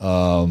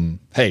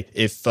 Hey,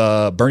 if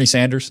Bernie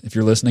Sanders, if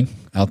you're listening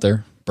out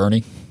there,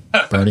 Bernie,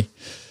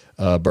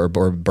 or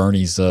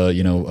Bernie's,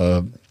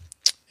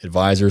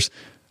 advisors,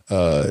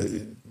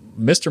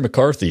 Mr.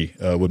 McCarthy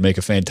would make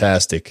a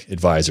fantastic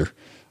advisor.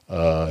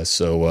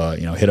 So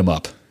hit him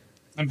up.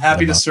 I'm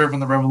happy to serve in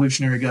the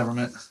revolutionary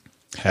government.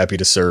 Happy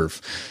to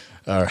serve.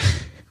 All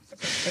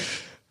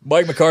right.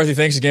 Mike McCarthy,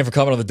 thanks again for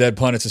coming on the Dead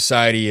Pundit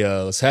Society.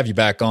 Let's have you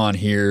back on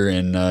here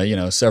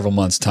in several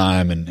months'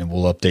 time, and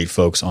we'll update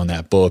folks on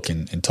that book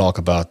and talk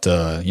about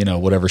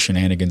whatever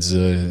shenanigans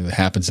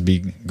happens to be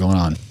going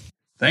on.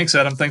 Thanks,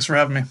 Adam. Thanks for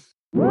having me.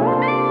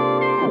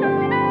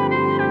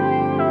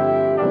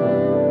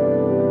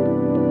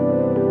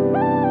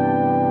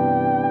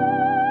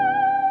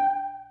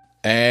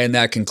 And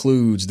that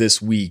concludes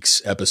this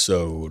week's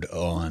episode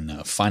on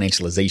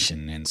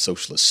financialization and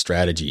socialist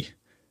strategy.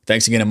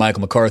 Thanks again to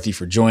Michael McCarthy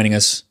for joining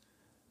us.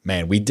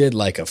 Man, we did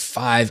like a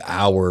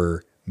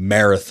 5-hour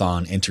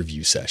marathon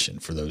interview session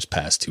for those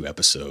past 2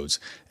 episodes.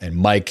 And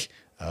Mike,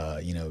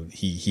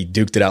 he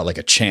duked it out like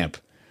a champ.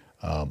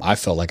 I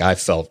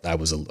felt I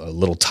was a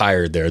little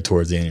tired there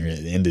towards the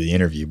end of the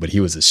interview, but he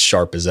was as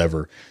sharp as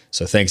ever.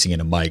 So thanks again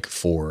to Mike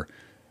for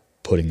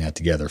putting that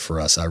together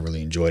for us. I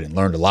really enjoyed it and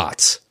learned a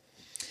lot.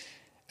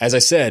 As I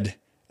said,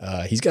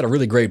 he's got a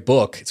really great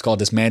book. It's called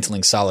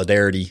Dismantling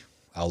Solidarity.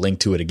 I'll link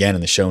to it again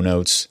in the show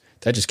notes.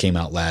 That just came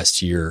out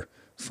last year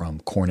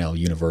from Cornell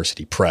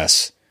University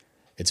Press.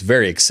 It's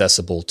very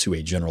accessible to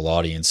a general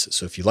audience.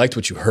 So if you liked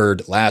what you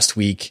heard last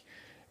week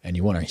and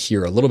you want to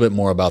hear a little bit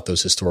more about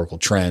those historical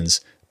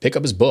trends, pick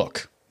up his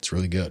book. It's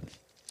really good.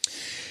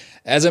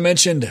 As I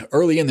mentioned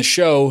early in the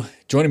show,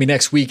 joining me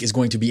next week is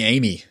going to be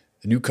Amy,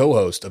 the new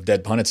co-host of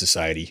Dead Pundit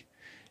Society.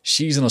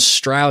 She's an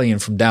Australian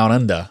from down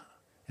under,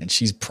 and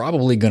she's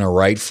probably going to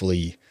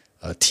rightfully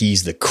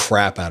tease the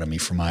crap out of me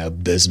for my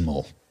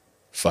abysmal,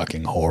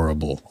 fucking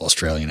horrible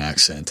Australian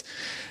accent.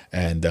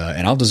 And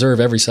I'll deserve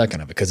every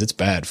second of it because it's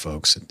bad,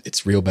 folks.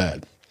 It's real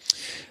bad.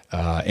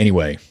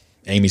 Anyway,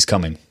 Amy's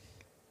coming.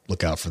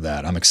 Look out for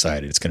that. I'm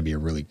excited. It's going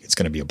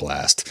to be a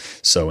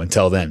blast. So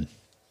until then,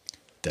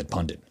 Dead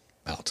Pundit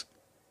out.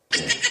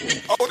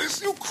 Oh,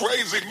 this you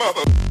crazy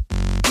mother.